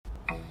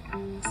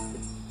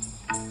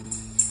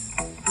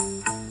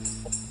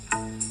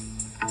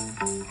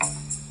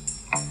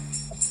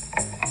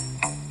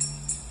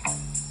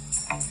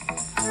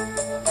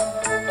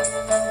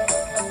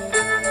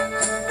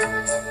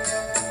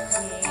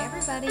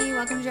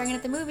Welcome to Dragon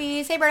at the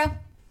Movies. Hey, Berto.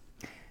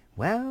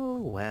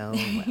 Well.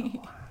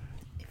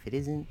 If it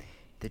isn't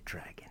the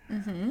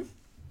dragon.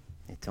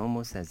 It's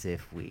almost as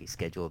if we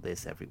schedule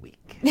this every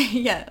week.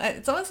 Yeah,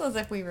 it's almost as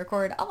if we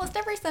record almost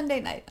every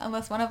Sunday night,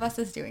 unless one of us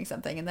is doing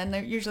something, and then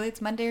usually it's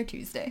Monday or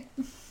Tuesday.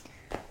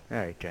 All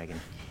right, Dragon.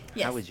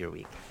 Yes. How was your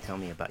week? Tell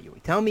me about your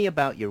week. Tell me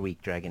about your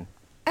week, Dragon.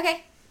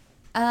 Okay.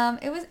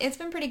 It's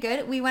been pretty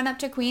good. We went up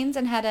to Queens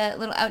and had a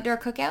little outdoor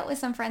cookout with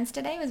some friends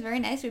today. It was very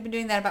nice. We've been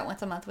doing that about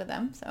once a month with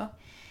them, so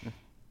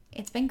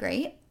it's been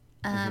great.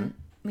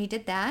 We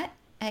did that.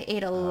 I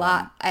ate a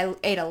lot. I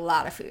ate a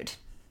lot of food.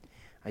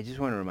 I just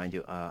want to remind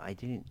you, I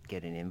didn't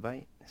get an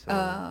invite. So Oh,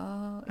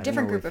 I don't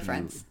different know group if of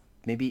friends.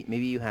 Maybe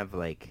you have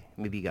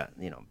maybe you got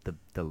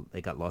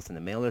they got lost in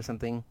the mail or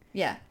something.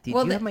 Yeah. Do you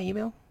have my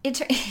email?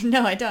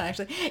 No, I don't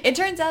actually. It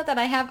turns out that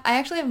I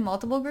actually have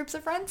multiple groups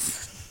of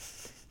friends.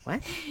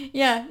 What?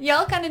 Yeah,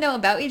 y'all kind of know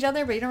about each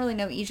other, but you don't really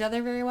know each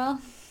other very well.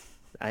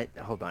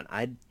 Hold on.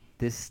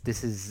 This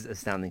is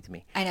astounding to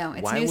me. I know,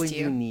 it's Why news would to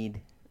you you.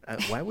 need?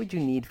 Why would you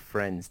need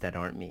friends that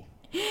aren't me?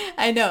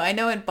 I know,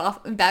 it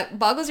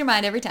boggles your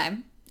mind every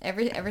time,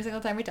 every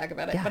single time we talk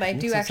about it. Yeah, but I it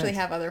makes do no actually sense.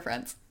 have other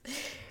friends.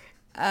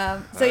 So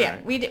yeah,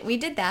 Alright. we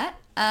did that.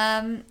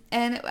 Let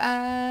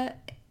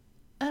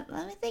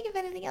me think if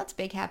anything else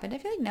big happened. I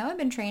feel like no, I've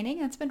been training.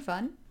 That's been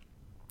fun.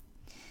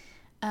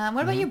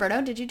 What about you,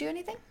 Berto? Did you do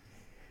anything?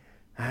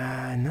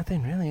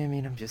 Nothing really. I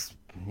mean, I'm just,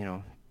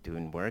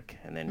 doing work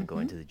and then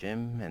going to the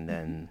gym and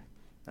then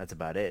that's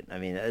about it. I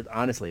mean,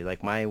 honestly,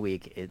 like my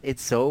week,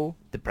 it's so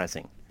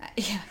depressing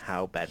Yeah,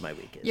 how bad my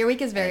week is. your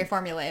week is very And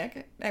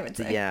formulaic, I would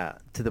say. yeah,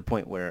 to the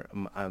point where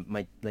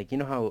my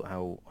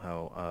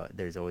how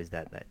there's always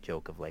that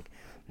joke of like,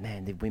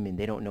 man, the women,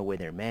 they don't know where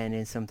their man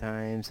is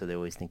sometimes, so they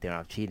always think they're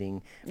out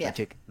cheating. Yeah. My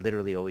chick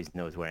literally always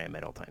knows where I am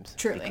at all times.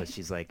 Truly. Because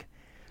she's like,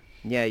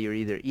 yeah, you're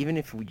either, even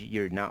if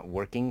you're not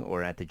working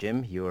or at the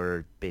gym,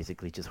 you're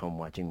basically just home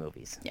watching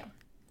movies. Yeah,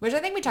 which I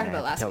think we talked And I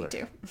about have to last tell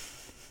week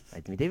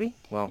her. too. Did we?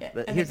 Well,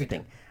 Yeah, I here's the think we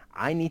thing.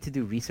 I need to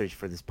do research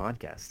for this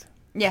podcast.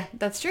 Yeah,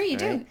 that's true. You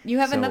do. Right? You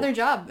have So, another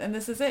job, and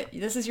this is it.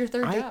 This is your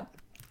third job.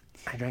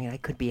 I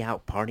could be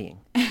out partying.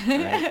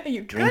 Right?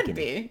 You could Drinking,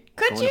 be.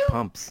 Could going you? to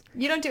pumps.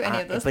 You don't do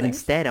any of those But things.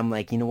 instead, I'm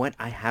like, you know what?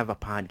 I have a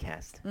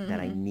podcast that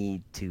I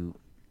need to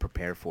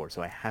prepare for,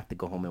 so I have to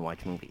go home and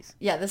watch movies.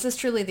 Yeah, this is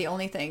truly the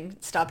only thing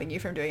stopping you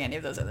from doing any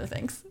of those other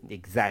things.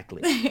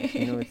 Exactly.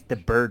 It's the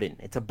burden.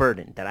 It's a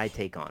burden that I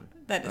take on.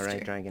 That is All right,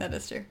 true. Dragon? That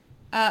is true.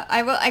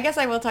 I guess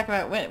I will talk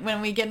about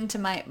when we get into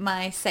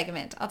my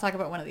segment. I'll talk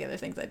about one of the other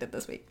things I did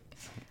this week.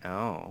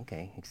 Oh,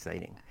 okay.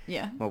 Exciting.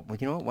 Yeah. Well,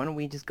 you know what? Why don't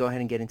we just go ahead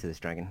and get into this,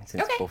 Dragon,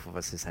 since Okay. both of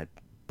us has had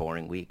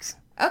boring weeks.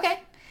 Okay.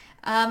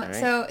 right.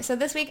 So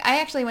this week I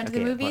actually went to the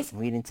Okay, movies. but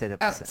we didn't set up.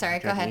 Oh, sorry,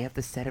 go Dragon, ahead. We have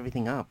to set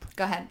everything up.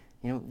 Go ahead.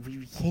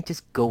 We can't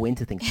just go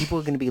into things. People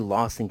are going to be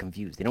lost and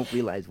confused. They don't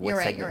realize what You're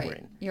right. segment You're we're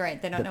right. in. You're right.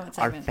 They don't know what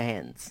Our segment.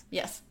 fans,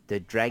 Yes. the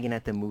Dragon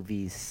at the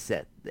Movies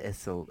set,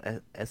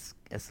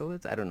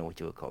 Escalates? I don't know what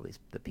you would call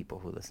the people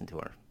who listen to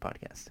our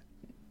podcast.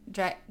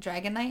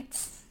 Dragon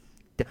Knights.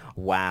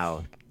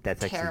 Wow,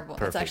 that's actually Terrible.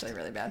 perfect. It's actually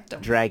really bad.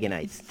 Don't.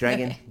 Dragonites.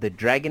 The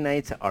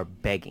Dragonites are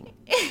begging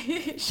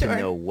Sure. to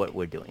know what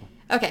we're doing.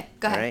 Okay.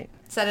 Go ahead. All right?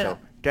 Set it So,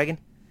 up. Dragon,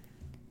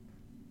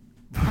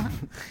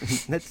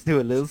 let's do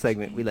a little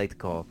segment we like to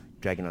call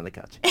Dragon on the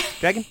Couch.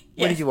 Dragon, what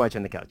Yes. did you watch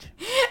on the couch?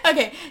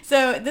 Okay,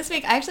 so this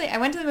week I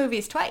went to the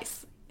movies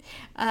twice.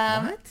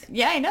 What?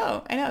 Yeah, I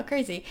know,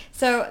 crazy.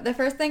 So the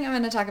first thing I'm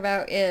going to talk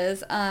about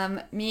is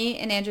me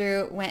and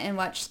Andrew went and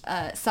watched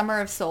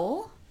Summer of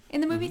Soul in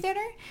the movie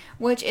theater,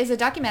 which is a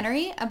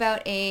documentary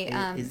about a.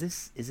 Is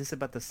this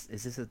about this?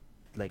 Is this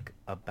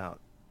about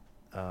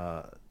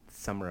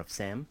Summer of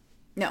Sam?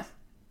 No,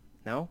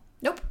 No,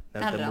 nope,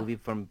 not the at all. movie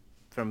from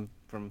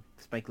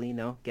Spike Lee.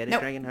 No, get it,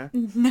 Nope. Dragon? Huh?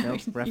 No,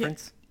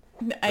 reference.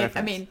 I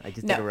Reference. mean, I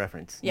just no. did a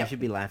reference. Yep. You should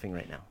be laughing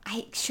right now.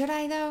 Should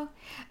I though?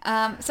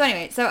 So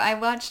anyway,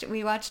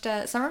 we watched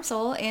Summer of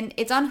Soul, and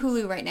it's on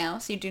Hulu right now,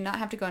 so you do not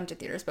have to go into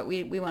theaters, but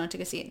we wanted to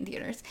go see it in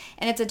theaters.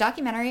 And it's a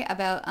documentary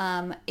about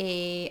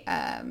a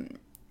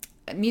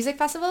music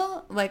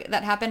festival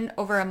that happened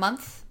over a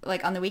month,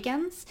 on the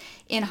weekends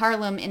in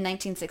Harlem in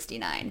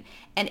 1969,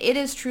 and it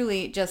is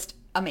truly just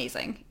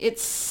amazing.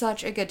 It's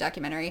such a good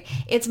documentary.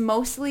 It's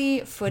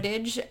mostly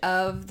footage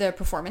of the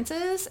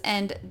performances,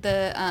 and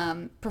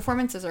the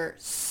performances are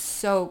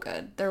so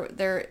good.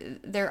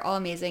 They're all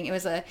amazing. It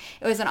was an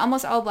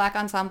almost all black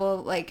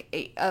ensemble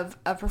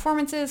of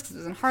performances, because it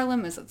was in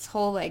Harlem. It was this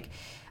whole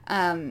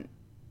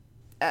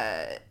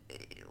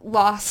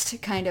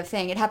lost kind of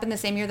thing. It happened the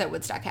same year that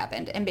Woodstock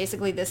happened, and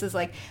basically this is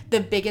the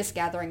biggest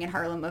gathering in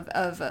Harlem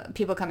of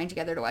people coming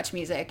together to watch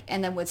music.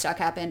 And then Woodstock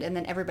happened, and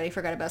then everybody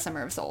forgot about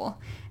Summer of Soul,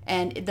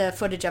 and the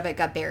footage of it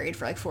got buried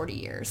for 40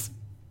 years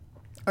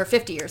or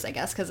 50 years, I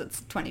guess, because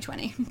it's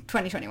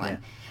 2021.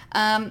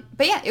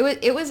 But yeah,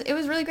 it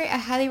was really great. I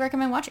highly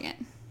recommend watching it.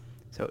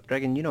 So,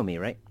 Dragon, you know me,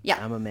 right? Yeah.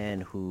 I'm a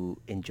man who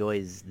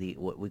enjoys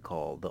what we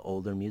call the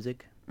older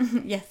music.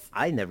 Yes.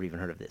 I never even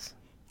heard of this.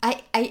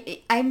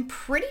 I'm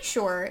pretty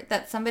sure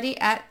that somebody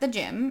at the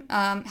gym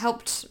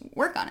helped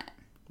work on it.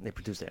 They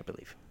produced it, I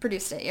believe.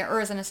 Produced it, yeah, or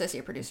as an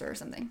associate producer or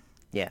something.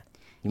 Yeah.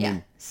 You Yeah.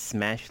 mean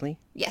Smashley?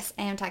 Yes,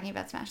 I am talking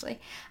about Smashley.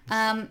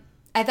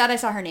 I thought I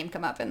saw her name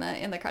come up in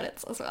the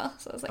credits as well,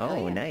 so I was like,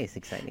 Oh, yeah. nice,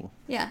 exciting.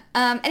 Yeah.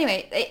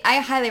 Anyway, I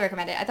highly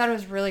recommend it. I thought it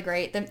was really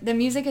great. The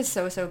music is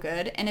so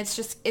good, and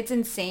it's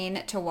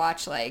insane to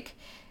watch like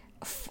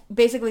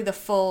basically the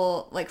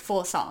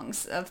full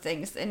songs of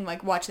things and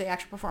like watch the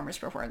actual performers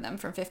perform them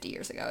from 50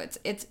 years ago.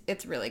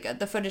 It's really good.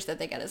 The footage that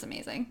they get is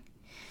amazing.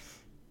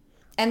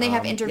 And they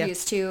have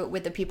interviews too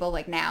with the people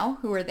like now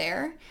who are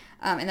there.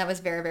 And that was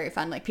very, very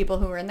fun. Like people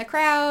who were in the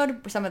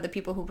crowd, some of the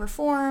people who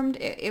performed.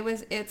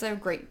 It's a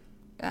great,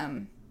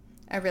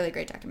 a really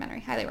great documentary.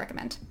 Highly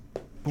recommend.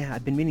 Yeah,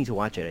 I've been meaning to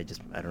watch it.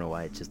 I don't know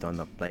why. It's just on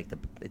the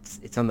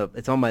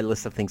it's on my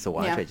list of things to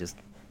watch. Yeah. I just,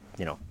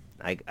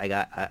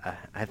 I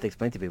have to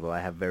explain to people I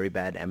have very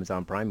bad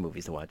Amazon Prime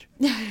movies to watch.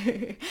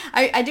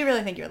 I do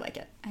really think you would like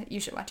it. You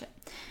should watch it.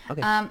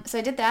 Okay. So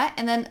I did that,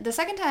 and then the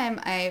second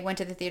time I went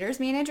to the theaters,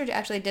 me and Andrew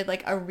actually did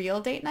like a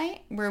real date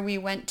night where we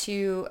went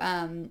to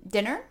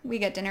dinner. We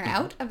got dinner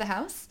out of the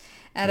house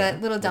at a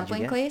little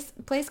dumpling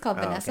place called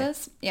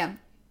Vanessa's. Okay. Yeah.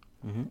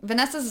 Mm-hmm.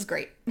 Vanessa's is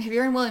great. If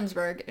you're in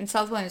Williamsburg, in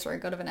South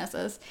Williamsburg, go to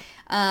Vanessa's.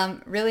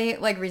 Really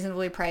like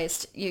reasonably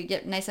priced. You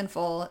get nice and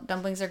full.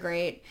 Dumplings are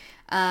great.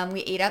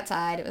 We ate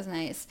outside. It was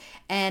nice.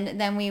 And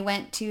then we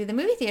went to the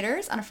movie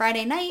theaters on a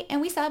Friday night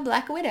and we saw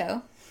Black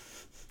Widow.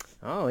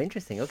 Oh,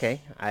 interesting. Okay.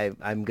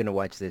 I'm going to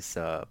watch this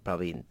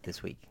probably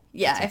this week.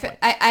 Yeah,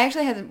 I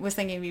actually was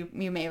thinking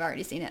you may have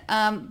already seen it.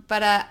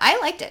 But I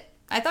liked it.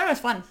 I thought it was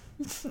fun,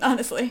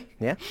 honestly.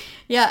 Yeah?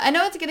 Yeah, I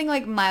know it's getting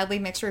like mildly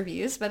mixed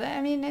reviews, but I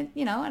mean, I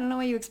don't know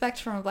what you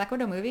expect from a Black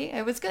Widow movie.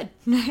 It was good.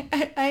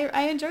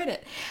 I enjoyed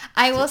it.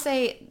 I will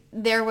say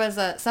there was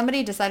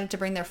somebody decided to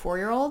bring their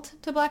 4-year-old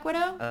to Black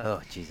Widow.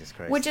 Oh, Jesus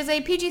Christ. Which is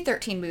a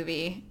PG-13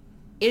 movie.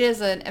 It is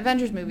an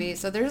Avengers movie,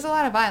 so there's a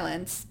lot of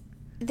violence.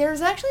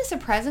 There's actually a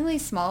surprisingly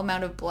small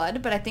amount of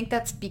blood, but I think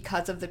that's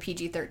because of the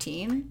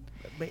PG-13.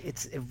 But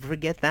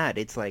forget that.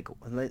 It's like,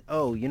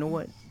 oh, you know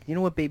what? You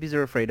know what babies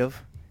are afraid of?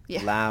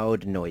 Yeah.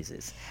 Loud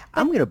noises.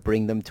 I'm going to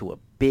bring them to a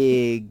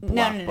big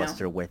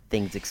blockbuster where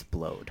things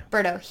explode.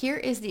 Berto, here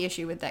is the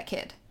issue with that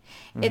kid.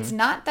 Mm-hmm. It's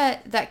not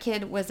that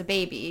kid was a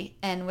baby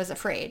and was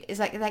afraid. It's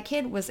like that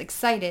kid was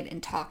excited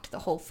and talked the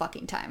whole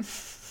fucking time.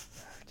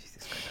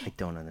 Jesus Christ. I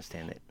don't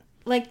understand it.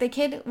 Like the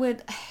kid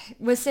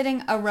was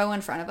sitting a row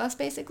in front of us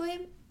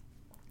basically.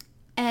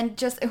 And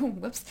just,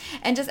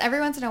 and just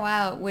every once in a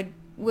while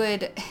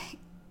would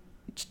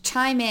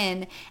chime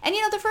in, and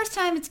the first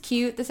time it's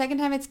cute, the second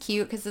time it's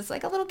cute because it's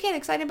like a little kid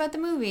excited about the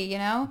movie,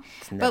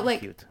 It's never but like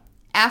cute.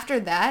 After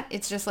that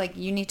it's just like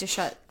you need to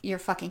shut your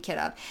fucking kid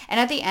up. And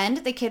at the end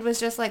the kid was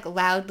just like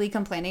loudly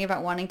complaining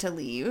about wanting to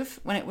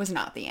leave when it was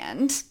not the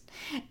end,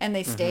 and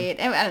they stayed.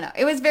 And I don't know,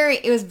 it was very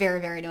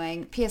very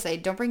annoying. PSA,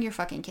 don't bring your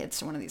fucking kids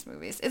to one of these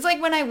movies. It's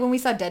like when we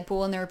saw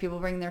Deadpool and there were people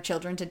bringing their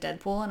children to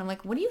Deadpool, and I'm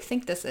like, what do you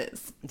think this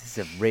is? This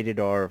is a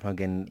rated R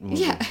fucking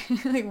movie. Yeah.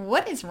 Like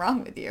what is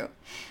wrong with you?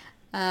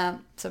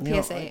 So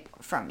PSA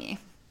from me.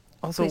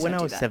 Also, when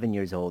I was 7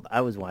 years old,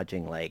 I was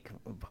watching like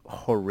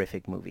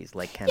horrific movies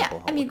like Cannibal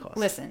Holocaust. I mean,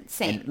 listen,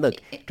 same. And look,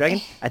 Dragon,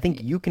 I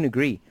think you can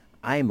agree.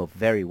 I am a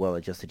very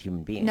well-adjusted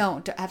human being.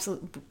 No,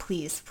 absolutely.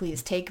 Please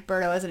take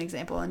Berto as an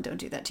example and don't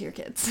do that to your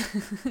kids.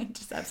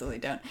 Just absolutely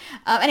don't.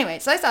 Anyway,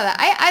 so I saw that.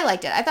 I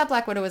liked it. I thought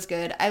Black Widow was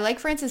good. I like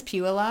Frances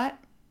Pugh a lot.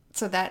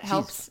 So that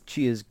helps.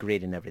 She is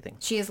great in everything.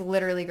 She is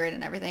literally great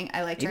in everything.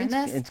 I liked her in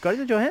this. And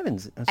Scarlett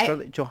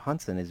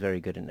Johansson is very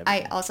good in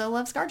everything. I also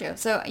love ScarJo.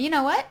 So you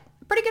know what?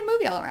 Pretty good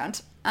movie all around.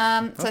 So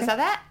I saw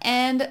that.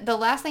 And the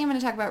last thing I'm going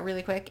to talk about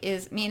really quick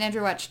is me and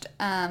Andrew watched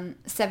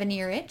 7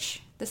 Year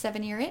Itch, The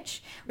 7 Year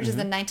Itch, which is the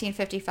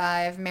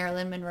 1955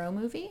 Marilyn Monroe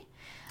movie.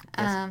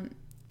 Yes.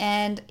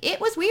 And it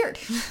was weird.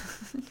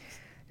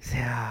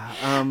 Yeah.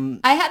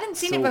 I hadn't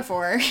seen it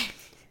before.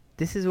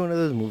 This is one of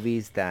those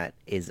movies that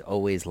is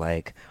always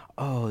like,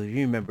 oh,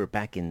 you remember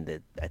back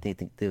in I think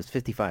it was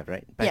 55,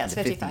 right? Back in the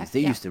 55. 50s,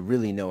 they used to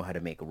really know how to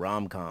make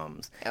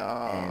rom-coms.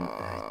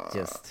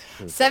 Oh.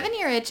 And 7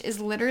 Year Itch is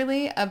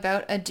literally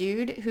about a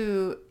dude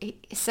who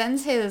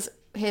sends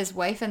his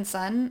wife and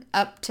son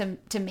up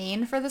to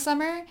Maine for the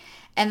summer,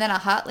 and then a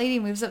hot lady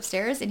moves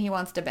upstairs and he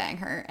wants to bang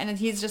her, and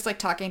he's just like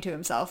talking to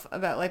himself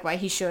about like why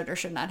he should or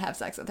should not have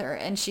sex with her,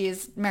 and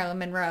she's Marilyn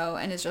Monroe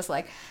and is just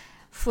like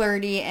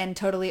flirty and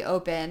totally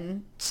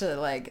open to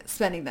like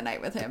spending the night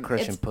with him.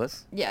 Crushing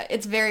puss. Yeah,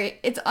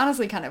 it's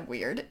honestly kind of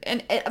weird.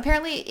 And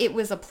apparently it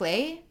was a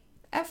play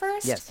at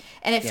first. Yes.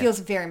 And it feels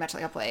very much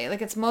like a play.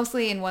 Like it's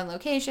mostly in one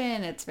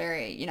location. It's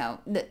very,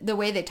 the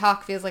way they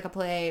talk feels like a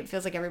play. It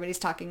feels like everybody's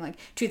talking like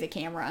to the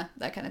camera,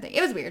 that kind of thing.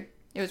 It was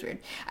weird.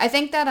 I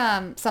think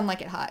that Some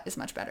Like It Hot is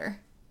much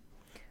better.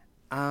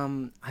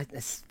 I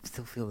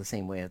still feel the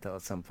same way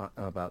about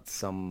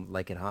Some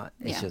Like It Hot.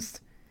 It's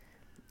just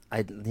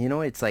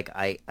it's like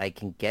I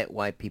can get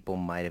why people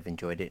might have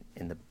enjoyed it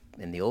in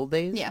the old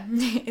days. Yeah,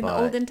 in the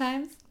olden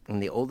times. In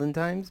the olden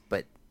times,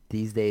 but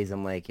these days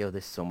I'm like, yo,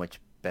 there's so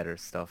much better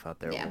stuff out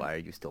there. Yeah. Why are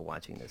you still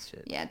watching this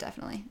shit? Yeah,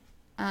 definitely.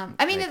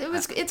 I mean,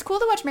 Like, it's cool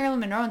to watch Marilyn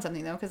Monroe in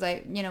something though, because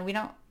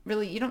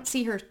you don't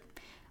see her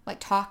like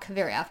talk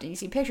very often. You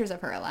see pictures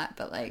of her a lot,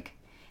 but like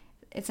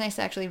it's nice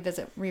to actually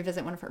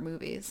revisit one of her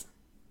movies.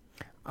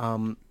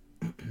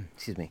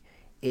 excuse me.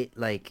 It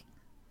like,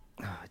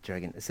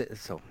 Dragon.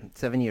 So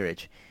 7 Year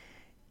Itch.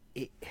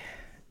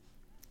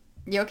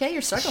 You okay?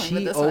 You're struggling with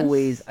She this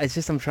always. It's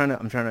just I'm trying to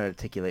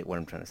articulate what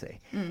I'm trying to say,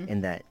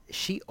 in that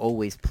she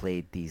always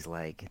played these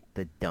like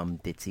the dumb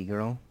ditzy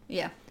girl.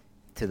 Yeah.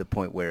 To the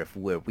point where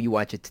where we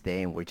watch it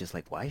today and we're just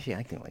like, why is she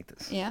acting like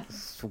this? Yeah. It's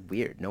so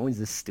weird. No one's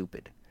this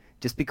stupid.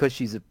 Just because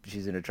she's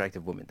an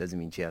attractive woman doesn't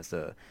mean she has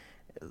to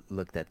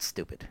look that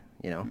stupid,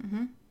 you know?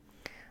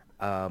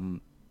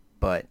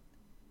 But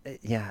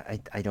yeah,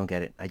 I don't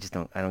get it. I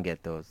don't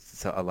get those.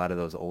 So a lot of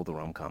those old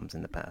rom-coms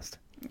in the past.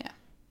 Yeah.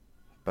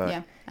 But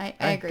yeah,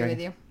 I agree with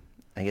you.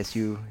 I guess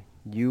you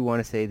want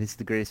to say this is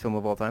the greatest film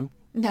of all time?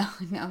 No,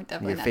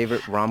 definitely Your not.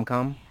 favorite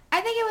rom-com? I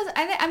think it was.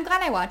 I'm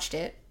glad I watched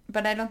it,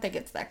 but I don't think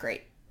it's that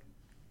great.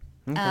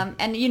 Okay.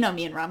 And you know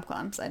me and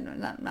rom-coms. I'm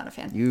not a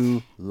fan.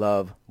 You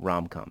love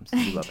rom-coms.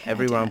 You love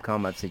every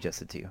rom-com I've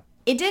suggested to you.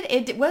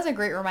 It was a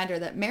great reminder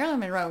that Marilyn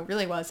Monroe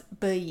really was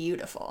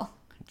beautiful.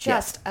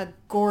 Just a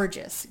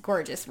gorgeous,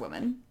 gorgeous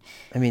woman.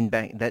 I mean,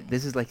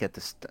 this is like at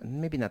the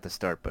maybe not the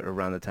start, but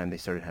around the time they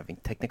started having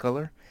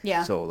Technicolor.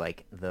 Yeah. So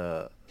like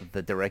the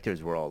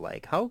directors were all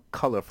like, how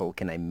colorful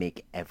can I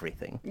make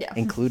everything? Yeah.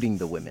 Including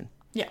the women.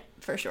 Yeah,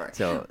 for sure.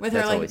 So with her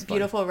that's like always fun.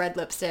 beautiful red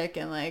lipstick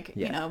and like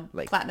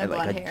like, platinum like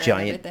blonde a hair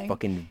giant and everything.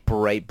 fucking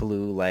bright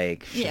blue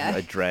like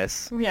a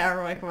dress. Yeah,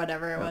 or like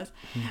whatever it was.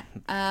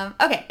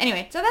 Okay,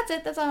 anyway, so that's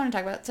it. That's all I want to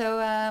talk about. So,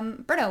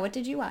 Berto, what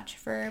did you watch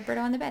for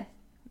Berto on the Bed?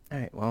 All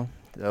right. Well,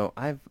 so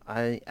I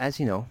as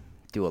you know,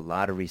 do a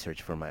lot of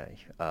research for my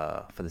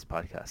for this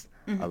podcast.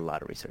 A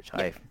lot of research.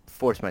 Yep. I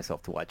force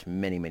myself to watch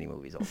many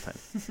movies all the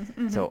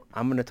time. So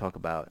I'm going to talk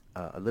about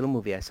a little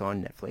movie I saw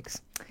on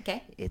Netflix.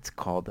 Okay. It's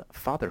called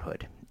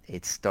Fatherhood.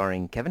 It's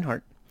starring Kevin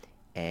Hart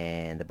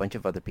and a bunch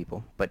of other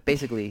people, but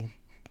basically.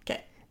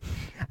 Okay.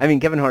 I mean,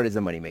 Kevin Hart is a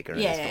moneymaker in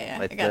this film. Yeah.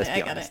 Let's I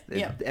be honest. It.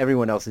 Yep.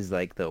 Everyone else is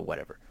like the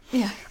whatever.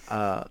 Yeah.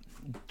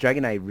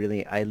 Dragon,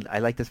 I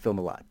like this film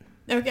a lot.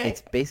 Okay.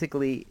 It's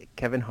basically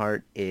Kevin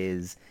Hart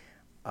is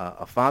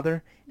a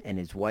father, and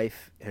his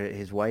wife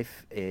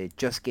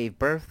just gave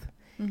birth,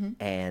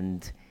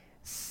 and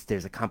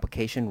there's a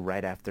complication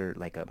right after,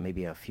 like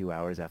maybe a few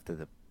hours after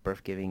the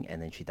birth giving,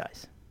 and then she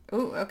dies.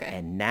 Ooh, okay.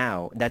 And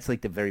now that's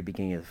like the very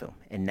beginning of the film,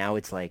 and now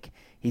it's like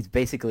he's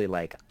basically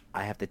like,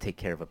 I have to take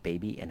care of a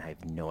baby, and I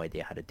have no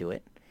idea how to do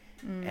it.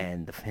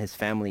 And his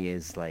family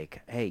is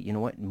like, hey, you know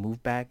what?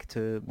 Move back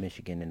to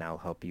Michigan, and I'll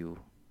help you.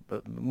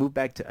 Move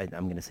back to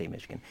I'm gonna say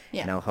Michigan,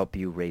 and I'll help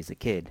you raise a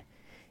kid.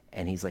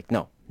 And he's like,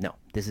 no,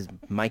 this is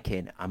my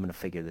kid. I'm gonna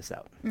figure this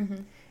out.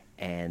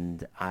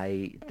 And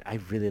I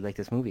really like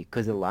this movie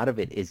because a lot of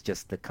it is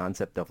just the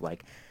concept of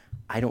like,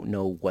 I don't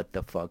know what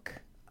the fuck.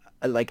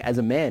 Like as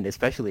a man,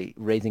 especially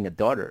raising a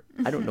daughter,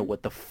 I don't know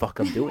what the fuck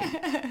I'm doing.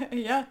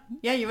 Yeah,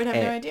 you would have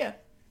no idea.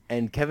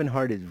 And Kevin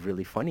Hart is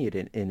really funny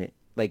in it.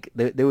 Like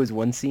there was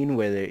one scene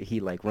where he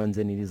like runs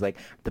in and he's like,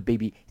 the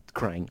baby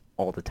crying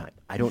all the time.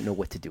 I don't know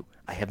what to do.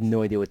 I have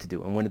no idea what to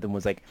do. And one of them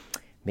was like,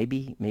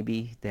 maybe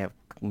they're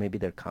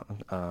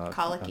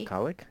colicky.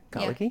 Colicky.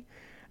 Yeah.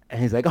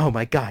 And he's like, oh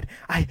my God,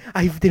 I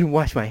didn't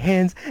wash my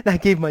hands and I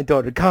gave my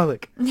daughter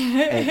colic.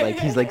 And like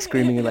he's like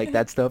screaming and like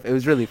that stuff. It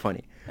was really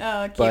funny.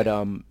 Oh,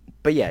 cute.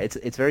 But yeah,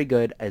 it's very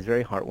good. It's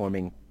very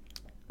heartwarming.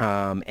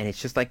 And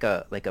it's just like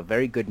a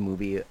very good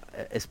movie,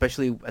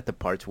 especially at the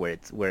parts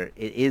where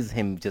it is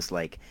him just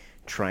like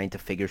trying to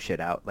figure shit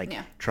out, like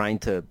trying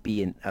to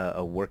be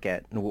a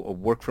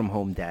work from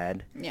home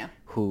dad,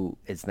 who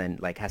is then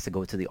like has to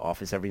go to the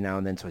office every now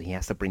and then, so he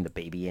has to bring the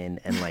baby in,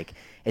 and like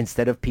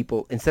instead of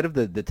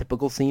the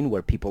typical scene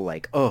where people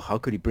like, oh, how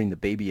could he bring the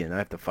baby in? I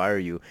have to fire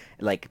you.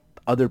 Like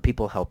other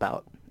people help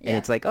out. And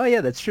it's like, oh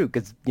yeah, that's true,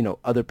 because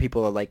other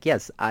people are like,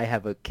 yes, I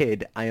have a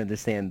kid. I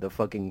understand the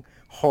fucking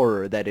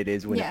horror that it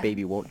is when a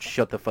baby won't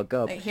shut the fuck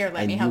up. Like, here,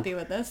 let me help you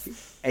with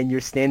this. And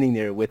you're standing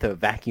there with a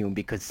vacuum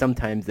because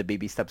sometimes the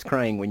baby stops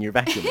crying when you're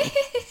vacuuming.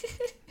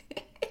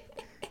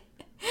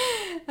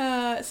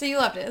 So you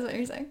loved it, is what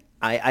you're saying?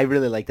 I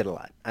really liked it a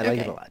lot. I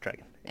liked it a lot,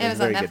 Dragon. It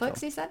was on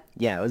Netflix, you said?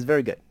 Yeah, it was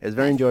very good. It was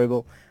very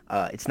enjoyable.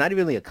 It's not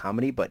really a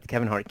comedy, but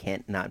Kevin Hart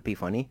can't not be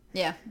funny.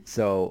 Yeah.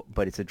 So,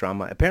 but it's a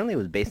drama. Apparently, it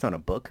was based on a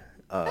book.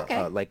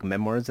 Like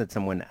memoirs that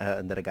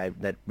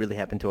that really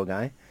happened to a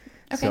guy.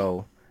 Okay.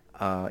 So,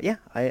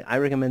 I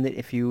recommend it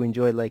if you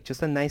enjoy like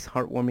just a nice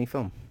heartwarming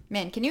film.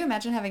 Man, can you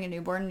imagine having a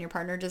newborn and your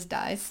partner just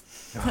dies?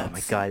 Oh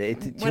my God! Do you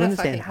what a understand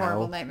fucking how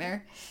horrible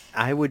nightmare.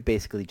 I would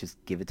basically just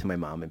give it to my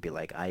mom and be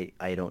like, I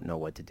don't know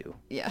what to do.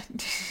 Yeah,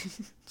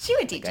 she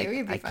would teach you.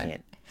 You'd be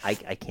fine. I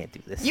can't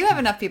do this. You have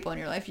enough people in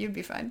your life. You'd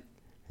be fine.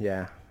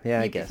 Yeah,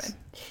 I guess.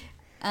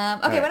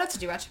 Okay, what else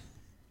did you watch?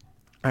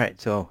 All right,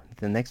 so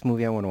the next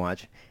movie I want to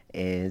watch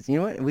is, you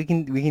know what? We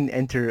can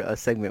enter a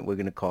segment we're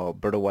gonna call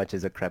Berto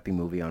Watches a Crappy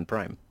Movie on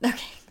Prime.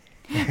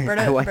 Okay.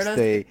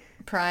 Berto's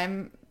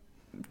Prime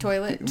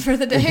toilet for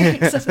the day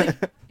or something.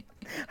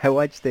 I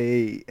watched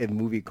a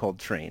movie called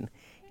Train,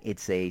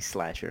 It's a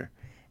slasher.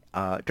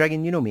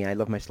 Dragon, you know me. I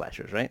love my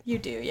slashers, right? You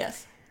do,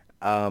 yes.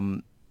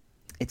 Um,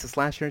 it's a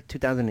slasher,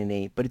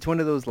 2008, but it's one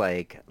of those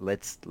like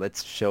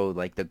let's show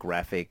like the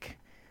graphic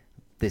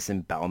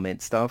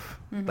disembowelment stuff,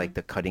 Mm-hmm. like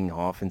the cutting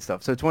off and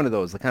stuff. So it's one of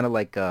those, kind of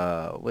like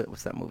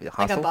what's that movie?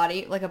 Hostel?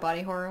 Like a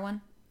body horror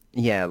one.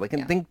 Yeah, like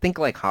and Yeah. think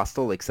like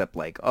Hostel, except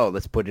like oh,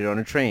 let's put it on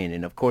a train,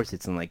 and of course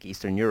it's in like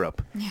Eastern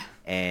Europe, Yeah.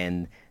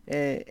 and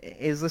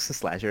it was just a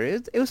slasher.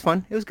 It was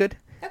fun. It was good.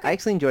 I Okay.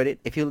 actually enjoyed it.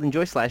 If you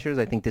enjoy slashers,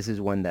 I think this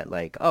is one that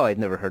like oh, I'd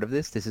never heard of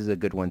this. This is a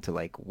good one to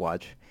like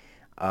watch.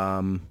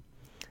 Um,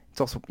 it's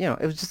also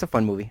it was just a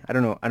fun movie. I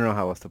don't know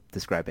how else to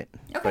describe it,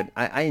 Okay. but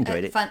I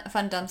enjoyed it.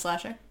 Fun dumb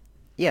slasher.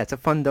 Yeah, it's a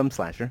fun dumb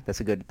slasher. That's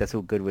a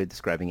good way of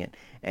describing it.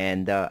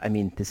 And I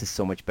mean, this is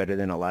so much better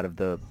than a lot of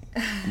the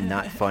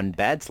not fun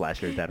bad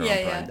slashers that are Yeah,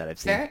 on Prime yeah. that I've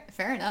seen.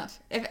 Fair enough.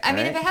 All If right.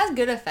 it has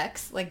good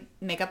effects, like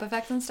makeup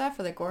effects and stuff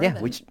for the gore, Yeah,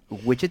 then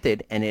which it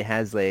did, and it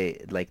has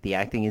like the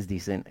acting is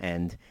decent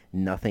and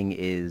nothing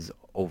is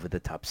over the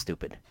top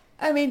stupid.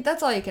 I mean,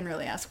 that's all you can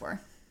really ask for.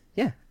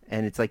 Yeah,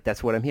 and it's like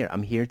that's what I'm here.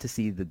 I'm here to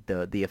see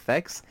the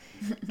effects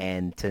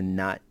and to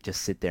not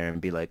just sit there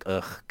and be like,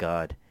 ugh,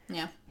 God.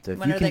 Yeah. So if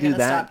When you are can they do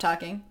gonna stop that,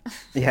 talking?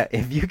 yeah,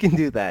 if you can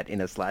do that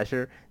in a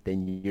slasher,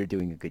 then you're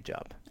doing a good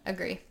job.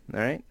 Agree. All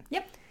right.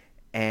 Yep.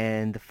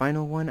 And the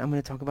final one I'm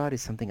going to talk about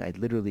is something I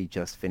literally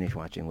just finished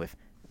watching with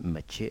my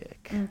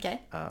chick,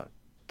 Okay.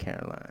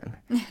 Caroline.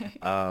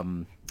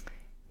 Um,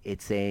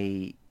 it's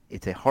a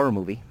horror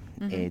movie.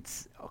 Mm-hmm.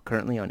 It's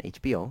currently on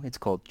HBO. It's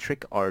called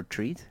Trick or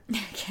Treat.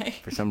 Okay.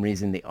 For some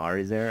reason, the R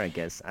is there. I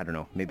guess I don't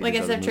know. Maybe Like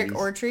there's other instead of trick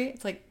movies. or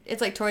treat,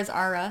 it's like Toys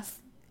R Us.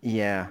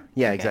 Yeah,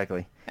 Okay.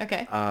 exactly.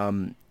 Okay.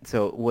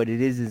 So what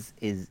it is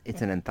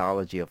it's an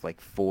anthology of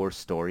like four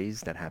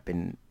stories that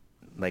happen.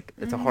 Like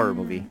it's a horror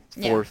movie. It's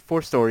Yeah.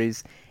 four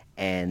stories,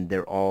 and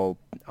they're all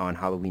on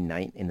Halloween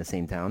night in the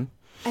same town.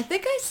 I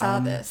think I saw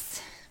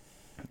this,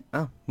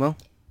 Oh well,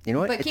 you know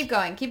what? but keep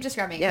going. Keep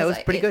describing. Yeah, it 'Cause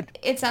was pretty good.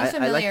 It sounds I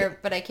liked familiar, it.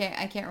 but I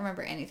can't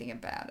remember anything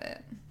about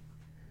it.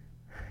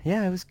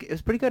 Yeah, it was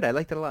pretty good. I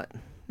liked it a lot.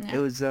 Yeah. It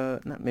was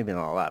not maybe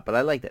not a lot, but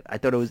I liked it. I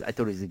thought it was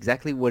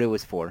exactly what it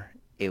was for.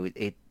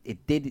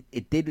 It did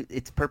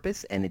its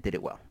purpose and it did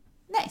it well.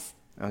 Nice.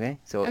 Okay,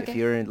 so if Okay.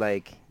 you're in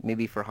like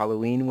maybe for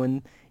Halloween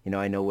when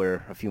I know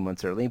we're a few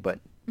months early, but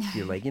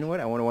you're like you know what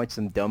I want to watch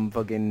some dumb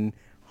fucking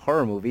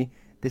horror movie.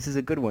 This is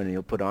a good one, and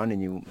you'll put on,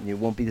 and you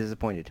won't be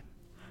disappointed.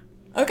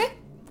 Okay.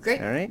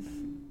 Great. All right,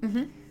 Mm-hmm.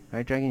 all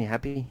right, Dragon. You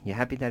happy? You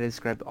happy that I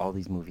described all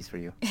these movies for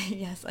you?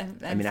 Yes, I I'm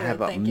mean, I thrilled. have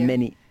Thank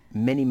you.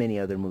 many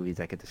other movies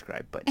I could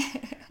describe, but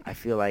I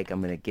feel like I'm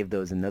gonna give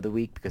those another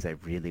week because I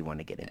really want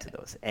to get into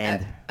those,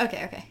 and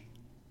Okay.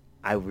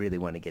 I really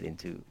want to get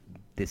into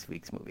this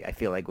week's movie. I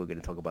feel like we're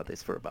gonna talk about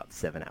this for about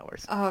 7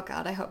 hours. Oh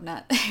God, I hope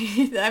not.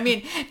 I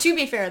mean, to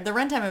be fair, the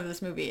runtime of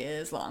this movie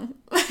is long.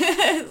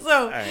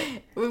 So All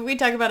right. we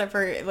talk about it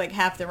for like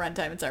half the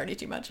runtime. It's already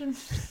too much. All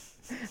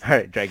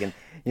right, Dragon.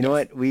 You know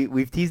what?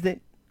 We've teased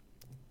it.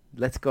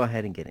 Let's go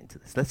ahead and get into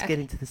this. Let's get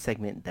Okay. into the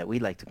segment that we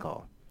like to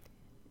call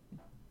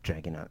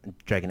Dragon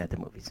at the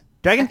Movies.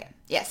 Dragon, Okay.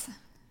 Yes.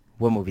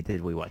 what movie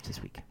did we watch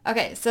this week?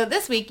 Okay. So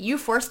this week you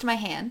forced my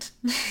hand.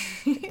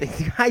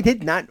 I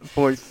did not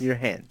force your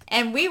hand.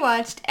 And we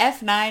watched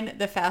F9,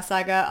 The Fast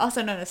Saga,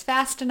 also known as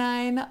Fast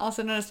 9,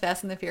 also known as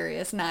Fast and the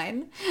Furious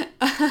 9.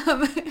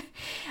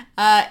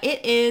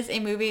 It is a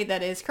movie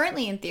that is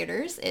currently in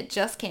theaters. It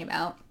just came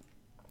out.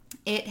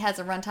 It has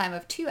a runtime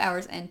of 2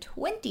 hours and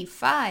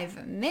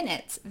 25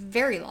 minutes.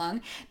 Very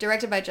long.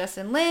 Directed by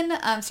Justin Lin,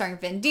 starring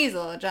Vin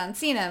Diesel, John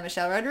Cena,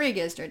 Michelle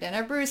Rodriguez,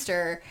 Jordana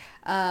Brewster,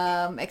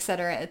 et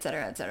cetera, et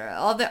cetera, et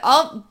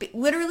cetera.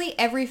 Literally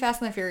every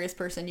Fast and the Furious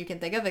person you can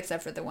think of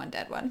except for the one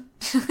dead one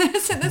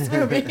is in this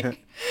movie.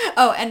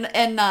 Oh,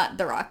 and not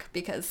The Rock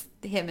because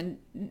him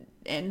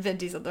and Vin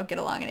Diesel don't get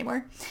along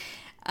anymore.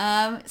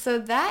 So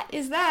that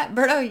is that.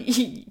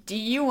 Berto, do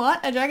you want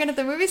a Dragon at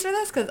the Movies for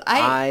this? Because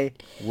I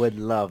would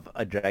love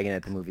a Dragon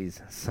at the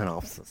Movies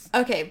synopsis.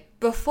 Okay,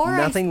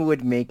 Nothing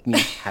would make me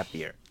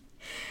happier.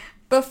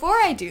 Before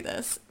I do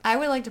this, I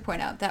would like to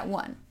point out that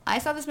one, I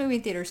saw this movie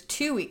in theaters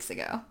 2 weeks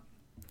ago.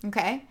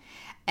 Okay?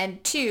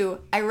 And two,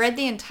 I read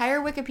the entire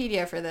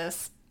Wikipedia for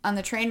this on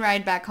the train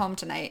ride back home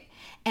tonight,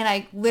 and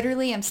I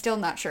literally am still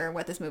not sure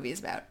what this movie is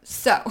about.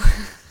 So,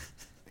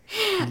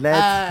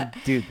 Let's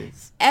do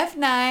this.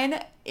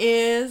 F9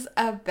 is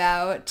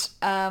about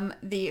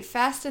the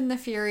Fast and the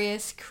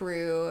Furious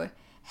crew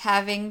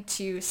having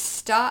to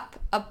stop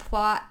a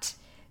plot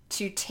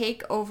to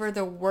take over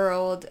the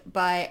world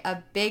by a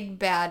big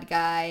bad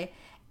guy.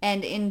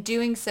 And in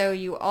doing so,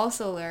 you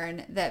also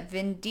learn that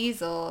Vin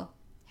Diesel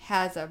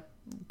has a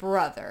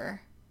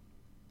brother.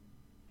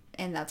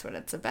 And that's what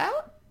it's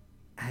about,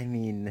 I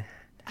mean,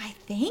 I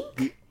think.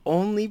 the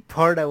only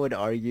part I would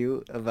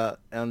argue about...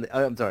 I'm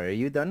sorry, are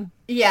you done?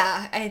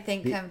 Yeah, I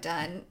think The- I'm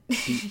done.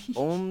 The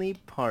only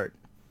part...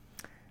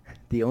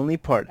 The only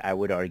part I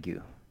would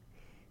argue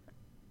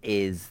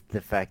is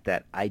the fact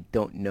that I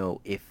don't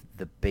know if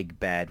the big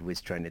bad was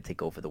trying to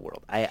take over the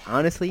world. I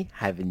honestly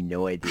have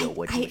no idea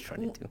what he was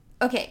trying to do.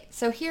 Okay,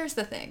 so here's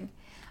the thing.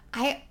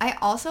 I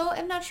also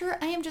am not sure.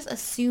 I am just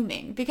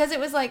assuming because it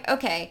was like,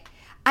 okay,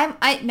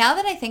 I now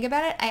that I think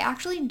about it, I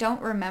actually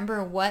don't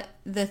remember what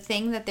the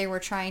thing that they were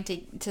trying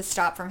to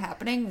stop from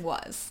happening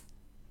was.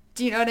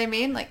 Do you know what I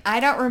mean? Like I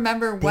don't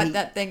remember what They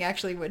that thing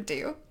actually would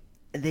do.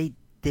 the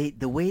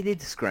way they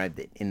described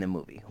it in the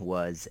movie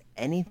was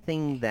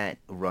anything that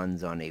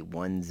runs on a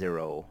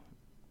 1-0, it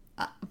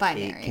can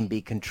Binary.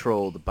 be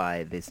controlled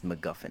by this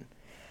MacGuffin,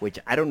 which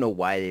I don't know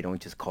why they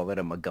don't just call it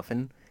a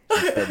MacGuffin.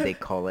 Instead, they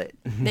call it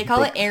They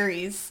call it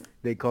Ares,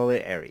 they call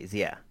it Ares.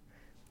 Yeah,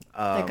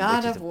 the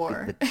god which is of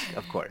war.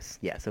 of course,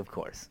 yes, of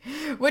course.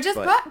 Which is,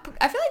 But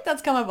I feel like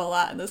that's come up a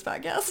lot in this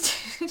podcast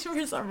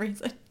for some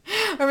reason.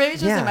 Or maybe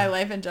it's just in my yeah,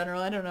 life in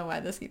general. I don't know why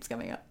this keeps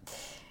coming up.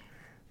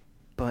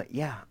 but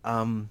yeah,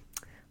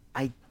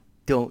 I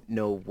don't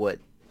know what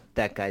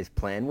that guy's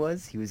plan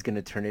was. He was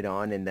gonna turn it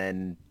on, and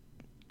then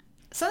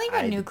Something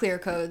about I, nuclear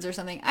codes or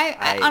something.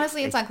 I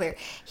honestly, I it's unclear.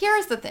 Here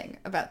is the thing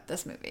about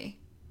this movie.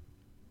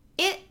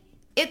 It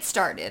it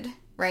started,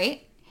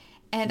 right?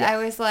 And I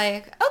yes. was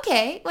like,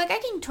 okay, like I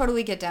can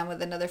totally get down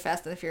with another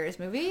Fast and the Furious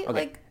movie. Okay,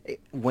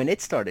 Like, when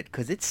it started,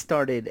 because it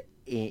started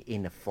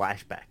in a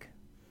flashback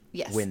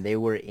yes, when they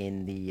were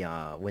in the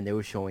when they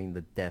were showing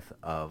the death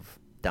of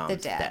the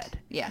Dom's dad. dad.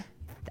 Yeah.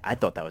 I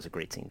thought that was a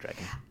great scene,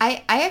 Dragon.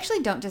 I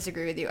actually don't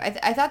disagree with you.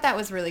 I thought that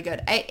was really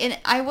good. And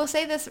I will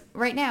say this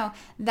right now.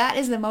 That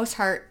is the most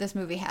heart this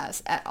movie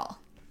has at all.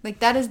 Like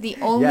that is the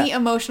Yeah, only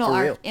emotional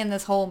for real. arc in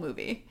this whole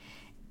movie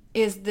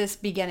is this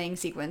beginning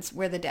sequence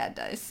where the dad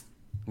dies.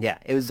 Yeah,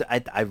 it was.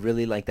 I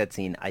really liked that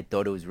scene. I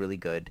thought it was really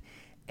good,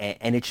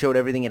 and it showed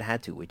everything it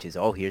had to, which is,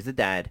 oh, here's the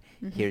dad,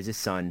 here's his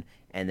son,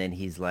 and then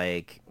he's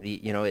like,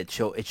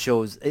 it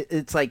shows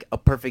it's like a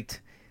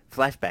perfect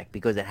flashback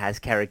because it has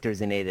characters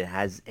in it. It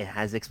has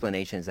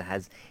explanations. It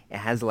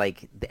has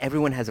like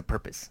everyone has a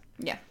purpose.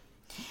 Yeah.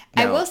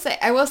 Now,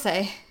 I will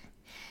say,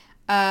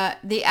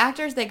 the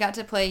actors that got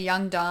to play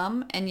young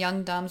Dom and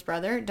young Dom's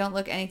brother don't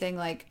look anything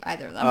like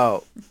either of them.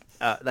 oh,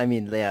 I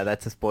mean, yeah,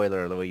 that's a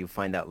spoiler. Where you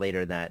find out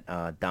later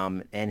that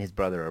Dom and his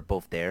brother are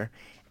both there,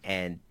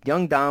 and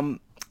young Dom,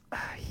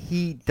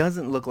 he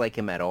doesn't look like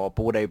him at all.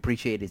 But what I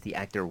appreciate is the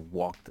actor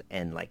walked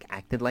and like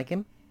acted like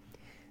him. I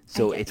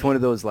So get it's you. one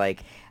of those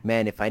like,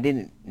 man, if I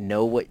didn't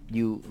know what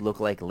you look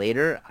like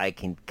later, I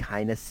can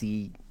kind of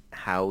see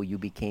how you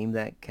became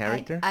that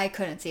character. I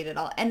couldn't see it at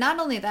all. And not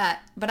only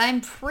that, but I'm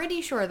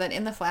pretty sure that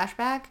in the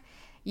flashback,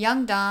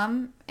 young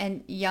Dom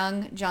and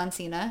young John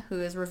Cena,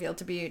 who is revealed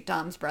to be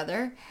Dom's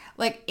brother,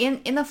 like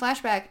in the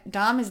flashback,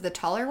 Dom is the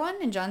taller one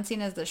and John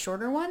Cena is the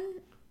shorter one.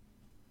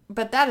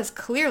 But that is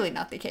clearly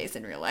not the case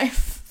in real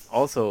life.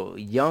 Also,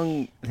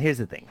 young. Here's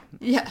the thing.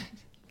 Yeah.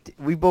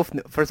 We both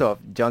know, first off,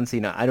 John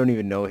Cena. I don't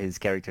even know his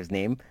character's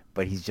name,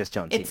 but he's just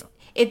John It's Cena.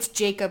 it's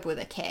Jacob with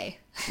a K.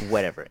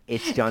 Whatever.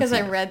 It's John Because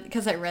Cena. I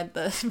read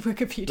the Look,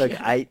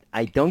 Wikipedia.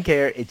 I don't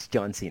care. It's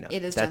John Cena.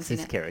 It is John That's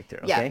Cena. his character.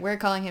 Yeah, Okay. we're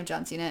calling him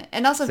John Cena,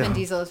 and also Vin So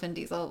Diesel is Vin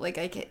Diesel. Like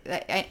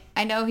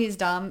I know he's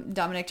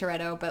Dominic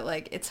Toretto, but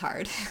like it's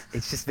hard.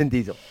 it's just Vin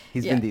Diesel.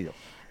 He's Yeah. Vin Diesel.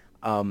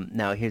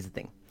 Now here's the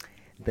thing.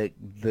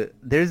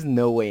 There's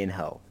no way in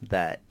hell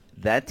that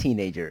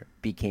teenager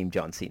became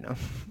John Cena.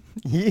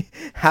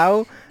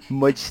 How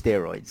much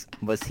steroids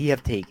must he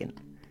have taken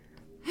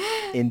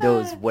in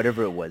those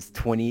whatever it was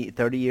 20,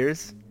 30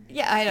 years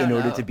Yeah, I don't in know.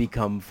 order to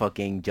become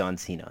fucking John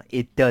Cena?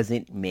 It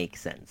doesn't make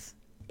sense.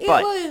 It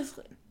But was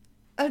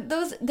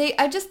those they.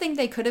 I just think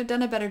they could have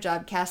done a better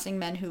job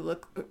casting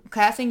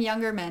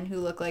younger men who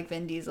look like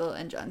Vin Diesel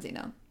and John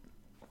Cena.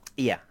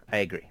 yeah, I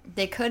agree.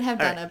 They could have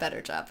All done right. a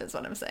better job, is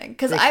what I'm saying.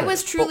 Because They I could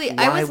was have. truly, But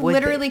I why was would they?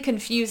 literally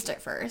confused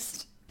at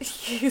first.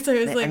 So I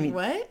was I like, mean,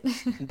 what?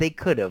 they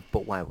could have,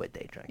 but why would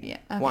they, Dragon? Yeah.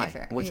 Okay. Why?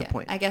 Fair. What's Yeah. the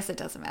point? I guess it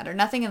doesn't matter.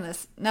 Nothing in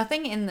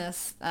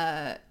this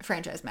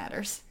franchise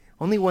matters.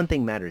 Only one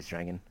thing matters,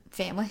 Dragon.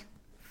 Family.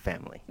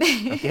 Family.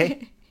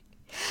 Okay?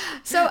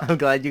 So I'm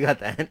glad you got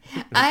that.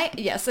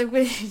 yeah,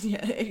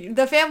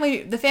 the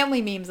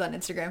family memes on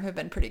Instagram have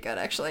been pretty good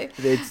actually.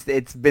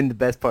 It's been the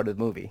best part of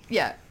the movie.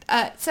 Yeah.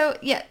 So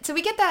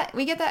we get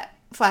that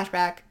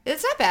flashback.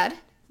 It's not bad,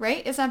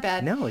 right? It's not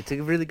bad. No, it's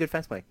a really good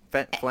flashback.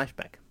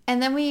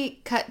 And then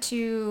we cut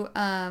to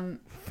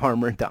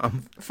Farmer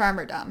Dom.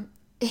 Farmer Dom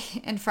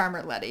and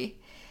Farmer Letty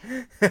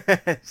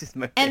It's just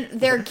my and favorite.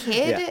 their Yeah.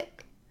 kid,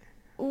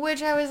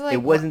 which I was like,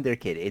 It wasn't their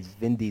kid. It's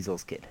Vin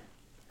Diesel's kid.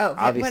 Oh,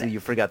 Obviously, what?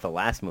 you forgot the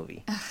last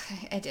movie,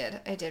 I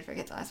did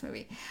forget the last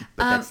movie.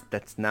 but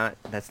that's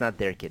not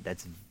their kid.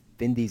 That's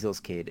Vin Diesel's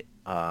kid.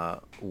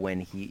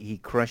 When he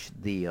crushed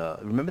the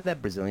remember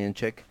that Brazilian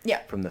chick? Yeah.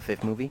 From the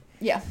fifth movie.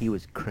 Yeah. He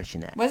was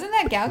crushing that. Wasn't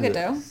that Gal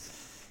Gadot?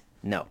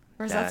 No.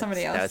 Or is that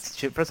somebody else?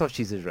 First off,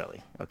 she's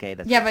Israeli. Okay.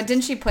 That's Yeah, racist. but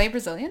didn't she play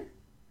Brazilian?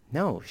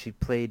 No, she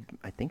played.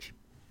 I think she.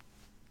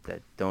 I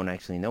don't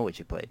actually know what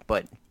she played,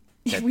 but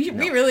we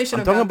no. really should I'm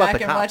have talking gone about back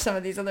the and cop. watched some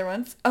of these other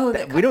ones. Oh,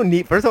 We don't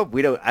need. First off,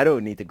 we don't. I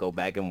don't need to go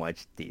back and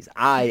watch these.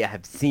 I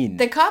have seen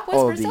the cop was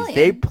all of Brazilian. these.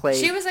 They play.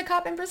 She was a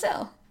cop in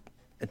Brazil.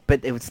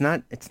 But it's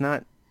not. It's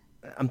not.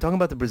 I'm talking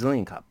about the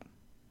Brazilian cop.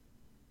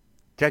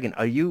 Dragon,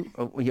 are you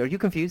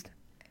confused?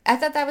 I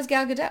thought that was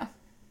Gal Gadot.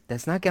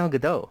 That's not Gal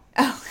Gadot.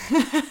 Oh.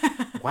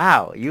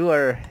 Wow, you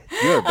are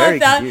very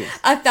confused.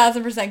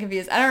 1,000%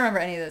 confused. I don't remember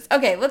any of this.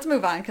 Okay, let's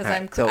move on because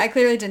Alright, so I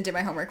clearly didn't do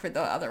my homework for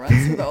the other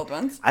ones, the old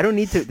ones. I don't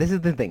need to. This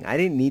is the thing. I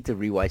didn't need to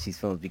rewatch these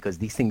films because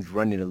these things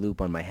run in a loop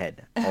on my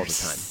head all the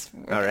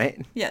time. Okay. All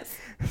right. Yes.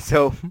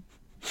 So,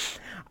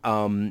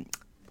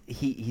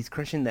 he's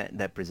crushing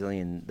the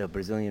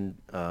Brazilian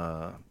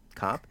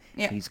cop.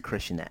 Yeah. He's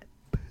crushing that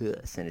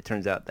puss, and it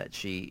turns out that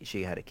she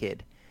had a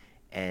kid,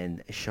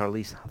 and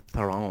Charlize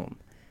Theron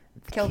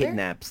Killed her?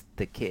 kidnaps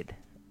the kid,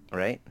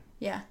 right?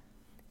 Yeah.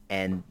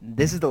 And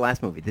this is the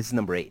last movie. This is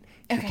number 8.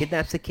 She Okay.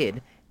 kidnaps the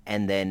kid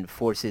and then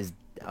forces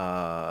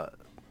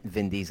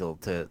Vin Diesel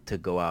to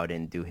go out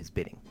and do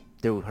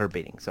her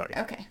bidding. Sorry.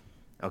 Okay.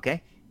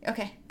 Okay.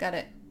 Okay. Got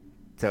it.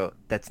 So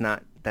that's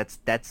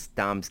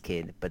Dom's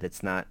kid, but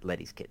it's not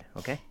Letty's kid.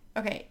 Okay.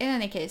 Okay. In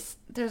any case,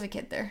 there's a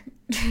kid there.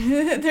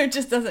 There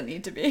just doesn't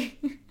need to be.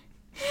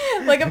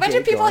 Like a bunch Okay,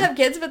 of people go on. have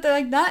kids, but they're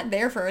like not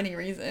there for any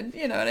reason.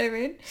 You know what I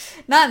mean?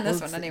 Not in this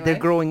Well, one anyway. They're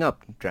growing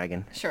up,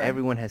 Dragon. Sure.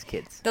 Everyone has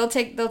kids. They'll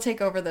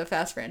take over the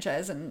Fast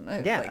franchise in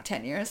Yeah. like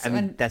 10 years. I mean,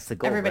 when that's the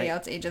goal, Everybody right?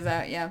 else ages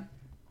out. Yeah.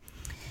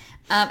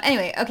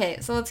 Anyway, okay,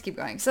 so let's keep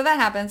going. So that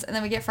happens, and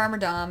then we get Farmer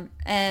Dom,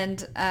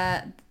 and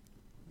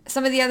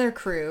some of the other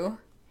crew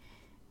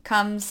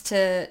comes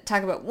to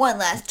talk about one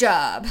last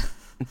job.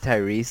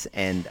 Tyrese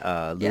and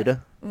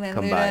Luda Lynn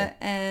come Luda by.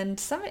 and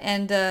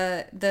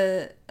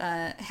the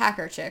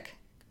hacker chick.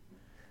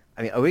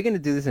 I mean, are we going to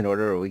do this in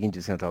order, or are we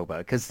just going to talk about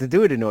it? Because to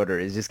do it in order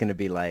is just going to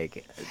be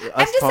like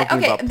I'm us just saying- talking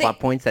okay, about plot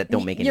points that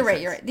don't make any You're right.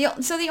 sense. You're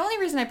right. So the only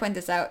reason I point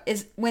this out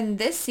is when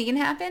this scene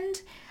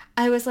happened,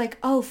 I was like,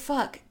 oh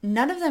fuck,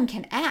 none of them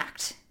can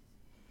act.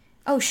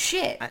 Oh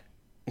shit.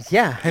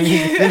 Yeah, I mean,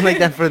 it's been like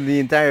that for the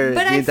entire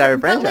But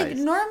franchise. like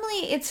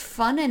normally it's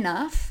fun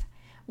enough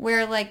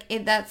where like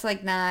that's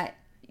like not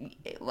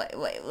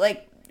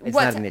like It's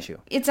not an issue.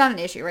 It's not an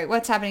issue, right?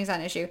 What's happening is not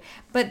an issue.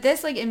 But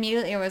this like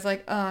immediately I was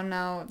like, oh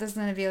no, this is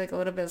gonna be like a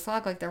little bit of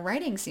slog. Like the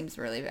writing seems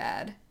really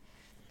bad.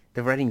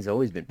 The writing's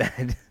always been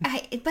bad.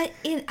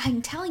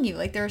 I'm telling you,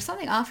 like there was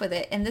something off with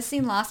it, and this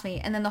scene lost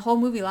me, and then the whole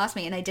movie lost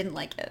me, and I didn't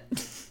like it.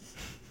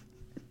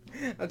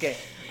 Okay,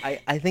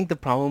 I think the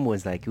problem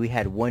was like we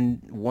had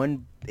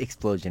one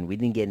explosion. We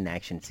didn't get an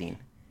action scene.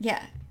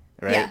 Yeah.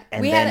 Right? Yeah.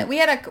 And we then-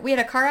 had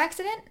a car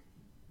accident,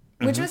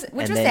 which was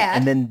sad.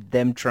 And then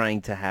them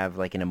trying to have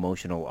like an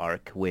emotional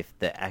arc with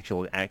the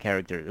actual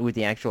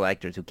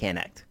actors who can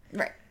act.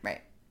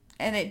 Right.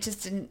 And it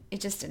just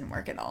didn't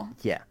work at all.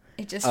 Yeah.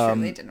 It just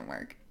truly didn't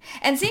work.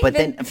 And seeing but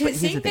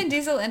here's the Vin thing.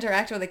 Diesel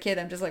interact with a kid,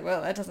 I'm just like,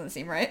 well, that doesn't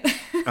seem right.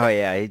 Oh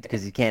yeah,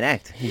 because he can't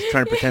act. He's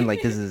trying to pretend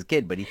like this is his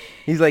kid, but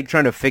he's like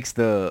trying to fix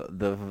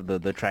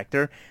the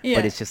tractor. Yeah.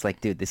 But it's just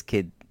like, dude, this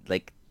kid,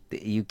 like,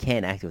 you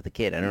can't act with a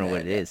kid. I don't know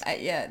what it is.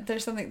 Yeah,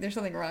 there's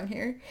something wrong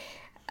here.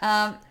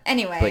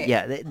 Anyway. But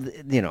yeah,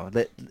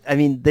 I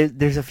mean,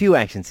 there's a few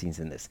action scenes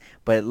in this,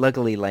 but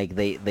luckily, like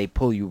they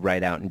pull you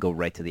right out and go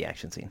right to the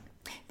action scene.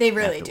 They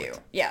really afterwards.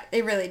 do. Yeah,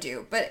 they really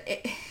do. But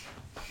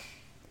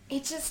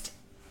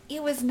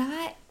it was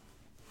not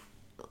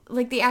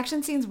like the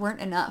action scenes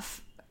weren't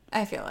enough.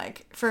 I feel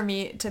like for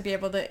me to be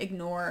able to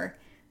ignore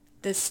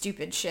the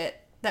stupid shit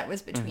that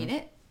was between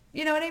it.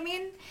 You know what I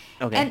mean?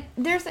 Okay. And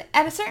there's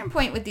at a certain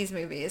point with these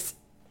movies,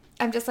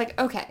 I'm just like,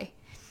 okay,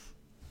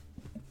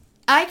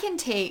 I can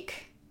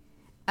take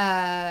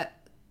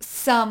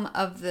some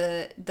of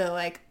the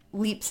like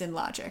leaps in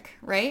logic,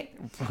 right?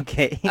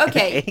 Okay.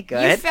 Okay, Go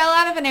you ahead. fell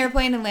out of an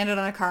airplane and landed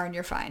on a car and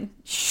you're fine.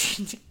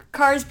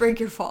 Cars break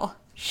your fall.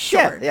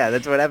 Sure. Yeah,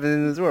 that's what happens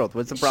in this world.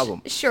 What's the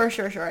problem? Sure.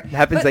 It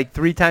happens But like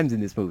 3 times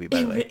in this movie,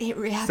 by the way. it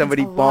happens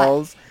Somebody a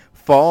lot.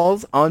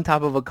 falls on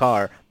top of a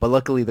car, but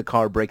luckily the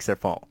car breaks their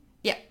fall.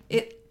 Yeah,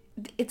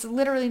 it's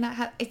literally not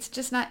how, it's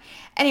just not.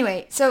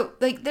 Anyway, so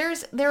like there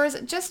was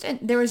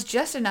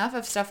just enough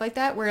of stuff like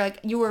that where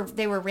like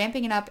they were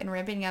ramping it up and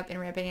ramping it up and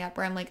ramping it up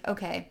where I'm like,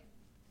 okay,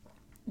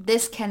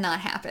 this cannot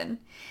happen.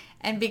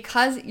 And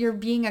because you're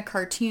being a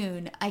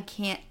cartoon, I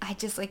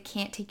just like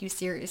can't take you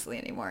seriously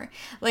anymore.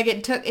 Like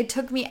it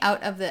took me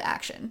out of the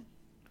action.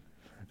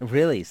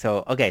 Really?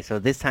 So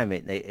this time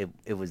it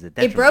was a It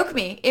detriment. broke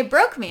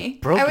me.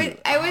 Broke I was you.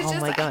 I was Oh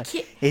just my like, God.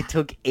 It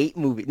took 8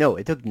 movies. No,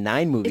 it took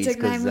 9 movies. It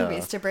took 9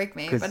 movies to break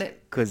me, but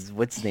it because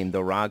what's his name?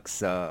 The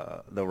Rock's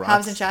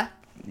Hobbs and Shaw.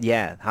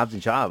 Yeah, Hobbs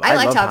and Shaw. I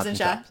liked love Hobbs and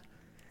Shaw.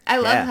 I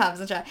love Yeah. Hobbs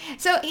and Shaw.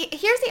 So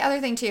here's the other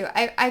thing too.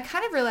 I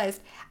kind of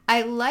realized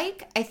I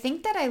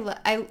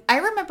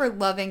remember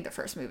loving the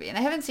first movie, and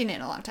I haven't seen it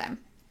in a long time.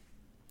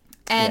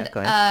 And Yeah, go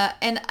ahead.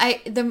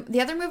 and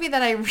the other movie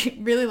that I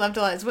really loved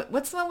a lot is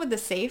what's the one with the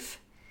safe?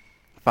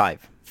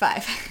 5.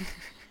 5.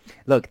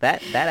 Look,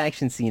 that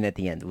action scene at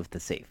the end with the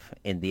safe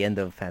in the end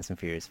of Fast and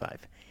Furious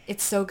 5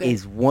 It's so good.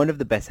 is one of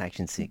the best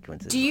action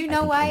sequences. Do you I know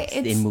think, why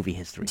in it's movie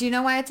history? Do you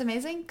know why it's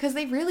amazing? Because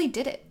they really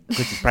did it. Which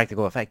is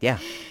practical effect, yeah.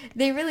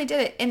 They really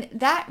did it, and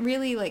that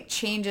really like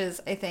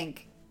changes, I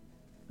think,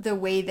 the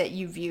way that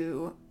you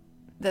view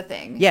the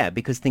thing. Yeah,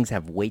 because things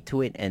have weight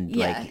to it, and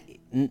Yeah. like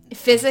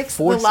physics,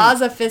 the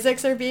laws of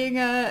physics are being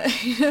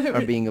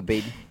are being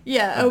obeyed.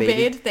 Yeah,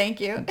 obeyed.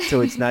 Thank you.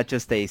 So it's not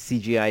just a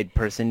CGI'd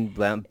person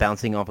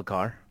bouncing off a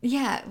car.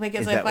 Yeah, like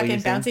it's a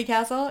fucking bouncy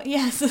castle.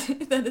 Yes,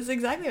 that is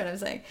exactly what I'm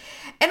saying.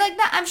 And like,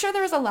 I'm sure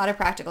there was a lot of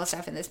practical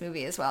stuff in this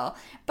movie as well.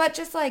 But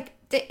just like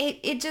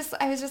it just,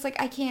 I was just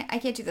like, I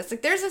can't do this.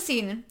 Like, there's a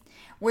scene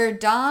where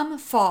Dom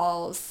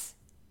falls,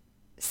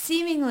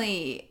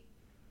 seemingly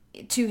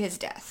to his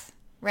death.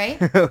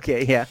 Right?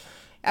 Okay. Yeah.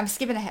 I'm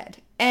skipping ahead.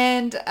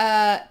 And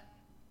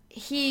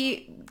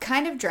he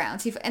kind of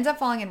drowns. He ends up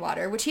falling in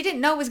water, which he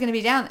didn't know was going to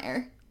be down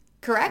there.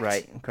 Correct?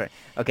 Right. Correct.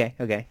 Okay.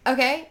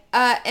 Okay.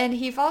 And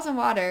he falls in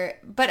water.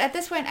 But at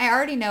this point, I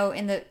already know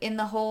in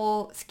the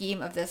whole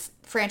scheme of this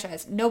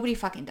franchise, nobody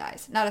fucking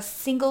dies. Not a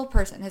single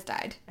person has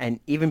died. And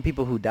even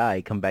people who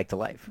die come back to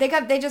life. They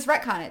just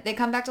retcon it. They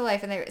come back to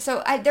life, and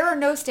there are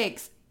no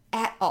stakes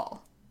at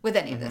all with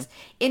any of this.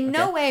 In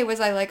no way was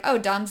I like, oh,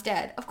 Dom's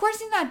dead. Of course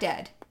he's not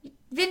dead.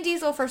 Vin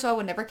Diesel, first of all,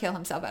 would never kill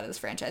himself out of this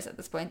franchise at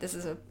this point. This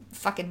is a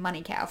fucking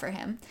money cow for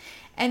him.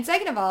 And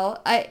second of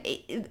all,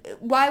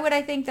 why would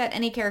I think that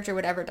any character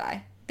would ever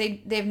die?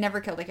 They've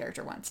never killed a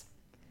character once.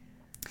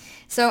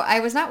 So I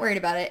was not worried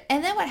about it.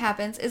 And then what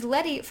happens is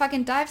Letty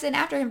fucking dives in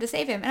after him to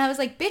save him. And I was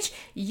like, bitch,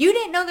 you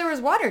didn't know there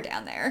was water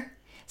down there.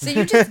 So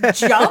you just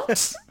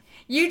jumped?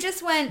 You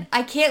just went,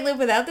 I can't live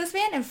without this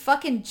man, and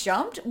fucking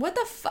jumped? What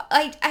the fuck?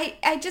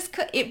 I just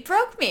could, it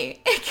broke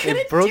me. I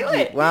couldn't do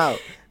it. Wow.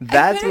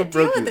 That's what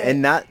broke you.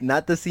 And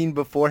not the scene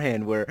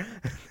beforehand where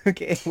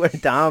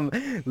Dom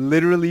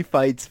literally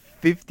fights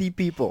 50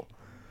 people.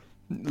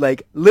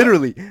 Like,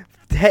 literally.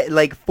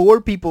 Like,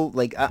 4 people,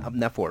 like,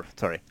 not 4,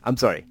 sorry. I'm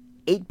sorry.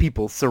 8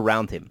 people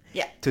surround him.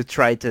 Yeah. To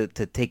try to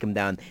take him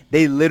down.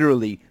 They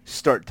literally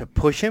start to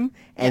push him,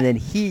 and then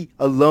he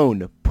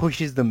alone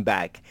pushes them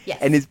back. Yes.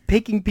 And is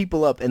picking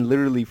people up and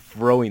literally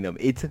throwing them.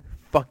 It's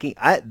fucking,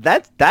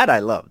 that I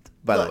loved,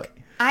 by the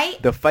way.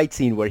 The fight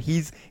scene where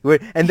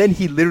and then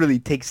he literally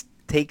takes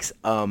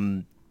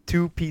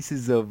 2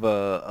 pieces of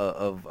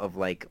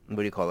like, what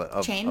do you call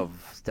it? Chain?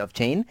 Of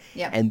chain.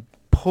 Yeah. And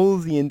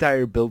pulls the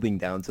entire building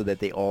down so that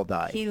they all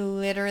die. He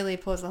literally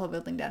pulls the whole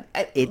building down.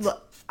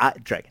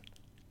 Dragon.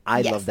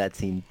 I love that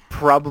scene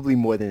probably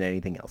more than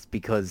anything else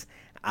because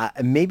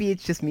maybe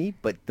it's just me,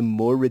 but the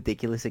more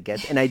ridiculous it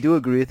gets, and I do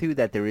agree with you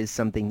that there is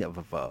something of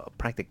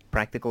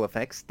practical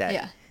effects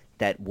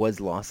that was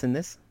lost in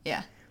this.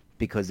 Yeah.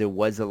 Because there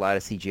was a lot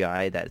of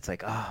CGI that it's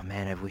like, oh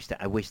man, I wish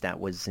that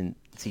wasn't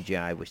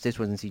CGI. I wish this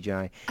wasn't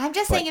CGI. I'm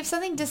just saying, if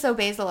something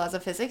disobeys the laws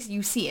of physics,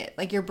 you see it.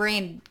 Like, your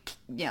brain,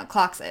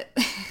 clocks it.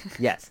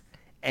 Yes.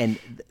 And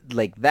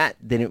like that,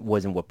 then it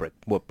wasn't what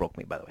broke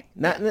me, by the way.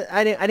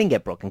 I didn't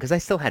get broken because I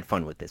still had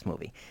fun with this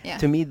movie. Yeah.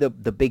 To me, the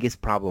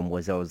biggest problem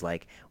was I was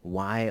like,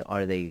 why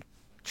are they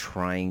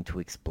trying to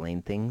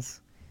explain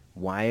things?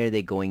 Why are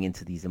they going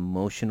into these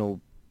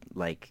emotional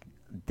like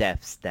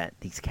depths that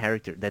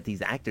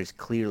these actors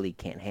clearly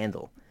can't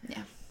handle?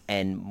 Yeah.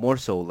 And more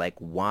so, like,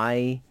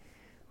 why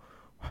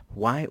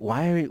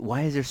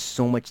is there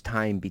so much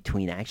time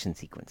between action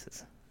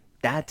sequences?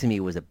 That to me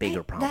was a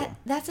bigger problem.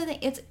 That's the thing.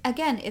 It's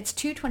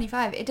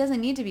 2:25. It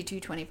doesn't need to be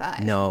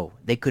 2:25. No,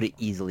 they could have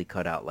easily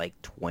cut out like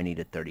 20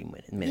 to 30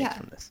 minutes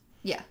from this.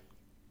 Yeah,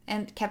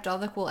 and kept all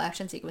the cool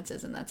action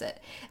sequences, and that's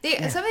it.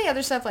 Some of the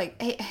other stuff,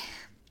 like, hey,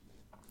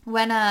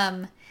 when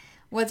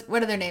what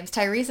are their names?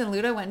 Tyrese and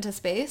Luda went into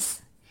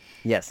space.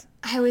 Yes.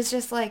 I was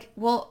just like,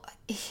 well,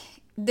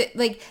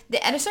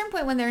 at a certain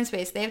point when they're in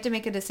space, they have to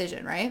make a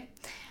decision, right?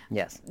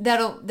 Yes.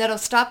 That'll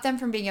stop them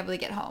from being able to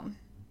get home.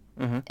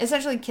 Mm-hmm.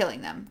 Essentially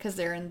killing them because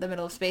they're in the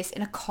middle of space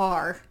in a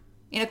car.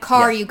 Yes.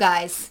 You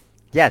guys.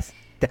 Yes.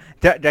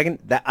 Dragon,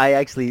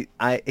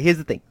 here's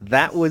the thing.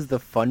 That was the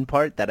fun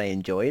part that I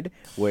enjoyed,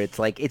 where it's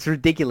like, it's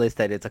ridiculous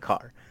that it's a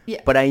car.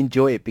 Yeah. But I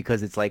enjoy it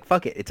because it's like,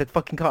 fuck it, it's a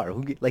fucking car.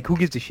 Who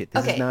gives a shit?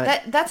 This is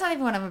not... that's not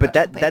even what I'm about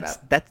to complain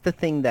about. That's the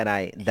thing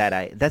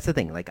that's the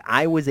thing. Like,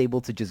 I was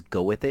able to just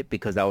go with it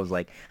because I was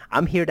like,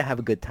 I'm here to have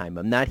a good time.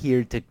 I'm not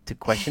here to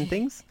question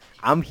things.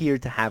 I'm here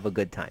to have a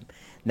good time.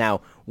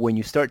 Now, when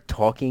you start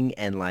talking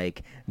and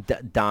like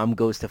Dom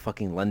goes to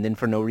fucking London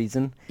for no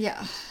reason,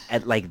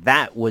 like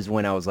that was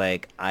when I was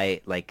like,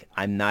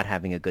 I'm not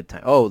having a good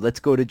time. Oh, let's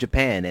go to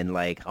Japan and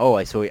like, oh,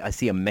 I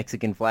see a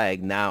Mexican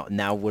flag.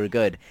 Now we're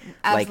good.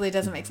 Absolutely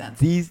doesn't make sense.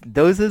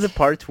 Those are the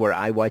parts where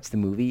I watched the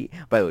movie.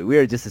 By the way, we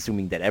are just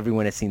assuming that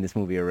everyone has seen this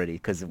movie already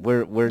because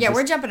we're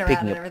jumping around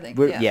and everything.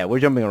 We're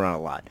jumping around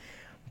a lot.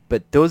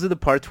 But those are the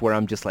parts where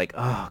I'm just like,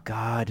 oh,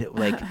 God,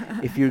 like,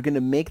 if you're going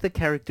to make the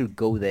character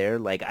go there,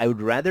 like, I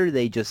would rather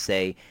they just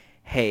say,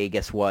 hey,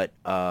 guess what?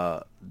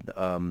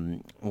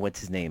 What's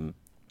his name?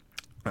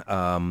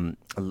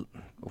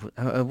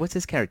 What's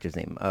his character's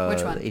name?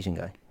 Which one? The Asian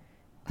guy.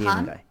 The Han?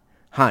 Asian guy.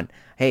 Han.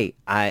 Hey,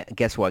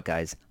 guess what,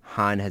 guys?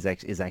 Han is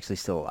actually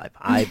still alive.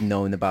 I've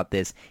known about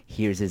this.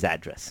 Here's his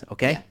address,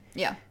 okay?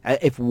 Yeah.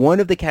 If one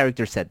of the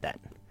characters said that,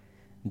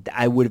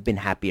 I would have been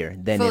happier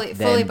than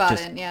fully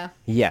bought in. Yeah.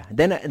 Yeah.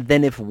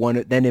 Then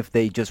if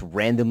they just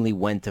randomly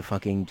went to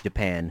fucking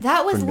Japan.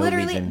 That was for no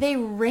literally reason. they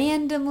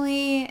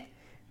randomly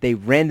they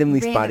randomly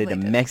spotted Randomly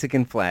a did.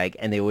 Mexican flag,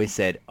 and they always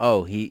said,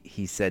 "Oh,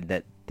 he said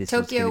that this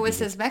was Tokyo gonna be was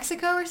his." his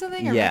Mexico or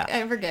something? Or Yeah,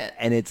 I forget.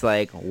 and it's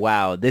like,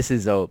 wow, this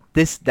is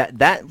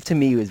that to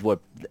me is what,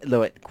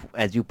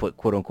 as you put,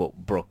 quote unquote,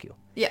 broke you.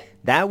 Yeah.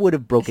 That would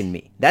have broken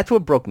me. That's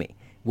what broke me.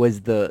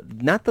 Was the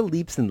not the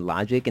leaps in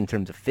logic in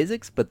terms of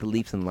physics, but the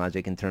leaps in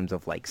logic in terms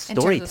of like In terms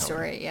of storytelling.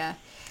 story, yeah.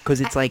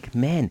 Because it's like,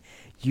 man,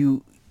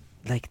 you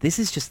like this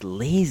is just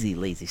lazy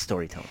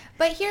storytelling.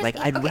 But here's Like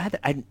I'd okay. rather.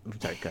 I'm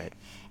sorry. Go ahead.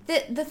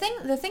 The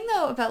thing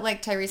though about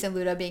like Tyrese and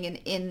Luda being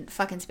in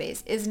fucking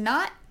space is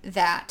not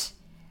that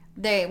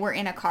they were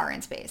in a car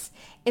in space.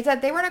 It's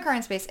that they were in a car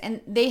in space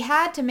and they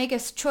had to make a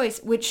choice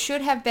which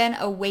should have been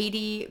a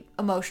weighty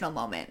emotional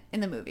moment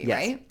in the movie, Yes.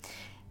 right?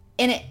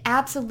 And it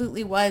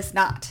absolutely was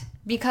not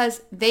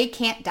because they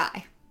can't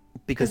die.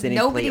 Because they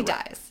didn't play nobody it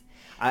right. dies.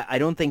 I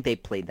don't think they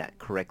played that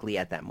correctly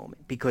at that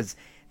moment because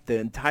the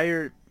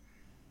entire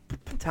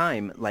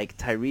time, like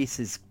Tyrese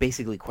is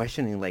basically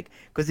questioning, like,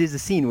 because there's a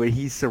scene where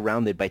he's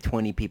surrounded by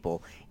 20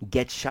 people,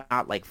 gets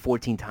shot like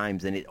 14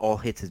 times, and it all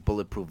hits his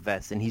bulletproof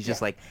vest, and he's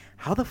just Yeah. like,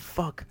 how the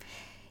fuck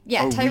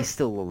Yeah, are we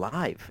still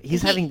alive?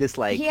 He's having this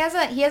like, he has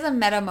a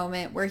meta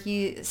moment where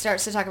he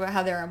starts to talk about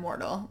how they're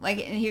immortal, like,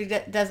 and he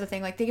does the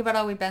thing like, think about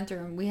all we've been through,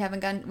 and we haven't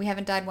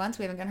died once,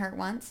 we haven't gotten hurt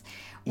once,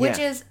 which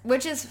Yeah.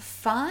 is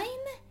fine,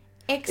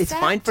 except it's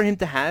fine for him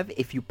to have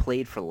if you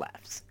played for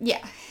laughs.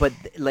 yeah. But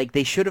like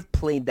they should have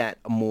played that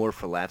more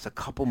for laughs a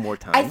couple more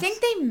times. I think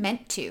they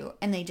meant to,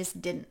 and they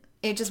just didn't.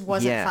 It just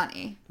wasn't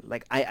funny.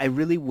 Like I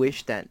really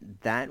wish that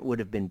would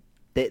have been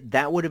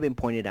that would have been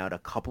pointed out a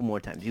couple more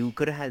times. You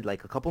could have had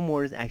like a couple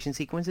more action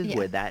sequences Yeah.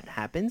 where that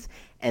happens,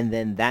 and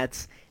then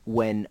that's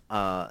when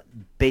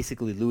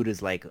basically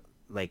Luda's like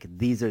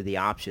these are the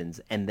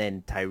options, and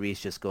then Tyrese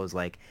just goes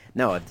like,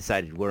 no, I've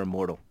decided we're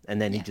immortal, and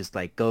then he Yeah. just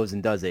like goes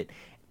and does it,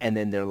 and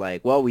then they're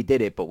like, well, we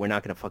did it, but we're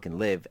not gonna fucking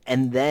live,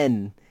 and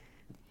then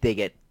they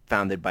get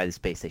founded by the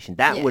space station.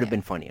 That Yeah, would have yeah.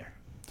 been funnier.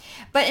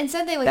 But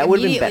instead, they like That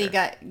would've been immediately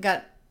better.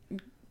 got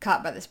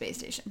caught by the space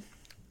station.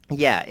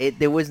 Yeah,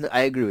 there was.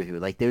 I agree with you.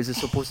 Like, there's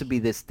supposed to be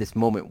this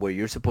moment where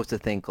you're supposed to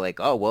think like,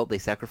 oh well, they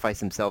sacrifice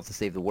themselves to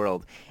save the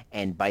world,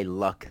 and by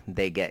luck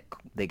they get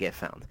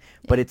found.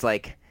 But it's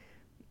like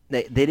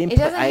they didn't. It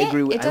doesn't I hit.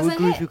 agree. It I doesn't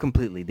agree with hit. you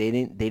completely. They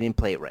didn't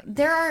play it right.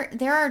 There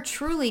are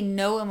truly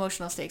no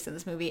emotional stakes in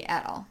this movie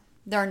at all.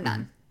 There are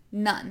none.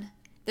 None.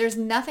 There's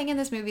nothing in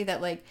this movie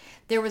that like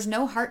there was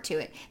no heart to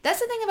it.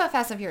 That's the thing about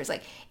Fast and Furious.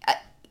 Like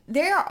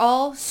they are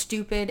all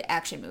stupid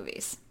action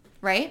movies,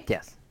 right?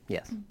 Yes.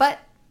 Yes. But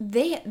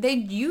they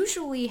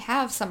usually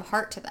have some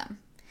heart to them.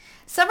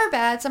 Some are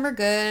bad, some are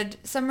good,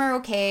 some are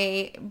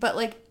okay, but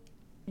like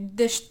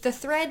the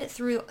thread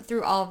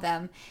through all of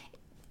them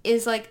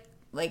is like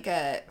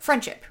a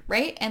friendship,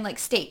 right? And like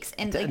stakes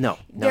and like No,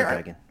 there are-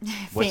 Dragon.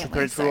 What's the family.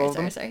 thread through all of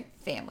them? Sorry,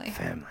 family.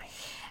 Family.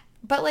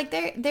 But like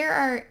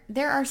there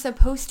are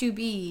supposed to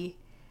be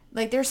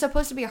like there's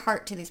supposed to be a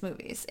heart to these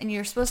movies, and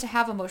you're supposed to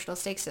have emotional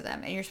stakes to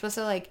them, and you're supposed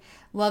to like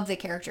love the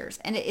characters,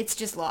 and it's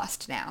just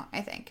lost now,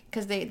 I think,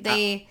 because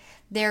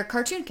they're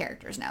cartoon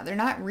characters now. They're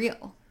not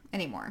real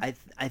anymore.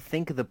 I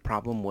think the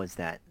problem was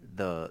that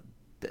the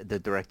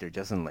director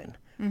Justin Lin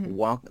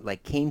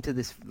came to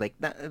this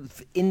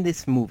in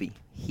this movie.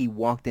 He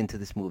walked into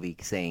this movie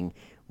saying,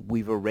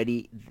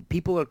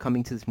 people are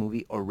coming to this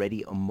movie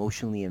already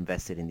emotionally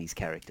invested in these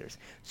characters,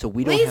 so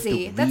we don't have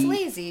Lazy. to That's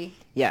lazy.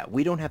 Yeah,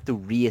 we don't have to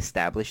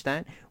reestablish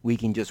that. We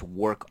can just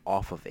work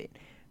off of it.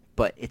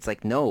 But it's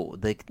like, no,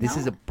 this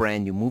is No. a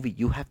brand new movie.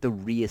 You have to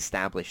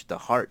reestablish the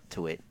heart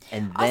to it,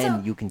 and then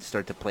Also, you can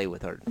start to play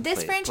with art. This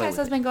play franchise with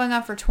has it. been going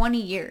on for 20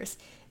 years.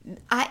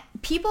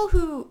 People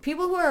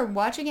who are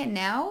watching it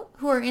now,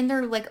 who are in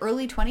their like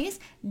early 20s,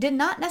 did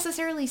not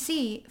necessarily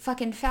see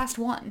fucking Fast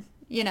 1,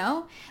 you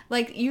know?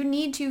 Like you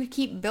need to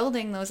keep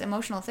building those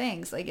emotional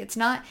things. Like this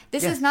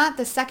Yeah. is not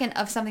the second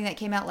of something that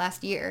came out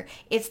last year.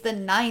 It's the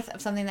ninth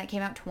of something that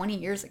came out 20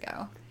 years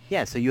ago.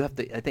 Yeah, so you have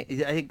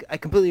to. I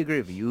completely agree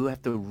with you. You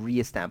have to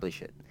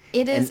reestablish it.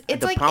 It is- And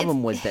it's the like-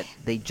 problem was that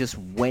they just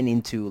went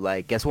into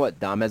like, guess what?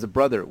 Dom has a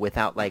brother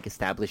without like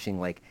establishing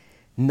like,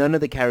 none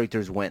of the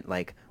characters went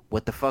like,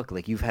 what the fuck?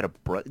 Like you've had a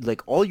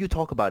like all you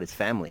talk about is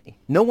family.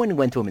 No one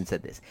went to him and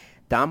said this.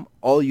 Dom,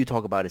 all you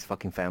talk about is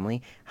fucking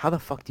family. How the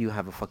fuck do you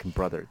have a fucking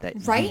brother that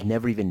Right? you've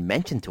never even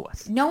mentioned to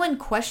us? No one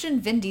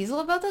questioned Vin Diesel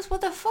about this? What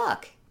the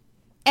fuck?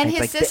 And It's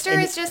his like sister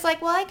is just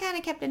like, well, I kind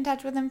of kept in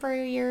touch with him for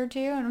a year or two,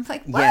 and I'm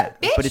like, what, Yeah,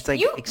 bitch? but it's like,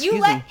 you excuse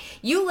let me.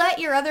 you let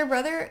your other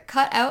brother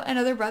cut out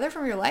another brother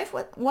from your life?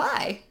 What?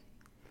 Why?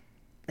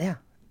 Yeah,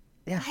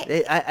 yeah.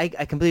 I-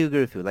 I completely agree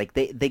with you. Like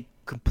they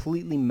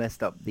completely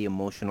messed up the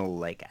emotional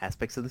like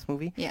aspects of this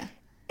movie. Yeah.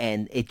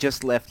 And it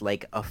just left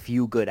like a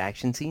few good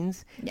action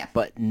scenes. Yeah.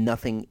 But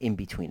nothing in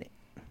between it.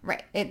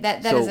 Right.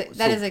 That So- is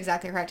so-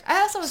 exactly correct.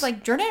 I also was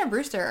like, Jordana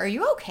Brewster, are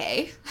you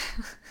okay?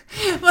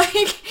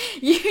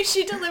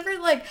 She delivered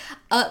like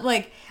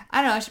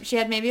I don't know, she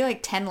had maybe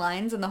like 10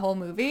 lines in the whole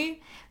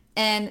movie,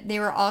 and they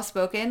were all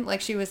spoken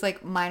like she was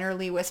like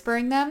minorly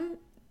whispering them,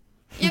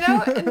 you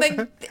know?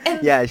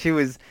 And Yeah, she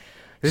was.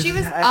 She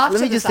was off let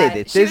to me the just say side.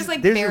 this. She was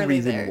like There's a barely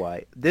reason there.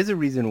 why. There's a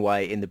reason why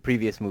in the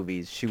previous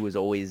movies she was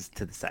always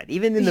to the side.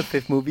 Even in the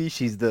fifth movie,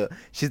 she's the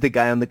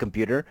guy on the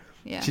computer.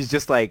 Yeah. She's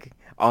just like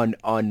on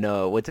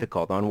what's it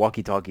called, on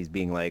walkie talkies,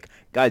 being like,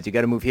 guys, you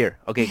got to move here.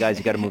 Okay, guys,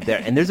 you got to move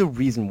there. And there's a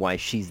reason why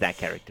she's that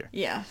character.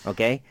 Yeah.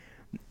 Okay.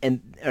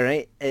 And all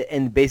right,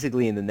 and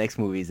basically in the next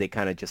movies they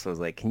kind of just was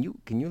like, can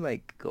you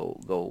like go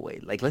away,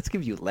 like let's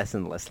give you less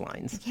and less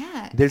lines.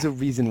 Yeah. There's a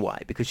reason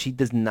why, because she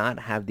does not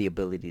have the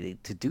ability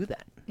to do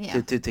that. Yeah.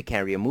 To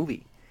carry a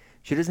movie.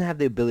 She doesn't have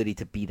the ability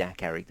to be that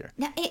character.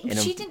 Now,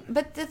 she didn't.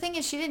 But the thing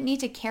is, she didn't need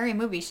to carry a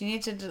movie. She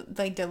needed to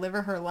like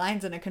deliver her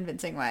lines in a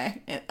convincing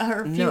way.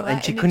 Her few No,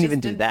 and she it couldn't just even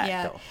do didn't- that,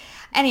 yeah. though.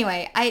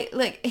 Anyway, I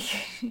like,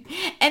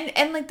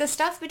 and like the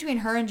stuff between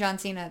her and John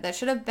Cena that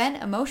should have been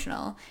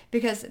emotional,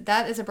 because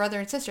that is a brother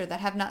and sister that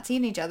have not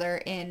seen each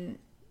other in,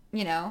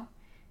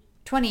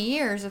 20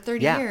 years or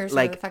 30 Yeah, years,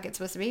 like- whatever the fuck it's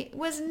supposed to be,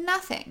 was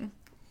nothing.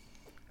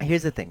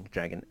 Here's the thing,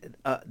 Dragon.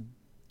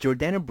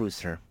 Jordana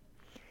Brewster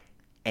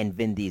and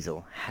Vin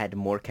Diesel had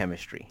more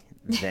chemistry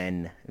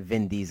than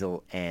Vin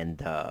Diesel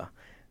and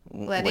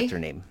Letty? what's her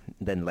name?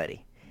 Than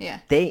Letty. Yeah.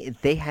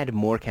 They had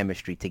more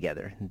chemistry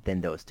together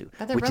than those two.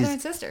 But they're which brother is,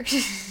 and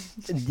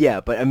sister.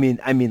 yeah, but I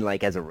mean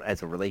like as a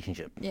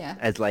relationship. Yeah.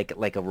 As like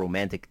a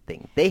romantic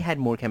thing. They had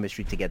more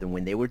chemistry together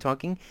when they were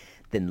talking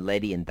than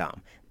Letty and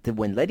Dom.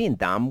 When Letty and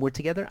Dom were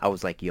together, I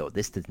was like, yo,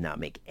 this does not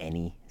make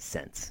any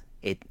sense.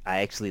 I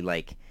actually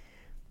like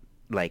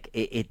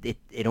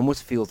it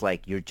almost feels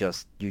like you're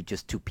just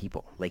two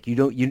people. Like it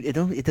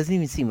doesn't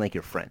even seem like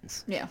you're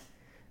friends. Yeah.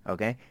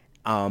 Okay?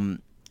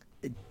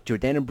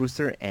 Jordana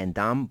Brewster and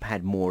Dom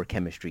had more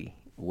chemistry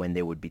when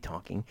they would be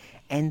talking.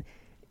 And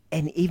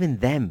even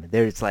them,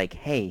 there's like,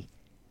 hey,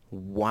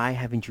 why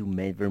haven't you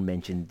ever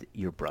mentioned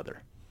your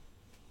brother?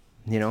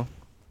 You know?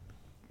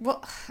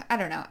 Well, I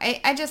don't know.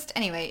 I just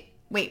anyway.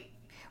 Wait,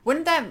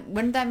 wouldn't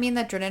that mean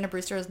that Jordana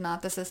Brewster is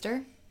not the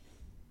sister?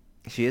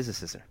 She is a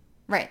sister.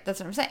 Right. That's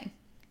what I'm saying.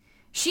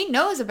 She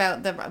knows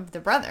about the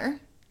brother.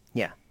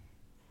 Yeah.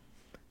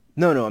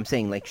 No, I'm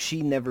saying like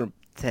she never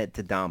said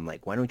to Dom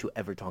like, why don't you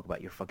ever talk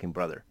about your fucking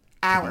brother?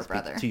 Our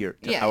brother.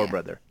 Our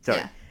brother. Sorry.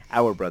 Yeah.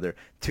 Our brother.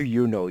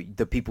 To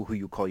the people who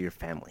you call your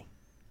family.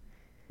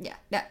 Yeah.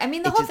 No, I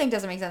mean, the It whole just- thing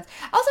doesn't make sense.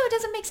 Also, it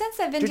doesn't make sense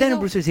that Vin Jordana Diesel...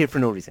 Brewster's here for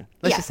no reason.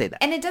 Let's Yeah, just say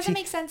that. And it doesn't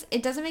make sense.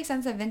 It doesn't make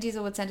sense that Vin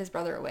Diesel would send his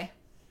brother away.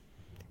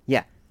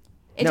 Yeah.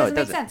 It No, doesn't it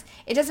make doesn't. sense.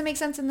 It doesn't make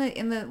sense in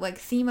the like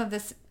theme of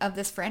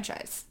this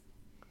franchise.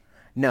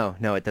 No,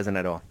 it doesn't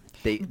at all.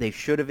 They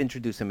should have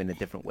introduced him in a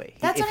different way.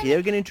 That's If what I they're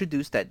mean. going to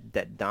introduce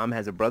that Dom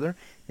has a brother,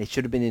 they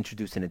should have been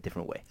introduced in a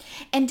different way.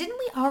 And didn't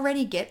we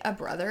already get a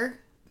brother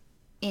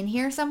in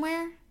here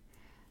somewhere?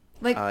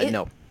 Like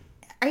No.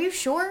 Are you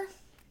sure?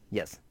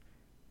 Yes.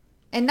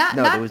 And not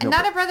No, not there was no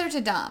not bro- a brother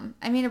to Dom.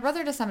 I mean a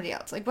brother to somebody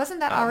else. Like wasn't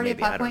that already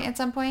maybe, a I plot don't point know. at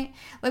some point?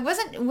 Like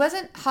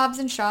wasn't Hobbs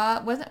and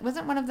Shaw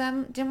wasn't one of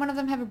them? Didn't one of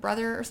them have a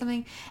brother or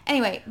something?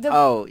 Anyway,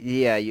 Oh,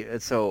 yeah.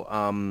 So,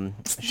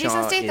 Jason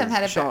Shaw Statham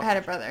is- had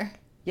a brother.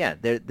 Yeah,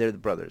 they're the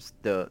brothers.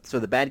 So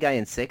the bad guy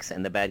in 6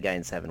 and the bad guy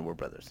in 7 were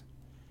brothers.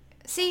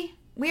 See,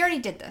 we already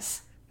did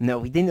this. No,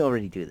 we didn't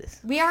already do this.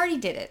 We already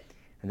did it.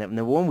 And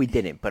the one we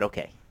didn't, but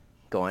okay.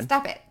 Go on.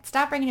 Stop it.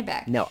 Stop bringing it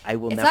back. No, I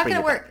will It's not not bring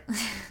gonna it work.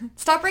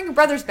 Stop bringing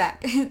brothers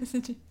back.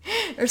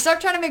 Or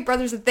stop trying to make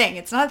brothers a thing.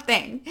 It's not a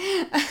thing.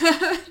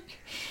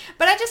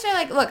 But I just feel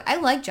like, look, I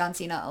like John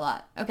Cena a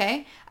lot.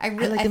 Okay, I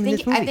like him in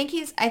this movie.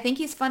 I think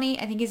he's funny.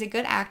 I think he's a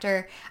good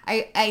actor.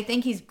 I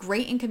think he's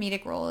great in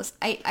comedic roles.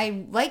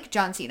 I like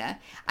John Cena.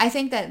 I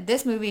think that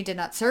this movie did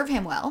not serve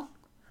him well.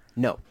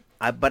 No,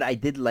 but I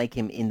did like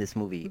him in this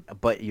movie.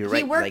 But you're right.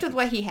 He worked like, with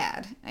what he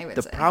had. I would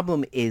the say.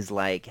 problem is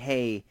like,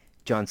 hey,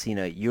 John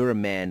Cena, you're a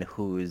man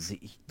who's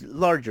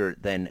larger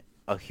than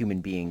a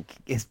human being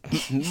is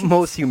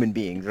most human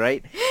beings,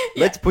 right?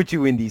 Let's put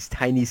you in these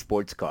tiny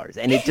sports cars,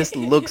 and it just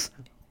looks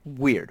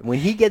weird when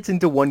he gets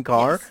into one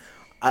car.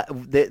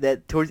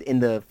 That towards in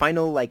the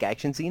final like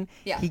action scene,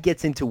 Yeah. he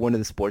gets into one of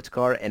the sports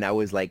car, and I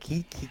was like,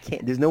 he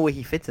can't. There's no way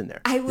he fits in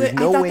there. I There's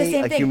no thought the way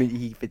same a thing. human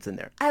he fits in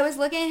there. I was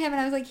looking at him and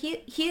I was like,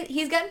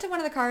 he's gotten to one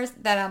of the cars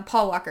that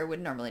Paul Walker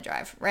would normally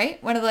drive,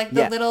 right? One of like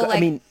the Yeah, little I like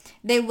mean-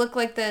 they look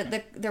like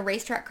the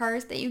racetrack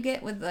cars that you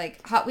get with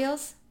like Hot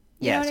Wheels.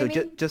 You know Yeah, what so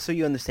I mean? just so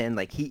you understand,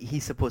 like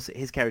he's supposed to,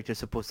 his character's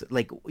supposed to,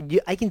 like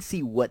I can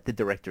see what the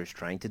director is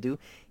trying to do.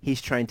 He's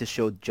trying to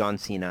show John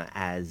Cena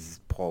as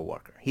Paul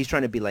Walker. He's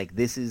trying to be like,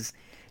 this is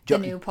The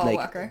new Paul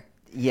Walker.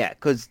 Yeah,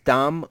 because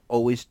Dom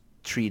always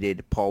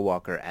treated Paul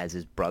Walker as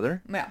his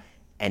brother, Yeah.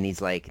 and he's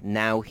like,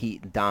 now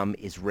Dom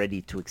is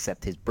ready to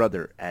accept his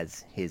brother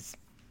as his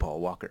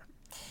Paul Walker.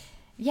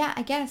 Yeah,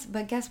 I guess,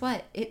 but guess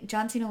what?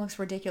 John Cena looks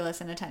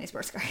ridiculous in a tiny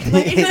sports car.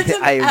 Like,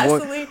 I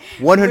absolutely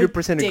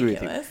 100% agree with you.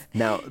 ridiculous.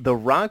 Now, The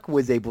Rock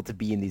was able to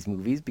be in these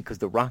movies because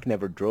The Rock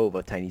never drove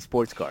a tiny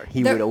sports car.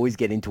 He The- would always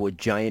get into a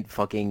giant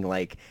fucking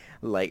like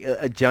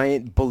a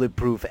giant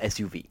bulletproof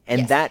SUV, and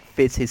Yes. that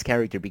fits his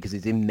character because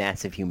he's a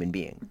massive human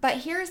being. But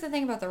here's the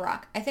thing about The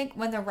Rock. I think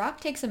when The Rock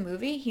takes a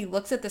movie, he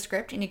looks at the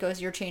script and he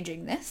goes, "You're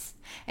changing this,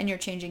 and you're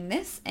changing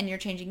this, and you're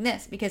changing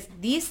this, because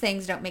these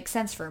things don't make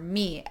sense for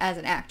me as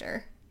an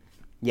actor."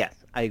 Yes,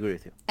 I agree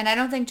with you. And I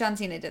don't think John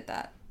Cena did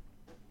that.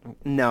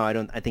 No, I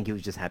don't. I think he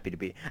was just happy to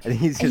be. I think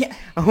he's just, Yeah.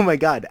 oh my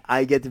god,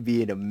 I get to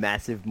be in a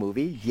massive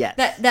movie. Yes.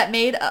 That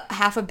made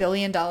 $500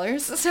 million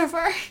so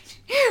far.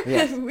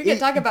 Yes. We can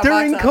talk about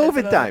during box office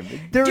COVID and time.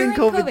 During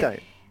COVID time.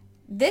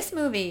 This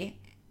movie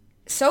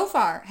so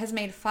far has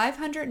made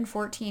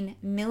 $514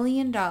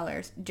 million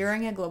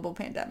during a global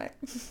pandemic.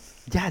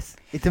 Yes,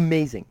 it's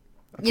amazing.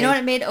 You know what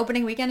it made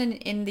opening weekend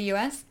in the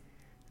U.S.?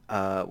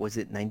 Was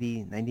it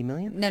 90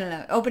 million?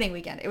 No. Opening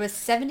weekend. It was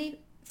 $73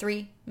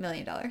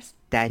 million.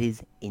 That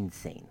is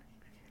insane.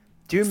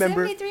 Do you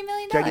remember? $73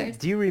 million. Dragon,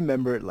 do you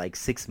remember like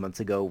 6 months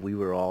ago we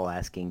were all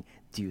asking,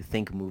 do you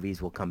think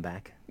movies will come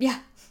back? Yeah.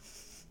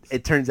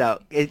 It turns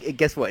out,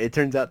 guess what? It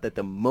turns out that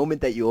the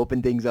moment that you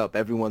open things up,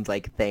 everyone's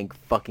like, thank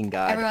fucking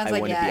God, Everyone's I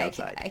like, want to yeah, be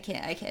outside. I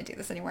can't do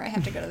this anymore. I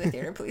have to go to the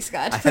theater. Please,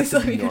 God. I have Please to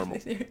let be me go to normal. the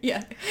theater.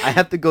 Yeah. I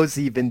have to go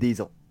see Vin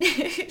Diesel.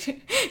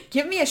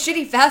 Give me a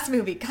shitty fast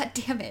movie. God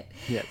damn it.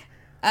 Yes.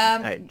 All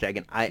Um, right,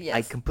 Dragon, I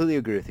yes. completely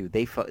agree with you.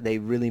 They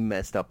really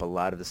messed up a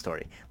lot of the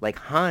story. Like,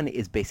 Han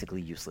is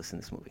basically useless in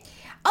this movie.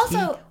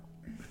 Also,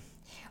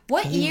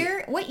 what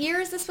year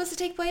is this supposed to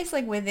take place?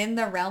 Like within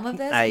the realm of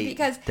this? I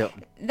Because don't-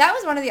 that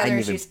was one of the I other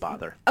didn't even issues.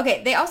 bother.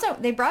 Okay,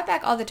 they brought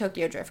back all the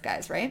Tokyo Drift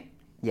guys, right?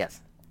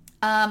 Yes.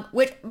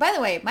 Which, by the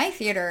way, my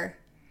theater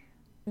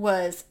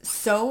was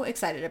so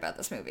excited about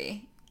this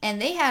movie, and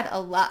they had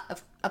a lot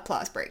of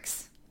applause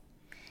breaks.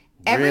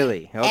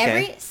 Really? Okay.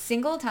 Every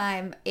single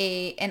time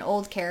an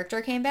old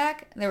character came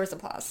back, there was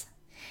applause.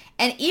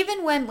 And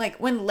even when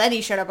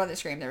Letty showed up on the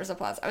screen, there was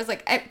applause. I was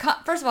like,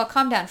 first of all,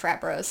 calm down,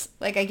 frat bros.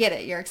 Like, I get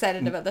it. You're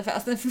excited about the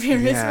Fast and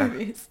Furious Yeah.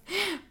 movies.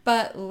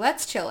 But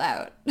let's chill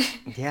out.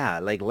 Yeah,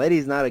 like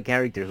Letty's not a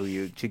character who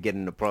you should get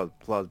an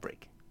applause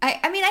break.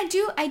 I mean,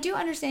 I do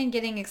understand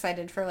getting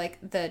excited for, like,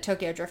 the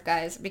Tokyo Drift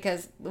guys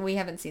because we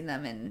haven't seen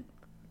them in,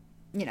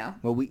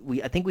 Well,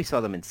 I think we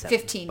saw them in 7.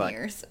 15 but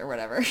years or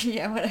whatever.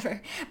 Yeah,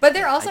 whatever. But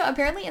they're also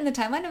apparently in the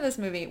timeline of this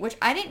movie, which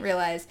I didn't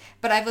realize,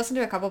 but I've listened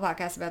to a couple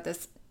podcasts about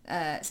this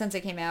since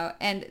it came out,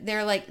 and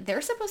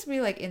they're supposed to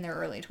be like in their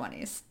early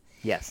 20s.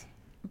 Yes.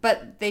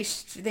 But they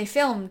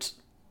filmed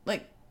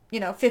like,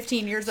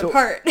 15 years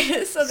apart.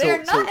 So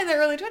they're not in their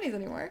early 20s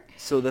anymore.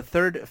 So the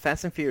third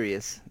Fast and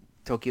Furious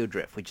Tokyo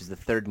Drift, which is the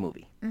third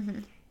movie,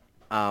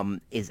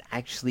 is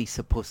actually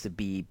supposed to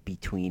be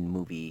between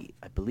movie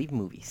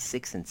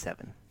 6 and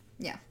 7.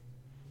 Yeah.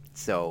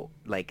 So,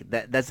 like,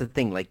 that's the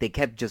thing. Like, they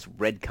kept just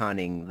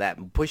retconning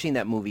that, pushing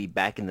that movie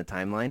back in the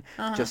timeline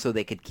just so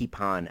they could keep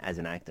Han as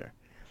an actor.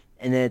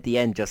 And then at the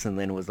end, Justin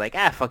Lin was like,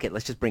 fuck it,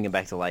 let's just bring him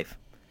back to life.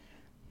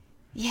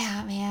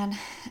 Yeah, man.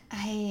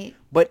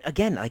 But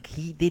again, like,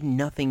 he did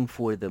nothing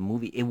for the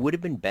movie. It would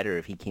have been better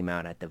if he came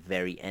out at the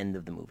very end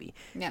of the movie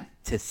Yeah.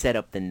 to set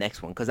up the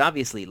next one. Because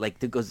obviously, like,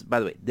 by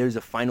the way, there's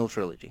a final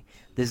trilogy.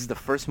 This is the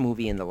first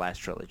movie in the last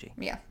trilogy.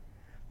 Yeah.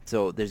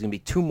 So there's going to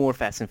be 2 more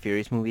Fast and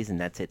Furious movies, and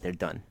that's it. They're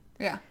done.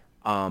 Yeah.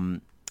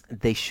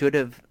 They should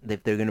have,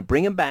 if they're going to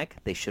bring him back,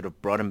 they should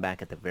have brought him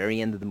back at the very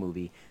end of the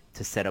movie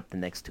to set up the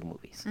next 2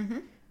 movies. Mm-hmm.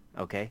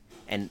 Okay?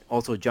 And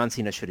also, John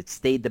Cena should have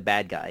stayed the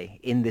bad guy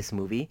in this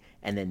movie,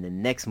 and then the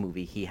next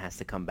movie, he has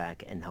to come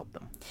back and help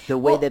them. The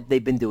way that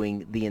they've been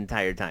doing the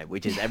entire time,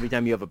 which is every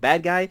time you have a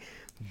bad guy,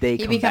 they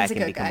come back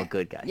and become a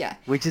good guy. Yeah.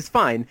 Which is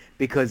fine,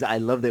 because I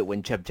loved it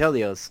when Chep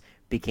Chelios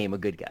became a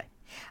good guy.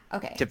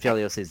 Okay. Chep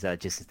Chelios is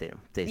Jason Statham.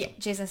 Yeah,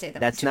 Jason Statham.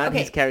 That's not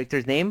his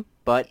character's name,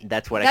 but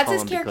that's what I That's call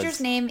him his character's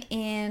because name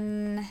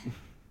in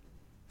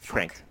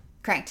Cranked.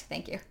 Cranked.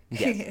 Thank you.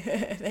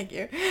 Yes. Thank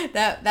you.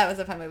 That was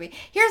a fun movie.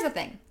 Here's the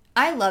thing.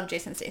 I love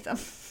Jason Statham.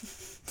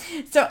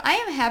 So I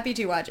am happy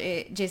to watch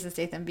Jason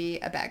Statham be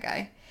a bad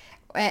guy.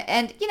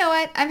 And you know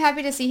what? I'm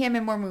happy to see him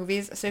in more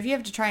movies. So if you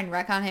have to try and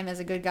retcon him as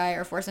a good guy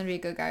or force him to be a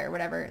good guy or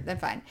whatever, then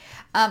fine.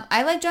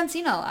 I like John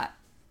Cena a lot.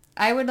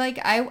 I would like,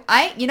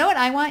 you know what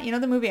I want? You know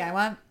the movie I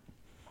want?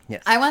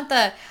 Yes. I want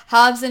the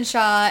Hobbs and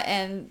Shaw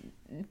and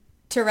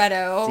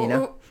Toretto.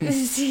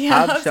 Cena?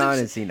 Hobbs, Shaw,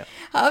 and Cena.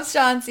 Hobbs,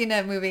 Shaw, and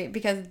Cena movie,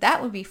 because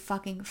that would be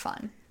fucking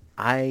fun.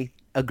 I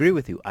agree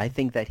with you. I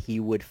think that he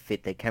would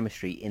fit the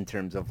chemistry in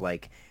terms of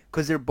like,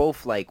 because they're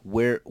both like,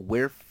 we're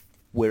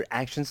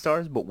action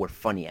stars, but we're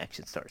funny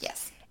action stars.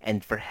 Yes.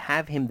 And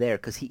have him there,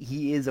 because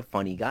he is a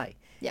funny guy.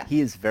 Yeah. He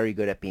is very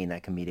good at being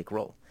that comedic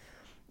role.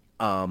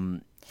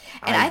 And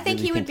I think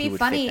really he would be fit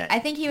funny. that I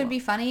think he would well. be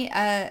funny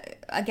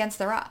against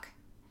The Rock.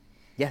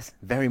 Yes,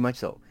 very much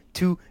so.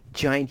 2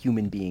 giant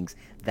human beings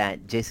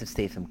that Jason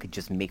Statham could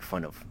just make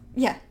fun of.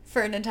 Yeah,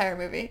 for an entire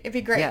movie. It'd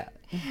be great. Yeah.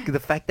 The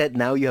fact that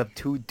now you have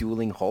 2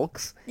 dueling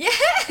Hulks. Yeah.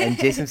 And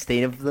Jason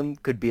Statham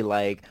could be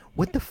like,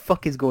 what the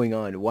fuck is going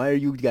on? Why are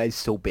you guys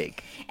so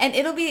big? And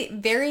it'll be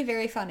very,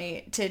 very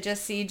funny to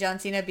just see John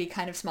Cena be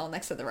kind of small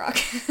next to The Rock.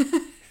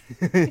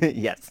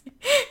 Yes.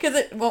 Because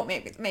it won't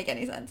make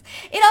any sense.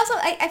 It also,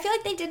 I feel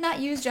like they did not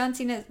use John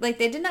Cena, like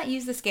they did not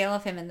use the scale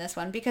of him in this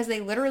one because they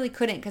literally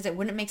couldn't, because it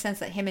wouldn't make sense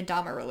that him and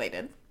Dom are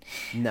related.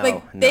 No,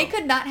 like no. they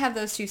could not have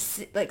those two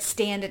like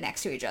stand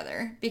next to each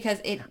other because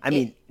it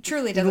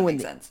truly doesn't make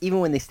sense. Even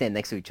when they stand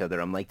next to each other,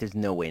 I'm like, there's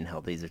no way in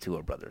hell these are two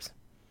are brothers.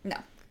 No.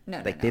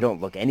 They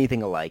don't look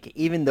anything alike.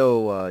 Even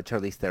though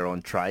Charlize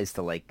Theron tries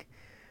to like,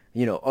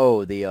 the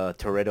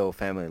Toretto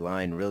family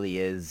line really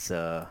is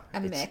a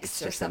mix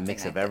it's or just something. a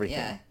mix of like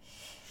everything.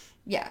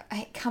 Yeah.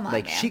 Come on,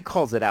 like man. she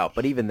calls it out,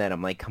 but even then,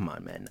 I'm like, come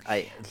on, man.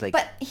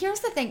 But here's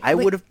the thing. I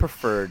would have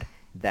preferred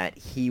that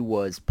he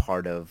was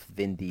part of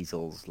Vin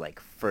Diesel's like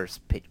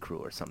first pit crew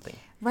or something.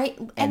 Right.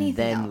 And Anything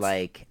then else.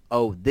 like,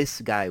 oh, this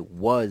guy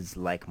was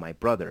like my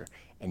brother,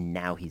 and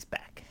now he's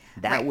back.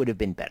 That Right. would have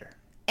been better.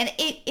 And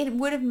it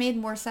would have made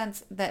more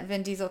sense that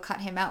Vin Diesel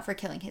cut him out for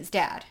killing his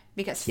dad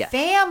because Yes.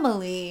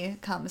 family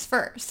comes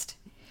first.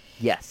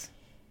 Yes.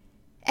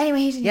 Anyway,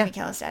 he didn't even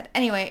kill his dad.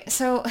 Anyway,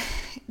 so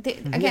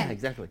again, Yeah,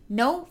 exactly.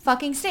 no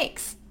fucking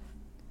stakes.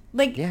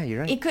 Like, Yeah,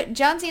 you're right.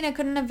 John Cena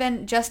couldn't have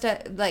been just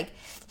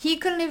he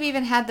couldn't have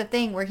even had the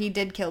thing where he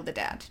did kill the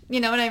dad. You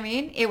know what I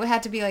mean? It would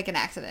have to be like an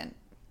accident.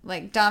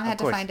 Like Dom had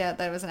to find out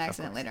that it was an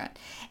accident later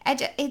on.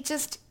 It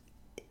just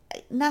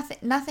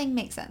nothing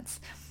makes sense.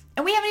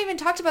 And we haven't even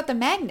talked about the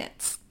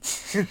magnets.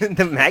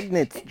 The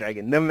magnets,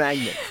 Dragon. The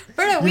magnets.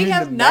 Bruno, we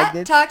have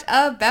not talked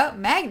about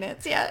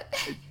magnets yet.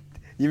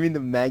 You mean the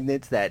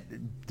magnets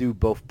that do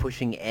both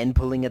pushing and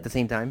pulling at the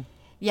same time?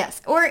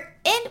 Yes. And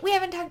we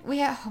haven't talked.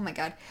 Oh my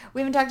god,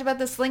 we haven't talked about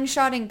the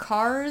slingshot in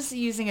cars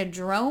using a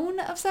drone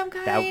of some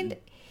kind.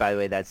 By the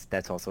way,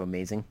 that's also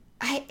amazing.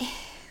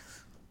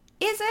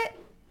 Is it?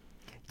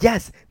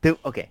 Yes.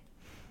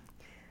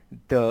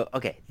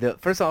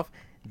 First off,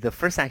 the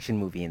first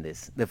action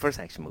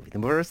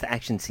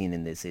scene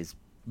in this is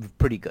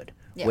pretty good.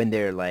 Yeah. When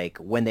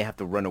they have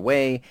to run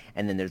away,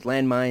 and then there's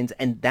landmines,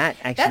 and that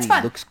That's actually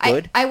fun. looks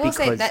good. I will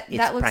say because that it's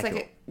looks practical.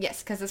 like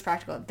yes, because it's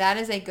practical. That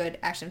is a good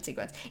action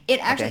sequence. It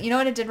actually, Okay. you know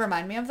what it did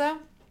remind me of though?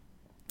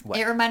 What?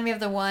 It reminded me of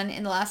the one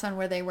in the last one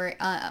where they were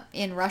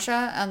in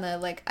Russia on the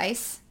like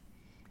ice,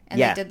 and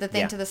Yeah, they did the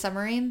thing yeah. to the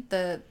submarine,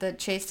 the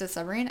chase to the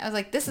submarine. I was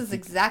like, this is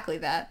exactly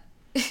that.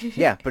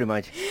 Yeah, pretty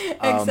much.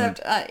 Except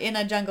in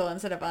a jungle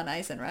instead of on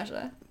ice in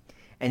Russia.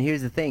 And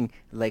here's the thing,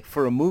 like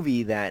for a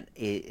movie that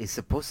is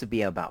supposed to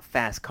be about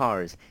fast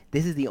cars,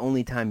 this is the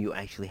only time you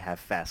actually have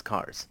fast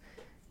cars.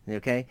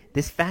 Okay?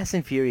 This Fast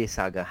and Furious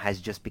saga has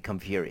just become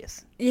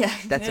furious. Yeah.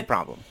 That's a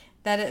problem.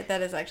 That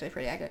is actually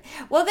pretty accurate.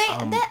 Well,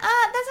 that's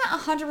not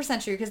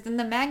 100% true because then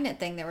the magnet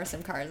thing, there were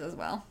some cars as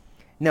well.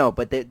 No,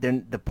 but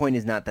the point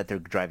is not that they're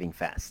driving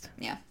fast.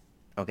 Yeah.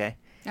 Okay?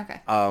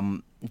 Okay.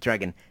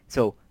 Dragon.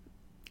 So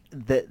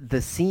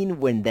the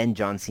scene when then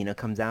John Cena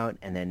comes out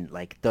and then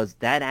like does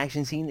that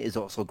action scene is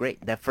also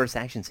great. That first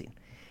action scene.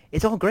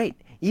 It's all great.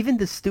 Even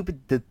the stupid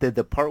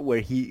the part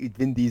where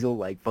Vin Diesel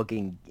like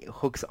fucking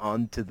hooks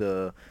onto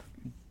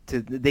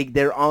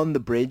they're on the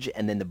bridge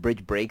and then the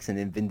bridge breaks and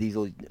then Vin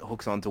Diesel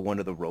hooks onto one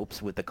of the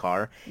ropes with the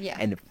car. Yeah.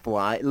 And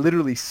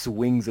literally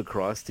swings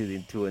across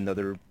to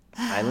another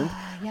island.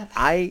 Yep.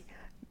 I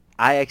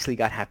actually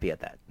got happy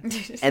at that.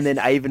 And then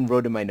I even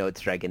wrote in my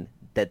notes, Dragon,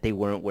 that they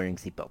weren't wearing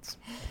seatbelts.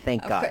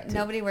 Thank God. too.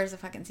 Nobody wears a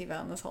fucking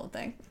seatbelt in this whole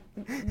thing.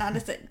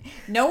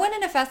 No one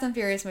in a Fast and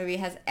Furious movie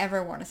has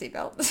ever worn a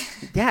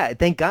seatbelt. Yeah,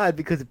 thank God,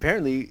 because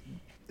apparently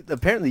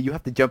you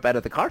have to jump out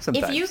of the car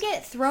sometimes. If you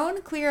get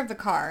thrown clear of the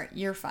car,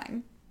 you're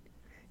fine.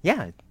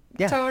 Yeah.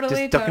 Totally,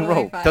 just duck and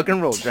totally roll. fine. Duck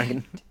and roll,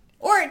 Dragon.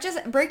 Or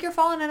just break your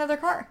fall in another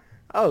car.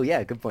 Oh,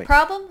 yeah, good point.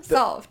 Problem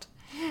solved.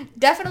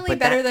 Definitely But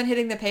better than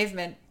hitting the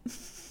pavement.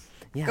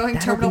 Yeah, Going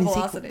that terminal opening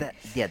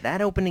velocity.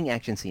 that opening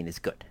action scene is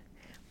good.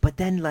 But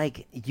then,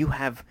 like, you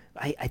have...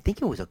 I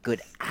think it was a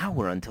good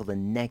hour until the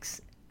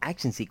next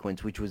action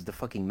sequence, which was the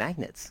fucking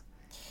magnets.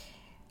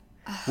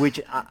 Which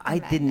I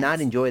did not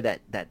magnets. enjoy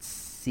that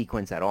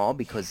sequence at all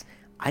because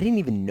I didn't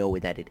even know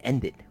that it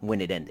ended when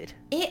it ended.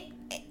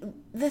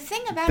 The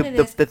thing about it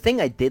is... The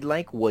thing I did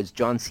like was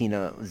John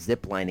Cena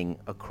ziplining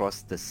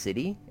across the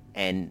city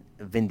and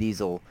Vin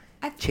Diesel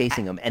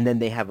chasing him, and then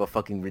they have a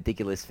fucking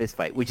ridiculous fist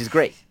fight, which is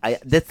great.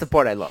 That's the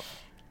part I love.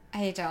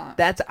 I don't.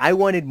 I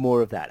wanted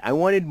more of that. I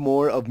wanted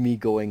more of me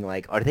going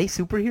like, are they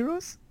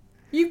superheroes?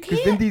 You Because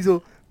Vin can't...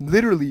 Diesel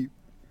literally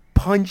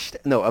John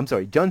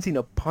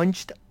Cena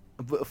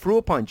threw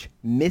a punch,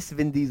 missed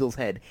Vin Diesel's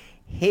head,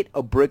 hit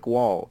a brick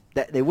wall.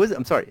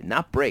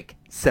 Not brick,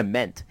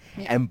 cement,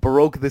 and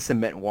broke the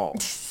cement wall.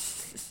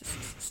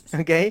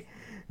 Okay?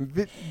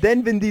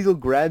 Then Vin Diesel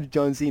grabs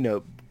John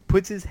Cena,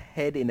 puts his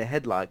head in a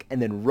headlock,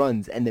 and then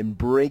runs, and then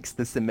breaks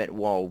the cement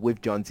wall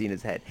with John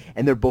Cena's head.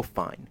 And they're both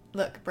fine.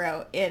 Look,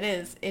 bro,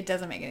 it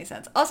doesn't make any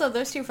sense. Also,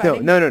 those two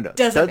fighting No.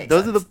 doesn't make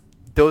sense.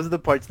 Those are the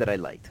parts that I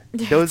liked.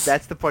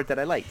 That's the part that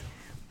I liked.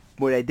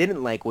 what I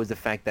didn't like was the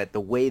fact that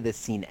the way the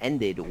scene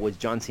ended was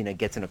John Cena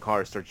gets in a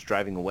car, starts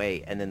driving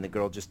away, and then the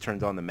girl just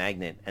turns on the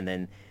magnet, and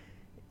then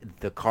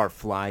the car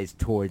flies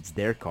towards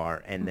their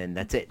car, and then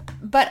that's it.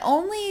 But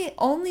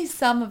only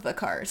some of the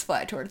cars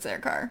fly towards their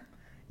car.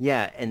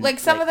 Yeah, and like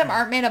some of them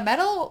aren't made of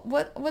metal.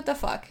 What the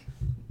fuck?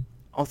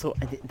 Also,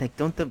 like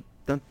doesn't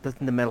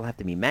the metal have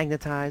to be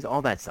magnetized?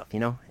 All that stuff,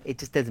 it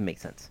just doesn't make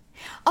sense.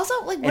 Also,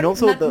 like, and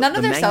also none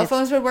of their cell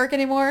phones would work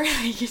anymore.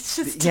 It's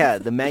just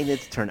the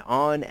magnets turn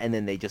on and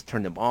then they just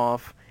turn them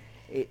off.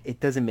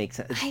 It doesn't make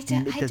sense. It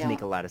doesn't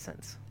make a lot of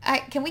sense.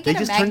 Can we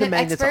get a magnet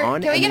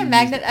expert? Can we get a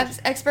magnet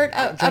expert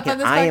up on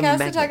this podcast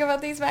to talk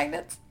about these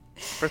magnets?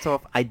 First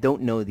off, I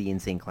don't know the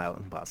Insane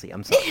Clown Posse.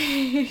 I'm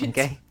sorry.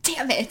 Okay.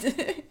 Damn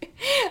it!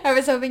 I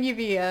was hoping you'd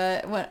be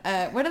what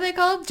are they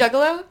called?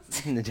 Juggalo?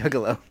 The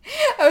Juggalo.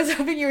 I was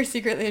hoping you were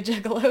secretly a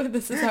Juggalo.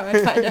 This is how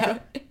I'd find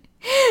out.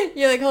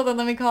 You're like, hold on,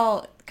 let me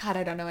call. God,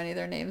 I don't know any of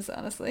their names,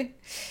 honestly.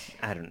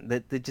 I don't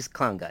know. They're just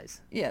clown guys.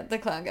 Yeah, the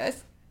clown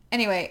guys.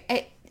 Anyway,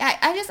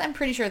 I'm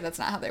pretty sure that's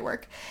not how they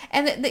work.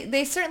 And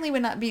they certainly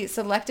would not be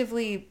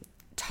selectively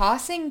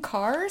tossing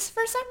cars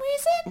for some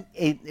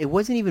reason. It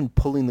wasn't even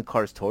pulling the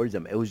cars towards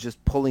them. It was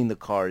just pulling the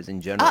cars in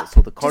general.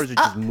 So the cars are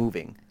just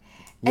moving.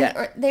 Yeah.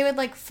 Or they would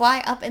like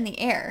fly up in the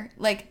air.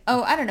 Like,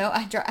 oh, I don't know, a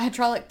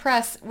hydraulic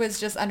press was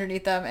just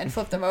underneath them and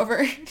flipped them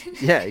over.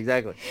 Yeah,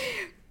 exactly.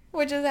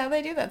 Which is how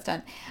they do that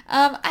stunt.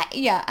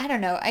 I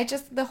don't know.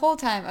 The whole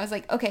time I was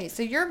like, okay,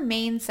 so your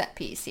main set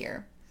piece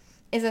here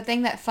is a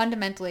thing that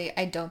fundamentally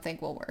I don't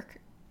think will work.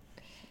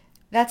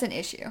 That's an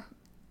issue.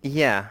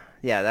 Yeah,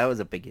 that was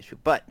a big issue.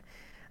 But,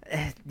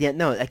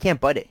 no, I can't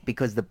butt it.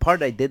 Because the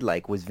part I did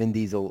like was Vin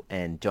Diesel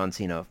and John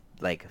Cena,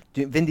 like,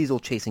 Vin Diesel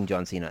chasing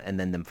John Cena and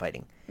then them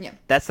fighting. Yeah.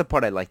 That's the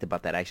part I liked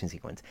about that action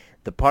sequence.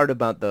 The part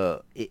about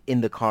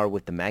in the car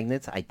with the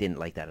magnets, I didn't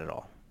like that at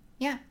all.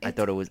 Yeah. I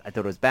thought it was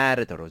bad.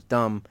 I thought it was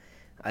dumb.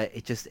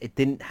 It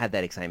didn't have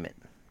that excitement.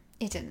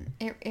 It didn't.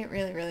 It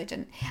really, really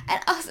didn't.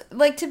 And also,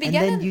 like, to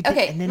begin...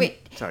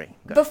 wait. Sorry.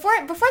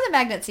 Before the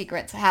magnet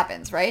sequence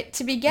happens, right?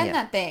 To begin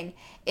that thing,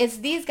 it's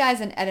these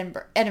guys in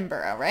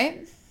Edinburgh,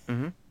 right?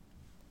 Mm-hmm.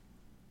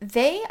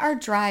 They are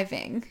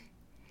driving,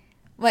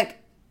 like,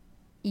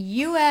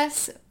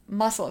 U.S.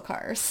 muscle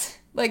cars.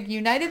 Like,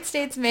 United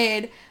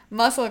States-made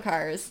muscle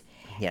cars.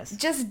 Yes.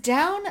 Just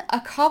down a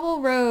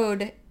cobble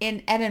road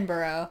in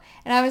Edinburgh.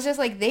 And I was just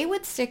like, they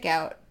would stick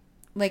out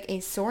like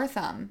a sore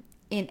thumb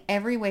in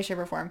every way, shape,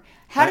 or form.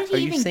 How did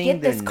he even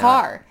get this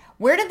car?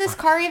 Where did this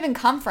car even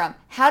come from?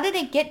 How did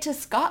it get to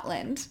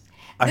Scotland?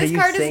 This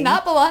car does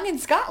not belong in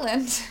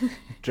Scotland.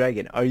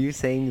 Dragon, are you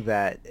saying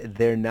that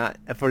they're not,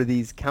 for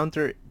these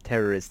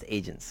counter-terrorist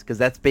agents, because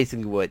that's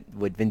basically what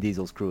Vin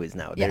Diesel's crew is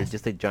now. They're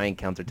just a giant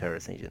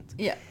counter-terrorist agents.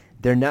 Yeah.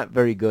 They're not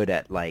very good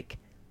at, like,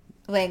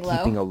 laying low.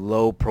 Keeping a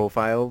low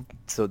profile,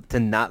 so to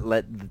not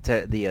let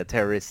the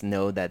terrorists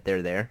know that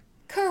they're there.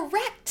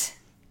 Correct.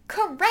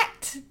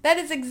 That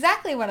is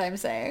exactly what I'm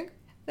saying.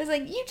 It's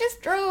like, you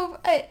just drove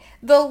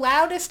the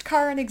loudest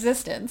car in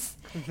existence.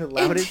 The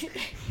loudest,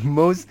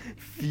 most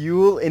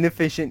fuel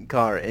inefficient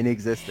car in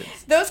existence.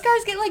 Those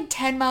cars get like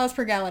 10 miles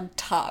per gallon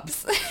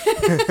tops.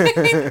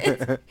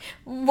 It's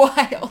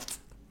wild.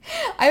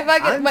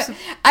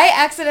 I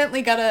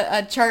accidentally got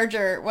a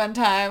Charger one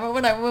time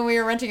when we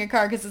were renting a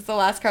car because it's the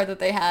last car that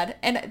they had,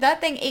 and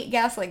that thing ate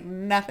gas like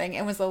nothing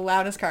and was the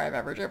loudest car I've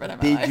ever driven in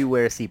my life. Did you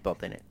wear a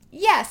seatbelt in it?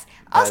 Yes.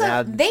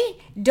 Also, they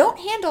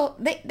handle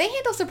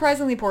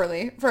surprisingly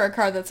poorly for a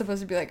car that's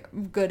supposed to be like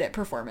good at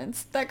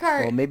performance. That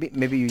car maybe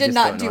you did just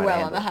not don't do know well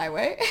how on to the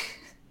highway.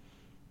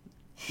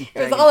 Dragon,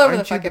 it was all over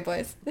the fucking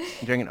place.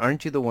 Dragon,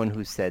 aren't you the one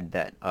who said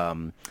that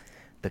the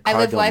I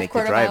car live don't life make the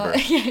quarter driver? mile.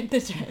 Yeah,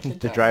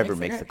 the driver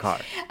makes the car.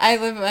 I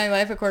live my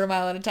life a quarter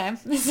mile at a time.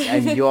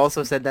 And you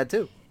also said that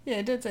too. Yeah,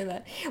 I did say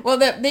that.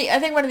 Well, I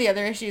think one of the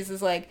other issues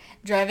is like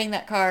driving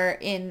that car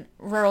in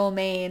rural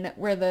Maine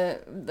where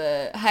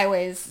the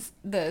highways,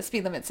 the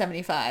speed limit's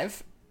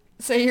 75.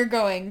 So you're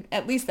going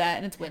at least that,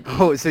 and it's windy.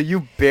 Oh, so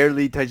you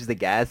barely touched the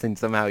gas, and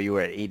somehow you were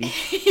at 80?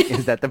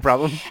 Is that the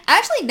problem?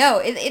 Actually, no.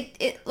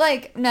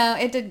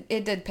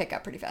 It did pick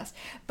up pretty fast,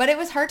 but it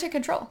was hard to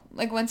control.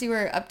 Like once you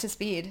were up to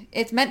speed,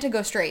 it's meant to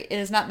go straight. It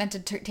is not meant to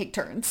take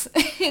turns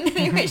in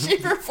any way,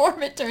 shape, or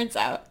form. It turns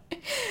out.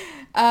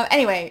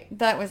 Anyway,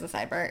 that was the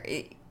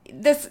sidebar.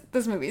 This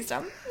movie's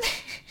dumb.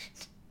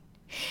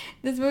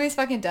 This movie's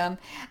fucking dumb.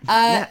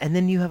 Yeah, and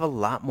then you have a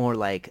lot more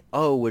like,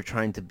 oh, we're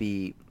trying to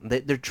be...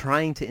 They're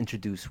trying to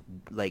introduce,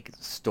 like,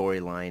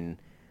 storyline,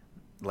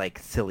 like,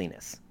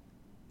 silliness.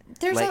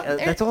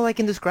 That's all I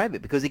can describe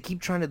it, because they keep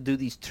trying to do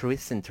these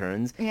twists and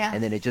turns,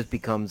 and then it just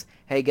becomes,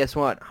 hey, guess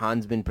what?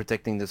 Han's been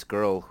protecting this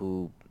girl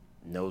who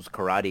knows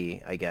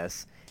karate, I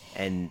guess,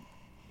 and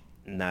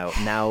now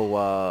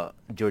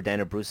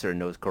Jordana Brewster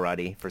knows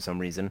karate for some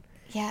reason.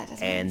 Yeah, it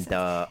doesn't and make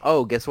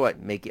sense. guess what?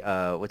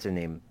 What's her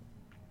name?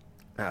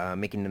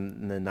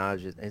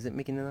 Minaj. Is it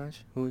Nicki Minaj?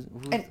 Who's?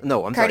 And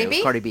No, I'm Cardi sorry. It was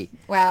B? Cardi B.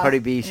 Wow. Cardi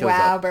B shows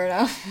Wow, up.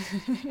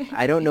 Berto.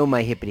 I don't know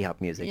my hippity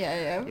hop music. Yeah,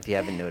 yeah. If you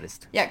haven't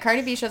noticed. Yeah,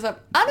 Cardi B shows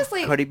up.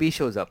 Honestly. Cardi B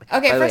shows up.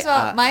 Okay, By the first way,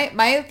 of all,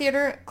 my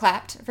theater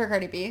clapped for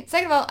Cardi B.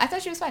 Second of all, I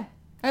thought she was fine.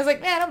 I was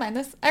like, yeah, I don't mind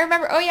this. I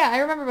remember. Oh yeah, I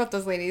remember about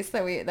those ladies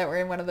that were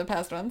in one of the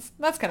past ones.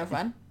 That's kind of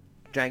fun.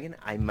 Dragon,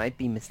 I might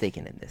be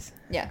mistaken in this.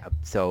 Yeah.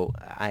 So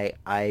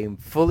I'm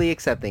fully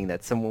accepting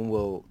that someone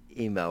will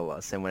email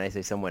us, and when I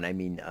say someone, I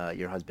mean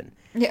your husband.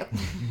 Yeah.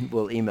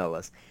 Will email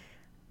us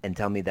and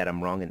tell me that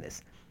I'm wrong in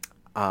this.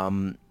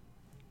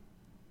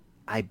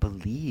 I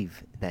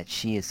believe that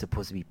she is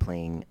supposed to be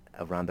playing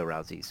Ronda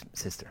Rousey's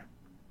sister.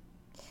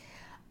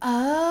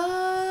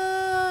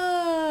 Oh.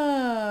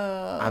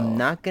 I'm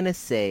not gonna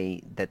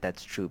say that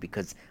that's true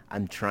because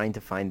I'm trying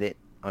to find it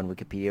on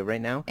Wikipedia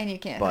right now. And you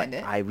can't but find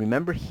it. I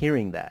remember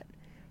hearing that.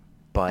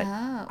 But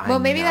Oh. Well,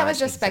 maybe that was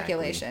just exactly.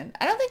 speculation.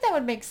 I don't think that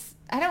would make.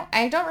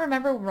 I don't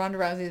remember Ronda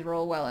Rousey's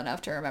role well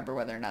enough to remember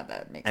whether or not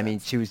that makes sense. I mean,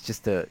 she was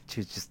just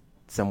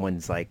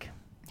someone's like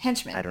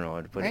henchman. I don't know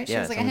how to put right? it. She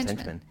Yeah, was like a someone's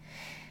henchman.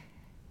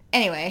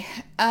 Anyway,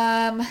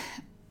 that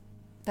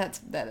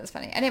is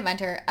funny. I didn't mind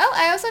her. Oh,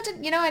 I also did.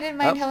 I didn't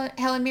mind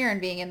Helen Mirren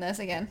being in this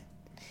again.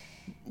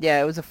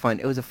 Yeah, it was a fun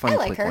I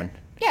like quick her. one.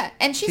 Yeah,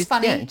 and she's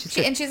funny. Yeah,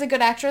 and she's a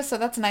good actress, so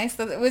that's nice.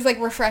 It was like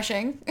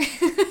refreshing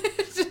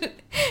to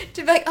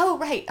be like, oh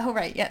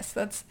right, yes,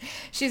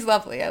 she's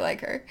lovely. I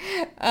like her.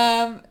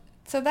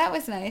 So that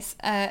was nice.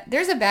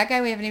 There's a bad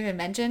guy we haven't even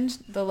mentioned.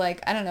 The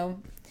I don't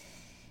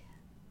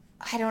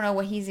know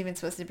what he's even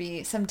supposed to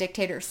be. Some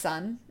dictator's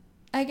son,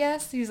 I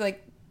guess. He's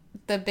like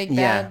the big bad.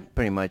 Yeah,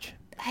 pretty much.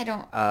 I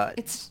don't.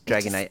 It's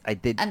Dragon. just I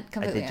did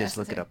completely just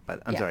look it up.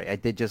 I'm Yeah. sorry. I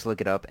did just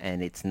look it up,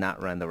 and it's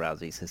not Ronda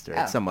Rousey's sister.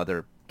 It's some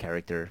other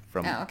character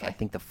from okay. I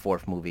think the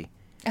fourth movie.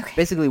 Okay.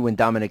 Basically, when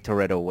Dominic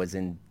Toretto was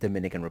in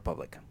Dominican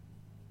Republic.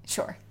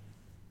 Sure.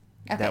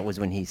 Okay. That was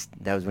when he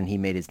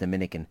made his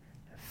Dominican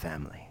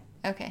family.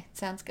 Okay,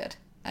 sounds good.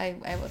 I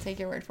will take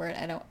your word for it.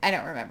 I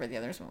don't remember the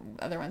other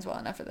ones well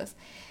enough for this.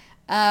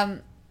 I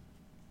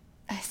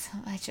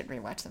should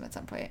rewatch them at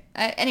some point.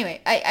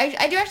 Anyway,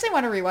 I do actually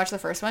want to rewatch the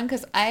first one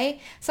because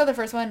I saw the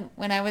first one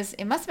when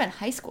it must have been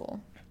high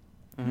school.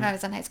 Mm-hmm. When I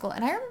was in high school,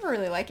 and I remember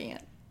really liking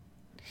it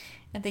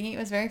and thinking it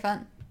was very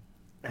fun.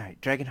 All right,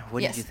 Dragon,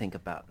 what did you think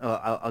about?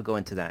 Oh, I'll go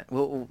into that.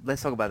 Well,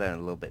 let's talk about that in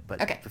a little bit.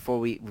 But okay. before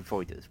we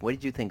do this, what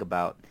did you think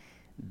about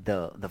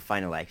the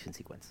final action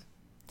sequence?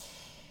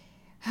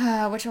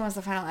 Which one was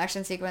the final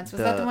action sequence?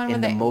 Was that the one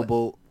in with the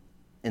mobile?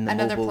 In the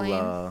another mobile,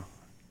 plane?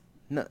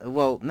 No,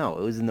 well, no,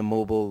 it was in the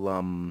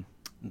mobile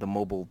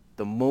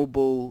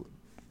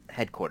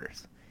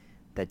headquarters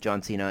that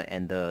John Cena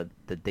and the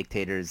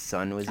dictator's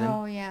son was in.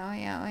 Oh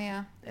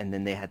yeah. And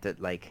then they had to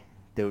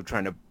they were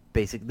trying to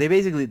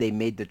they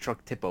made the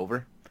truck tip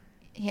over.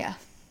 Yeah.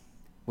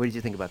 What did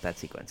you think about that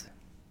sequence?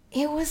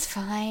 It was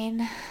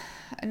fine.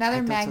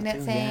 Another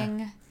magnet thing.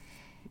 Yeah.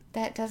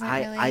 That doesn't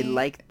really I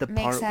liked the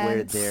make part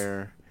sense.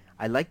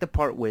 I liked the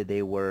part where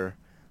they were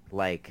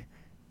I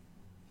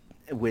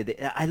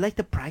like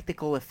the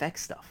practical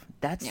effects stuff.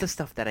 That's the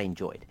stuff that I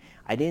enjoyed.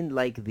 I didn't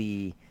like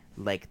the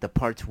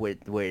parts where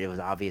it was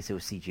obvious it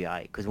was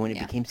CGI, because when it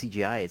became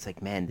CGI, it's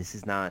like, man, this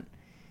is not.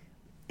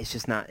 It's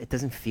just not. It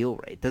doesn't feel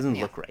right. It doesn't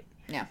look right.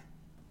 Yeah.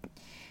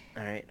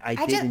 All right. I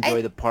did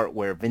enjoy the part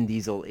where Vin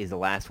Diesel is the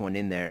last one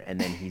in there,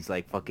 and then he's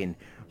like fucking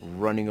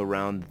running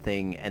around the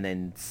thing, and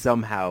then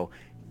somehow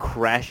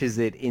crashes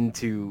it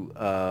into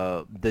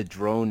the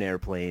drone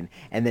airplane,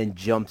 and then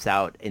jumps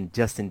out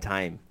just in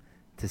time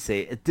to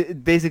say,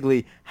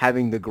 basically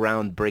having the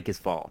ground break his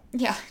fall.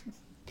 Yeah.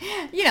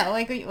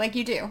 Like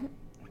you do.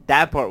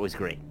 That part was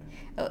great.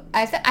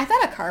 I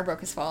thought a car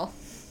broke his fall.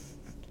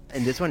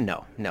 And this one,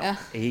 no.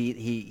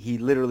 He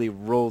literally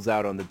rolls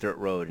out on the dirt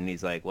road, and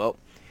he's like, well,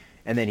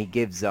 and then he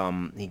gives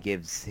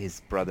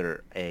his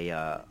brother a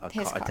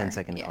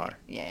 10-second car.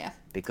 Yeah.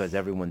 Because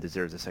everyone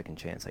deserves a second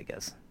chance, I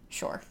guess.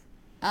 Sure.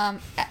 I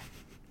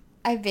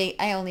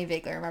only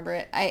vaguely remember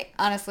it. I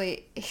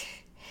honestly,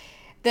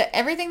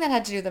 everything that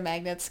had to do with the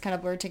magnets kind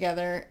of blurred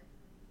together.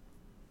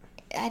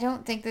 I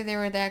don't think that they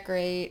were that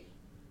great.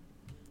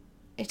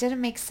 It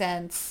didn't make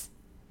sense.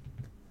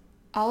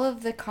 All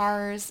of the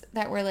cars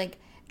that were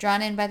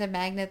drawn in by the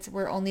magnets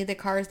were only the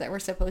cars that were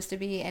supposed to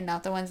be, and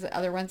not the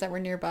other ones that were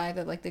nearby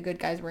that the good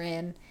guys were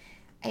in.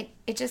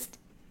 It just,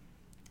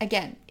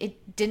 again,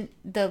 it didn't.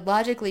 The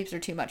logic leaps are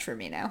too much for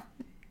me now.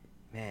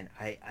 Man,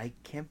 I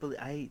can't believe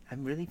I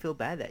really feel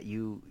bad that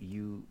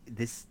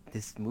this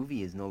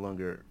movie is no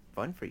longer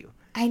fun for you.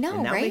 I know,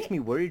 and that right? makes me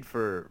worried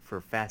for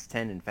Fast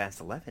 10 and Fast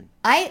 11.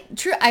 I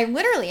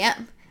literally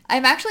am.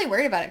 I'm actually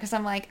worried about it because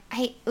I'm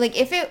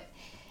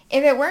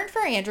if it weren't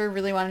for Andrew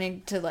really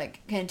wanting to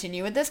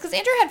continue with this, because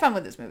Andrew had fun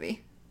with this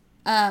movie.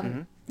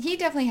 He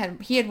definitely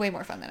had way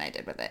more fun than I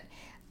did with it.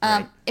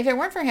 Right. If it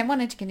weren't for him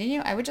wanting to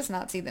continue, I would just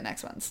not see the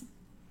next ones.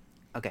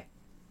 Okay.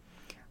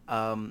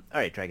 All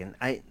right, Dragon.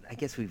 I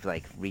guess we've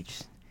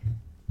reached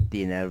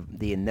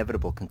the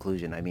inevitable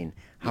conclusion. I mean,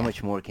 how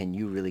much more can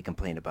you really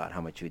complain about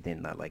how much you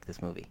did not like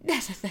this movie?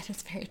 That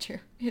is very true.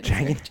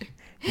 Dragon,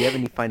 do you have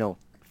any final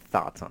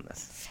thoughts on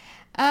this?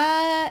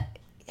 Uh,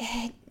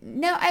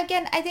 no.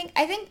 Again, I think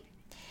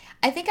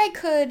I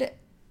could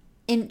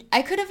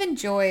have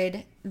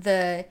enjoyed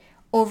the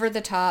over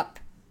the top,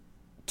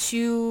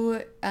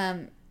 too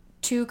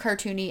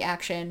cartoony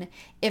action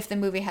if the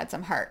movie had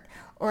some heart,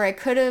 or I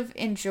could have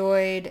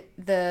enjoyed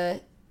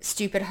the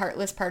stupid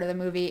heartless part of the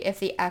movie if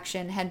the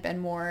action had been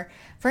more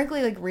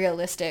frankly like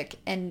realistic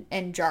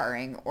and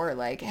jarring, or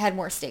like had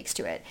more stakes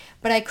to it.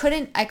 But I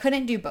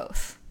couldn't do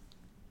both.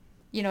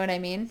 You know what I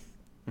mean?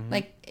 Mm-hmm.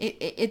 Like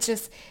it's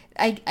just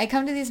I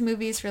come to these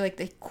movies for like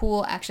the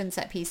cool action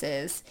set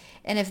pieces,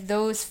 and if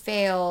those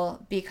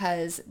fail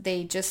because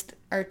they just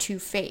are too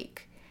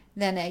fake,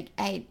 then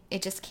I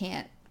just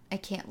can't, I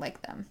can't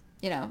like them.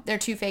 You know, they're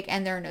too fake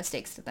and there are no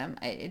stakes to them.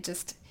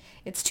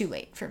 It's too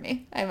late for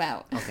me. I'm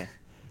out. Okay.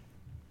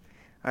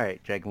 All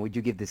right, Dragon, would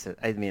you give this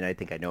I mean, I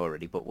think I know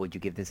already, but would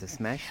you give this a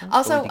smash?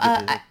 Also,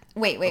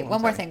 wait,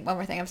 one more thing.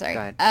 I'm sorry.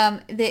 Go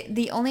ahead.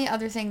 The only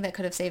other thing that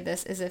could have saved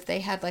this is if they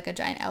had like a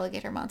giant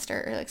alligator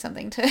monster or like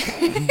something to...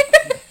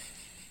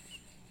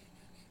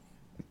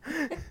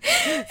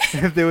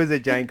 If there was a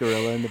giant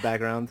gorilla in the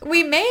background.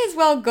 We may as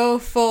well go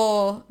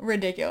full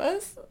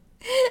ridiculous.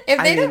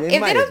 If they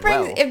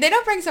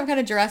don't bring some kind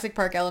of Jurassic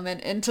Park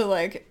element into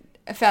like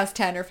Fast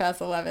 10 or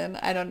Fast 11,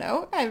 I don't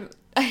know. I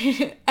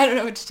don't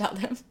know what to tell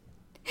them.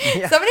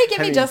 Yeah, somebody give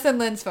me Justin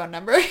Lin's phone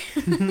number.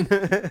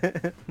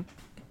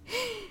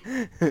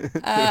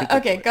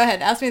 Okay, go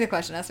ahead. Ask me the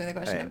question.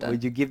 Right. I'm done.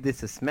 Would you give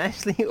this a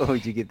smashly or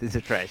would you give this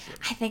a trashly?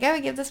 I think I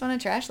would give this one a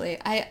trashly.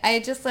 I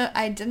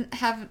didn't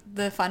have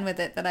the fun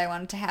with it that I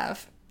wanted to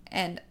have.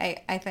 And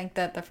I think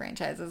that the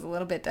franchise is a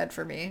little bit dead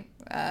for me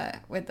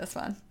with this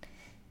one.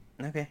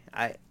 Okay.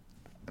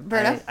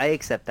 Berto? I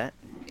accept that.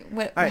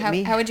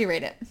 How would you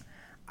rate it?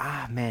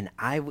 Man,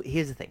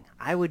 here's the thing.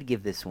 I would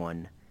give this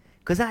one...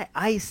 Because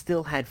I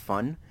still had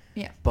fun,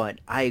 yeah. But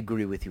I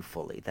agree with you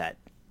fully that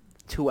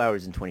 2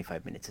 hours and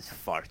 25 minutes is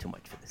far too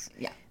much for this.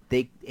 Yeah.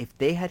 If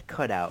they had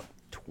cut out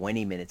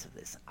 20 minutes of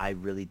this, I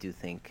really do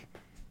think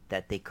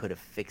that they could have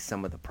fixed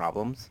some of the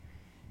problems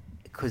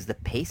because the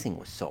pacing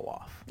was so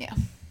off. Yeah.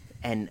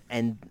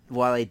 And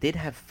while I did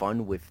have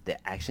fun with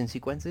the action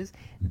sequences,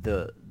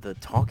 the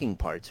talking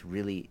parts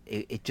really,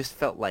 it just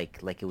felt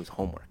like it was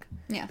homework.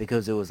 Yeah.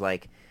 Because it was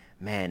like,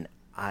 man,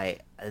 I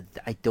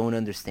don't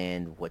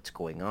understand what's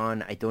going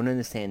on. I don't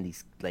understand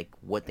these, like,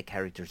 what the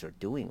characters are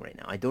doing right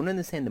now. I don't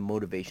understand the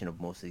motivation of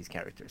most of these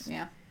characters.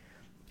 Yeah.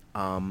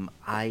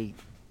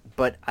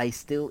 But I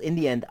still, in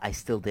the end, I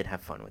still did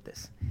have fun with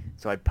this.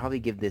 So I'd probably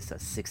give this a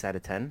 6 out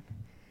of 10.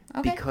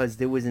 Okay. Because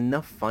there was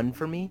enough fun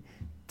for me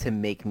to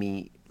make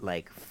me,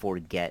 like,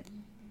 forget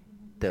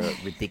the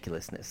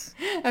ridiculousness.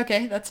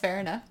 Okay, that's fair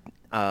enough.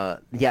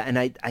 Yeah, and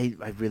I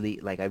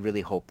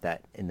really hope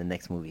that in the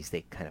next movies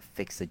they kind of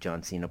fix the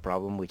John Cena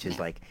problem, which is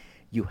like,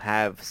 you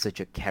have such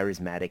a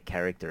charismatic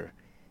character,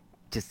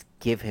 just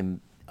give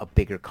him a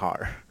bigger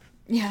car.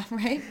 Yeah,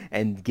 right?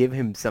 And give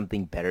him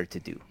something better to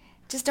do.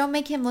 Just don't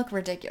make him look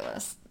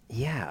ridiculous.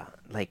 Yeah,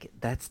 like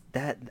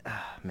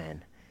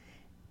man.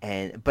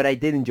 But I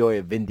did enjoy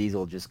Vin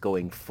Diesel just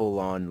going full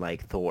on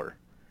like Thor.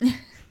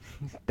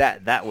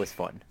 That was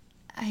fun.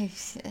 I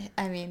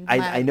mean,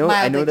 I know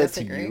that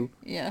disagree. To you.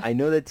 Yeah. I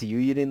know that to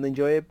you didn't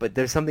enjoy it, but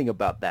there's something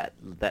about that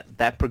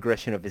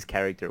progression of his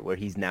character where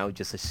he's now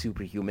just a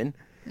superhuman.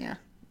 Yeah.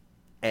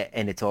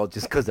 And it's all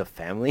just because of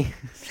family.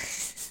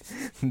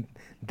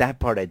 That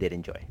part I did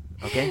enjoy.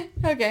 Okay.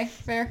 Okay,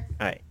 fair.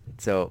 All right.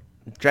 So,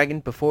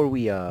 Dragon, before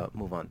we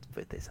move on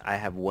with this, I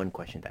have one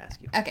question to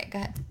ask you. Okay, go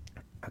ahead.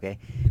 Okay.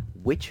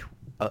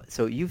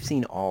 So you've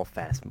seen all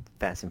Fast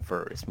and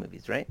Furious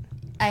movies, right?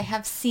 I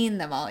have seen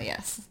them all,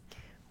 yes.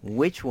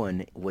 Which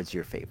one was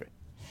your favorite?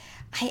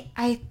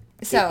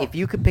 So if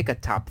you could pick a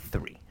top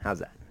 3, how's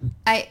that?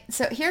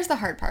 So here's the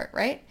hard part,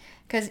 right?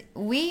 Because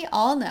we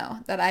all know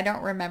that I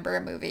don't remember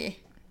a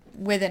movie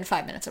within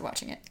 5 minutes of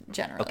watching it,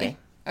 generally.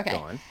 Okay. Go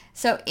on.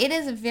 So it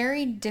is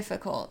very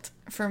difficult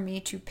for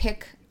me to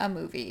pick a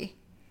movie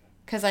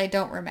because I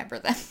don't remember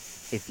them.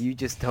 If you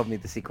just tell me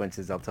the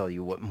sequences, I'll tell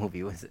you what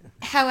movie was it.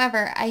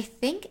 However, I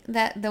think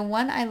that the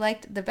one I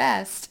liked the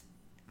best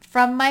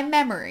from my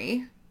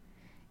memory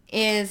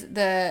is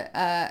the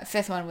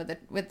fifth one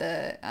with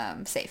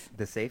the safe.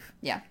 The safe?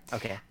 Yeah.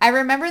 Okay. I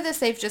remember the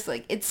safe just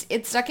like it's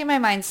stuck in my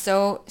mind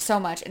so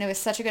much, and it was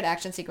such a good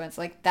action sequence.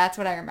 Like that's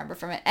what I remember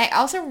from it. I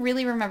also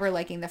really remember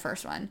liking the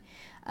first one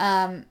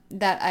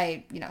that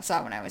I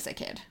saw when I was a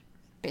kid,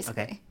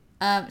 basically.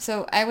 Okay.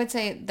 So I would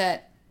say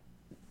that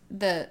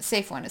the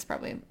safe one is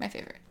probably my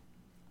favorite.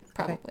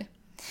 Probably.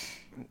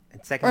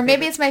 Okay. Or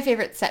maybe it's my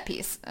favorite set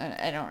piece.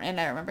 I don't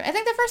remember. I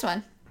think the first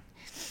one.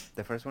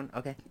 The first one?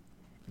 Okay.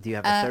 Do you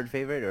have a third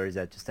favorite, or is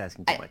that just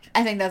asking too much?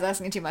 I think that's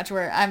asking too much,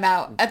 where I'm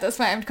out. At this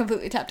point, I'm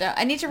completely tapped out.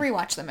 I need to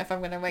rewatch them if I'm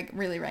going to like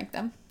really rank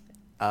them.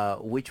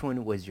 Which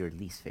one was your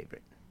least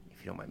favorite,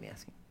 if you don't mind me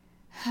asking?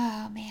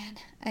 Oh, man.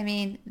 I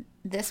mean,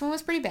 this one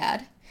was pretty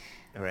bad.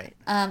 All right.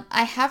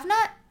 I have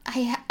not...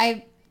 I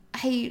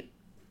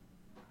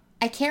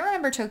can't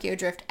remember Tokyo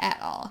Drift at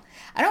all.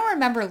 I don't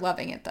remember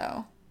loving it,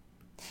 though.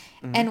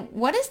 And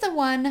what is the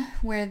one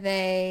where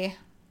they...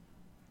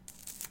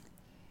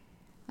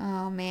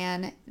 Oh,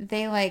 man.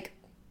 They, like...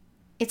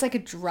 It's like a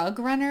drug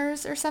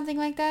runners or something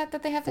like that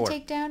they have to 4.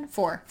 take down?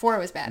 4. 4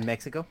 was bad.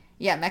 Mexico?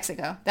 Yeah,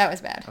 Mexico. That was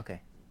bad.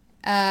 Okay.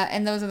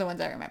 And those are the ones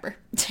I remember.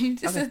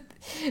 Just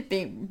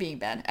Okay. being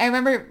bad. I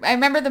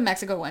remember the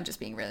Mexico one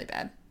just being really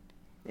bad.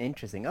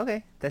 Interesting.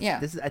 Okay.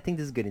 I think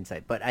this is good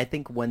insight. But I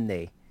think one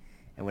day,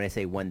 and when I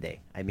say one day,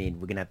 I mean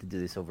we're gonna have to do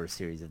this over a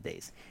series of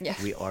days. Yeah.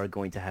 We are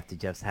going to have to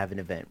just have an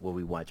event where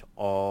we watch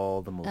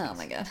all the movies. Oh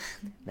my god.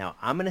 Now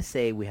I'm gonna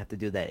say we have to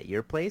do that at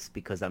your place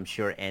because I'm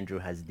sure Andrew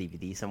has a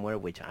DVD somewhere,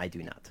 which I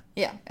do not.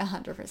 Yeah,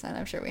 100%.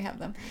 I'm sure we have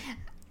them.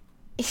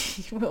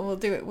 We'll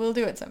do it. We'll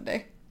do it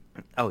someday.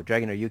 Oh,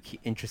 Dragon, are you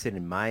interested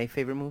in my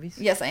favorite movies?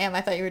 Yes, I am.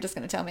 I thought you were just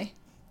gonna tell me.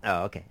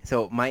 Oh, okay.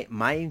 So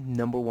my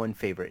number one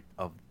favorite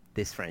of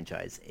this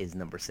franchise is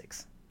number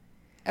 6.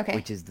 Okay.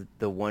 Which is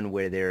the one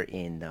where they're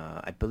in,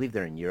 I believe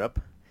they're in Europe.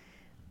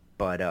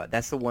 But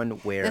that's the one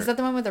where... Is that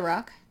the one with The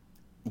Rock?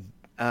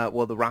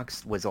 Well, The Rock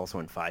was also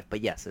in 5. But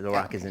yes, The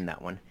Rock is in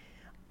that one.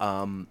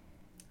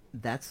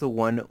 That's the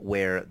one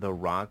where The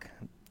Rock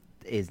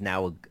is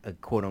now a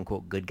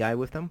quote-unquote good guy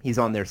with them. He's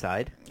on their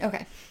side.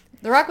 Okay.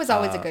 The Rock was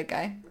always a good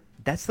guy.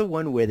 That's the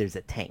one where there's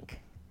a tank.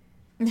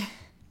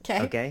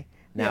 Okay. Okay?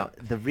 Now,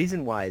 the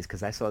reason why is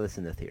because I saw this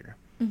in the theater.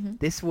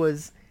 This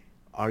was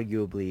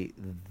arguably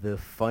the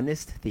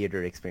funnest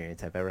theater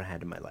experience I've ever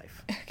had in my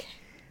life. Okay.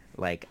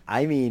 Like,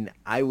 I mean,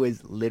 I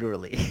was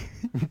literally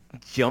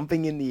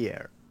jumping in the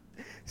air,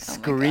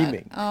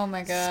 screaming. Oh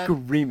my god.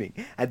 Screaming.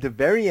 At the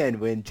very end,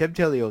 when Chev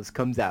Chelios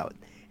comes out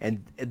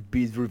and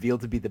is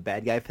revealed to be the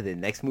bad guy for the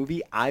next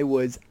movie, I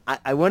want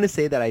to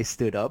say that I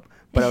stood up,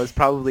 but I was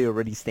probably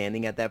already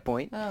standing at that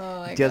point. Oh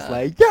my just god.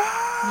 like,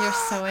 yeah! You're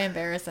so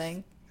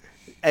embarrassing.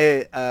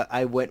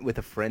 I went with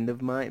a friend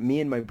of mine.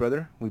 Me and my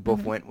brother, we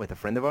both went with a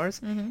friend of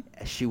ours.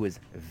 She was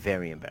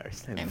very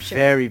embarrassed. I'm sure.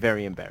 Very,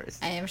 very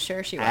embarrassed. I am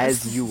sure she was.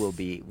 As you will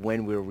be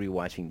when we're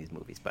rewatching these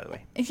movies, by the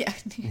way. Yeah.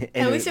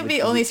 And At least you'll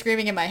be only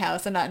screaming in my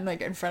house and not in,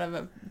 like, in front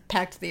of a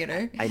packed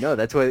theater. I know.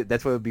 That's what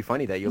would be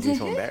funny, that you'll be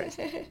so embarrassed.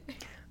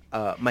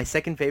 My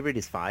second favorite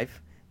is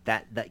 5.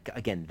 That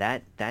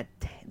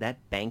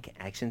bank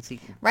action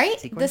sequence.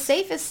 Right? The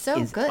safe is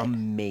so good.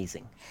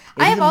 Amazing.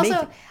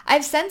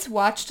 I've since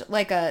watched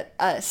like a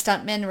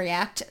stuntman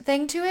react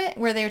thing to it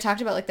where they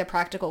talked about like the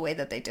practical way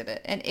that they did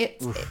it, and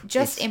it's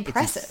just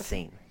impressive. It's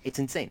insane. It's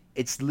insane.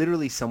 It's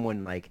literally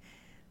someone like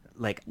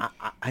I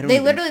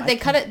don't. They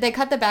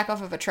cut the back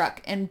off of a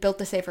truck and built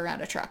the safe around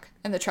a truck,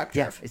 and the truck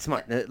drove. Yeah, it's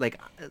smart. Like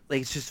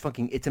it's just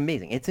fucking. It's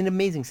amazing. It's an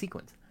amazing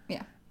sequence.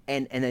 Yeah.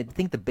 And I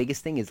think the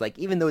biggest thing is, like,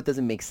 even though it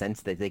doesn't make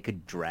sense that they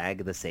could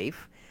drag the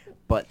safe,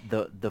 but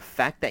the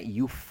fact that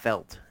you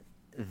felt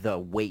the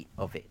weight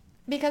of it.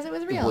 Because it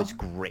was real. Was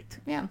great.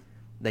 Yeah.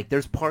 Like,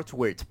 there's parts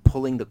where it's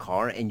pulling the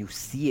car and you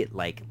see it,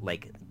 like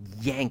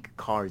yank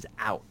cars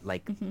out,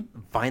 like,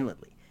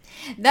 violently.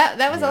 That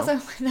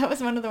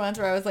was one of the ones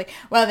where I was like,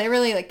 wow, they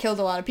really like killed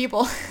a lot of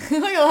people,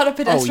 like a lot of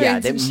pedestrians. Oh yeah,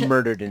 they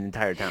murdered an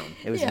entire town.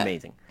 It was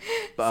amazing.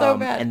 So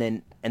bad.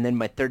 And then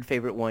my third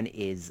favorite one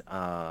is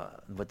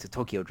what's it,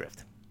 Tokyo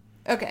Drift.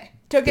 Okay,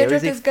 Tokyo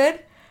Drift is good.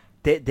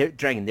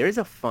 Dragon, there is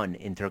a fun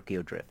in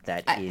Tokyo Drift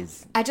that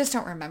is. I just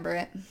don't remember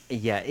it.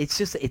 Yeah, it's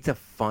a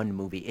fun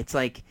movie. It's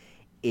like.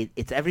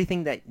 It's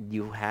everything that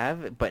you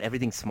have, but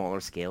everything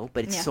smaller scale.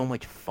 But it's so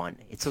much fun.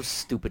 It's so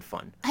stupid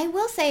fun. I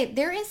will say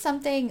there is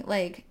something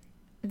like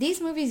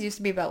these movies used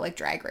to be about like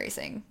drag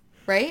racing,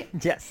 right?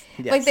 Yes.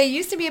 Like they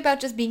used to be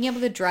about just being able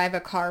to drive a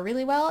car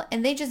really well,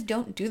 and they just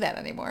don't do that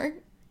anymore.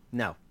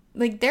 No.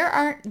 Like there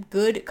aren't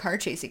good car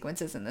chase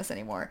sequences in this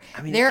anymore.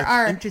 I mean, there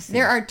it's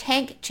are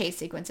tank chase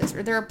sequences,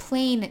 or there are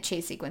plane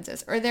chase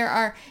sequences, or there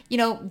are,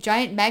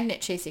 giant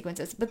magnet chase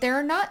sequences, but there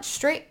are not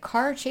straight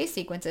car chase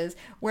sequences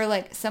where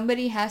like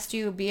somebody has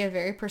to be a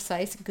very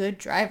precise good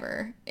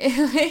driver.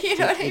 You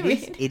know what I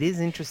mean? It is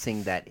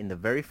interesting that in the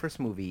very first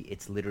movie,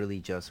 it's literally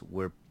just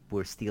we're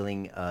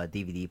stealing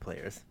DVD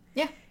players.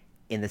 Yeah.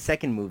 In the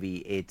second movie,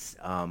 it's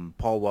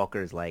Paul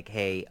Walker's like,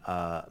 hey,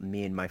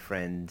 me and my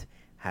friend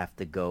have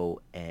to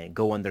go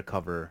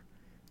undercover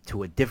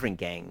to a different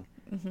gang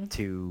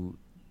to,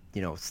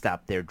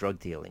 stop their drug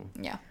dealing.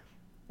 Yeah.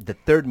 The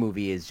third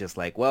movie is just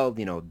like, well,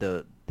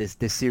 this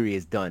series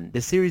is done.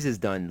 This series is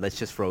done. Let's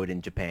just throw it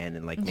in Japan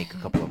and like make a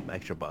couple of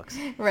extra bucks.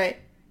 Right.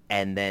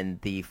 And then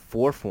the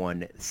fourth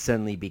one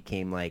suddenly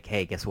became like,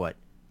 hey, guess what?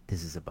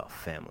 This is about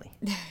family.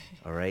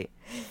 All right?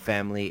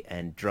 Family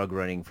and drug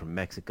running from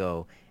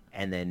Mexico.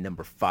 And then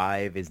number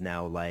 5 is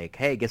now like,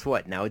 hey, guess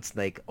what? Now it's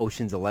like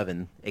Ocean's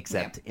 11,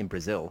 except in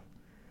Brazil,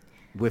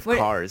 with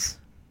cars.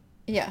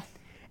 Yeah.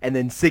 And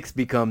then 6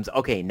 becomes,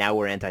 okay, now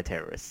we're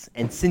anti-terrorists.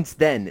 And since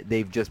then,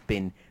 they've just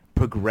been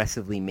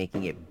progressively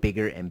making it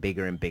bigger and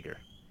bigger and bigger.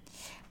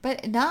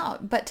 But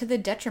to the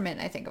detriment,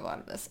 I think, of a lot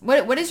of this.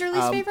 What is your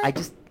least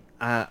favorite?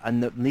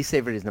 The least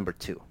favorite is number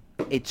 2.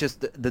 It's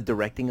just the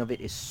directing of it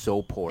is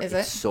so poor. Is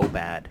it's it? so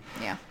bad.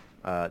 Yeah.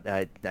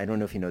 I don't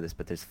know if you know this,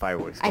 but there's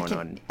fireworks going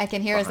on. I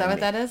can hear. Is that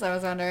behind what me. that is? I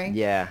was wondering.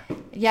 Yeah.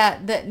 Yeah,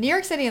 the New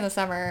York City in the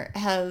summer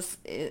has.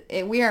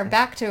 We are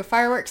back to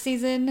fireworks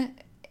season,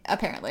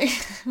 apparently.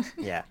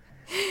 Yeah.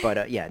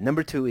 But yeah,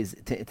 number two is,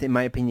 in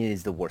my opinion,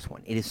 is the worst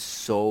one. It is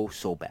so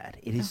bad.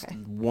 It is Okay.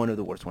 one of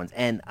the worst ones,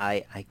 and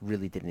I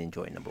really didn't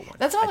enjoy number one.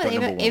 That's the I one with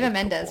thought number one Ava was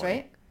Mendes,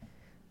 boring.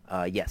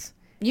 right? Yes.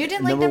 You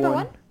didn't like number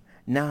one?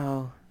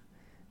 No,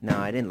 no,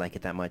 I didn't like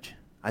it that much.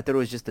 I thought it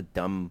was just a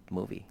dumb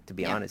movie, to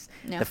be Yeah. honest.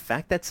 Yeah. The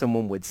fact that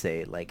someone would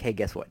say, like, hey,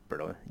 guess what,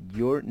 Berto?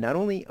 You're not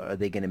only are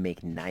they gonna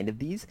make 9 of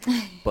these,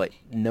 but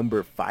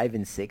number 5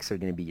 and 6 are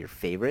gonna be your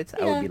favorites.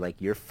 I would Yeah. be like,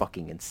 you're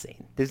fucking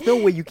insane. There's no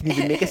way you can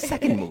even make a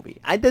second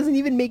movie. It doesn't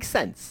even make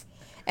sense.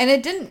 And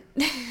it didn't.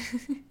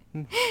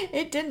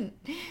 It didn't.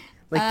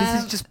 Like,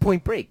 this is just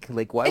Point Break.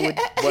 Like, why would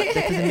what?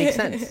 That doesn't make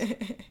sense.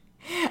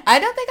 I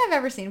don't think I've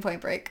ever seen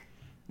Point Break.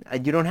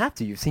 You don't have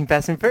to. You've seen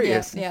Fast and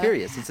Furious. Yeah, yeah.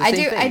 Furious. It's the I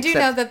same do. thing. I do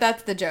except know that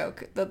that's the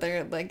joke, that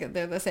they're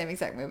the same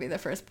exact movie. The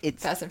first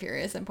It's- Fast and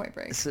Furious and Point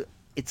Break. So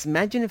it's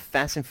imagine if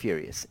Fast and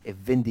Furious, if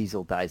Vin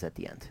Diesel dies at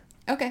the end.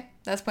 Okay,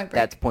 that's Point Break.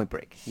 That's Point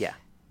Break. Yeah.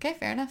 Okay,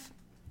 fair enough.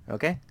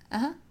 Okay.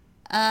 Uh-huh.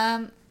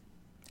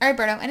 All right,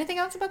 Berto, anything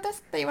else about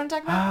this that you want to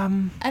talk about?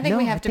 I think no,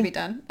 we have to be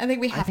done. I think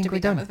we have to be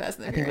done with Fast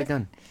and the I think we're Furious.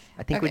 done.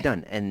 I think we're Okay.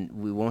 done, and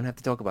we won't have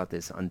to talk about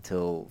this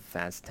until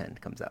Fast 10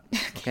 comes out.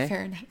 Okay.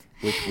 Fair enough.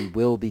 Which we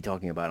will be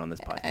talking about on this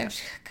I'm,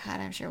 podcast. God,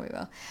 I'm sure we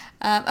will.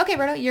 Okay,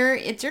 Berto,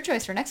 it's your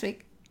choice for next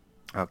week.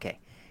 Okay.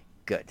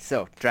 Good.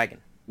 So, Dragon,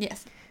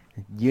 Yes.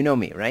 you know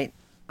me, right?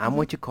 Mm-hmm. I'm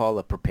what you call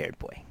a prepared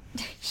boy.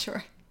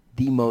 Sure.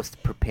 The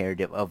most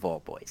prepared of all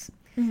boys.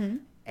 Mm-hmm.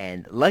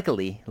 And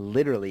luckily,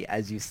 literally,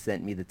 as you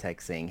sent me the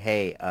text saying,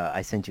 hey,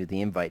 I sent you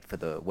the invite for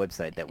the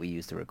website that we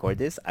used to record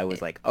this, I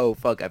was like, oh,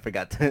 fuck, I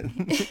forgot to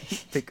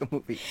pick a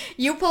movie.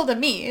 You pulled a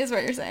me, is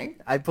what you're saying.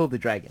 I pulled the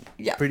Dragon.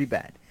 Yeah. Pretty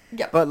bad.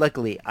 Yep. But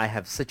luckily, I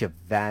have such a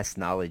vast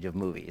knowledge of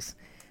movies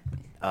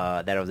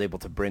that I was able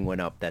to bring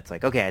one up that's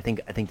like, okay, I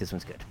think this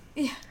one's good.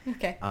 Yeah.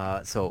 Okay.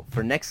 So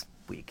for next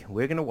week,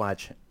 we're going to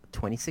watch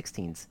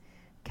 2016's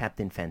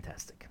Captain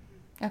Fantastic.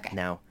 Okay.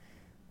 Now,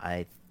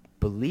 I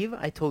believe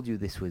I told you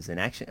this was an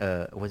action,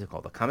 what's it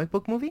called, a comic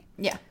book movie?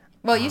 Yeah.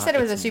 Well, you said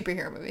it was a it's-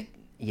 superhero movie.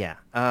 Yeah.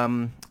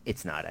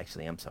 It's not,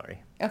 actually. I'm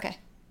sorry. Okay.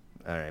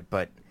 All right.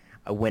 But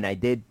when I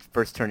did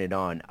first turn it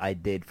on, I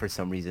did for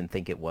some reason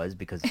think it was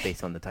because it's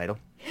based on the title.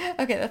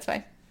 Okay, that's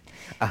fine.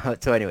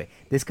 So anyway,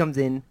 this comes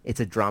in, it's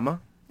a drama.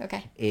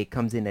 Okay. It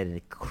comes in at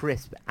a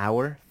crisp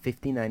hour,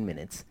 59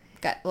 minutes.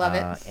 Love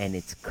it. And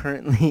it's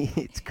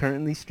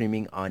currently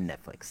streaming on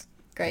Netflix.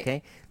 Great.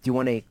 Okay. Do you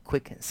want a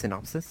quick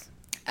synopsis?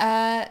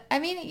 I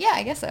mean, yeah,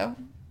 I guess so.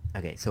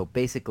 Okay, so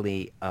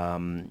basically,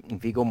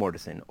 Viggo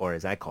Mortensen, or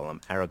as I call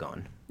him,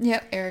 Aragon.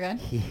 Yep, Aragon.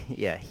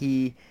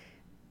 He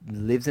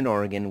lives in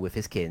Oregon with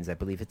his kids. I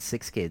believe it's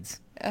 6 kids.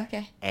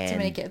 Okay. Too And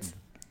many kids.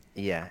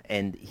 Yeah,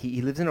 and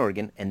he lives in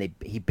Oregon, and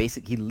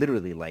he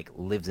literally like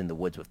lives in the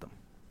woods with them,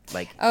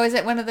 like. Oh, is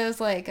it one of those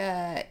like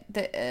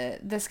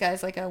this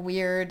guy's like a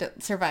weird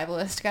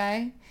survivalist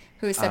guy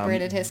who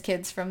separated his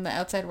kids from the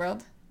outside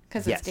world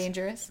because Yes. it's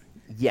dangerous?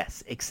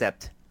 Yes,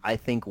 except I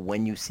think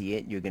when you see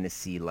it, you're gonna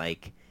see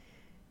like.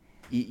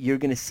 You're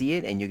gonna see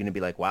it, and you're gonna be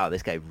like, "Wow,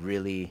 this guy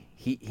really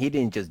he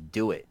didn't just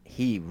do it.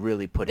 He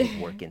really put his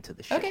work into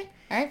the shit." Okay.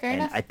 All right. Fair And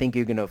enough. I think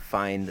you're gonna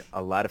find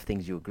a lot of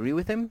things you agree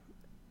with him,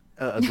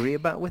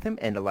 about with him,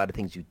 and a lot of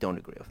things you don't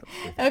agree with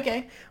him.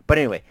 Okay. But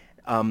anyway,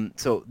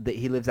 so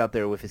he lives out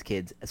there with his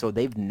kids. So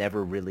they've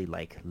never really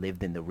like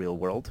lived in the real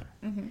world,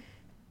 Mm-hmm.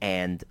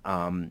 and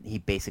he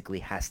basically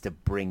has to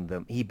bring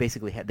them.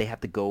 They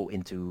have to go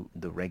into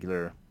the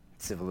regular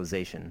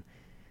civilization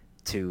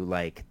to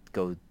like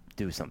go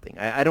do something.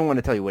 I don't want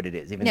to tell you what it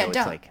is, even though No, it's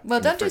don't. like Well,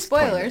 in the don't do first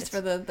 20 spoilers minutes.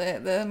 for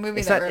the movie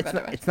It's that not. we're It's about to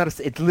not. watch. It's not.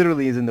 It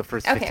literally is in the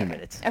first Okay, 15 okay.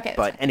 minutes. Okay, that's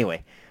But fine.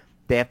 anyway,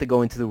 they have to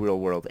go into the real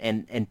world,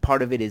 and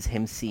part of it is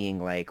him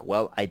seeing like,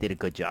 well, I did a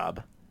good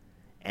job,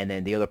 and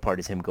then the other part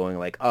is him going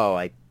like,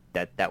 oh,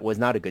 that was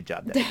not a good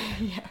job. That I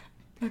did. Yeah.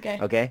 Okay.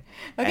 Okay.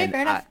 Okay, And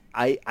fair enough.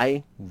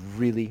 I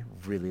really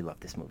love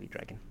this movie,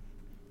 Dragon,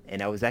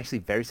 and I was actually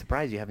very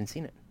surprised you haven't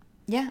seen it.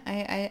 Yeah,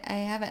 I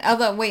haven't.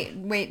 Although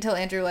wait till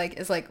Andrew like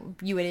is like,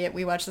 you idiot,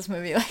 we watched this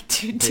movie like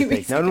two It's like,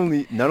 weeks not ago.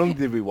 only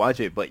did we watch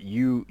it, but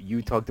you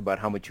talked about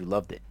how much you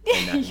loved it,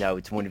 and now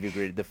it's one of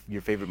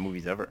your favorite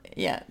movies ever.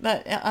 Yeah,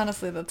 that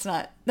honestly, that's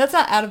not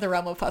out of the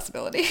realm of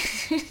possibility.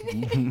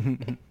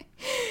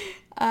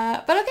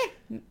 But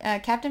okay,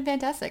 Captain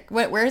Fantastic.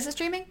 Where is it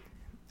streaming?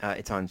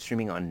 It's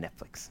streaming on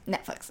Netflix.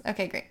 Netflix.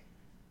 Okay, great.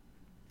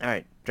 All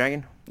right,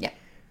 Dragon, Yeah.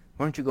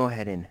 why don't you go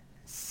ahead and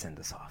send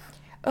us off?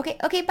 Okay,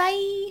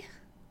 bye.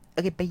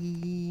 Okay,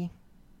 bye.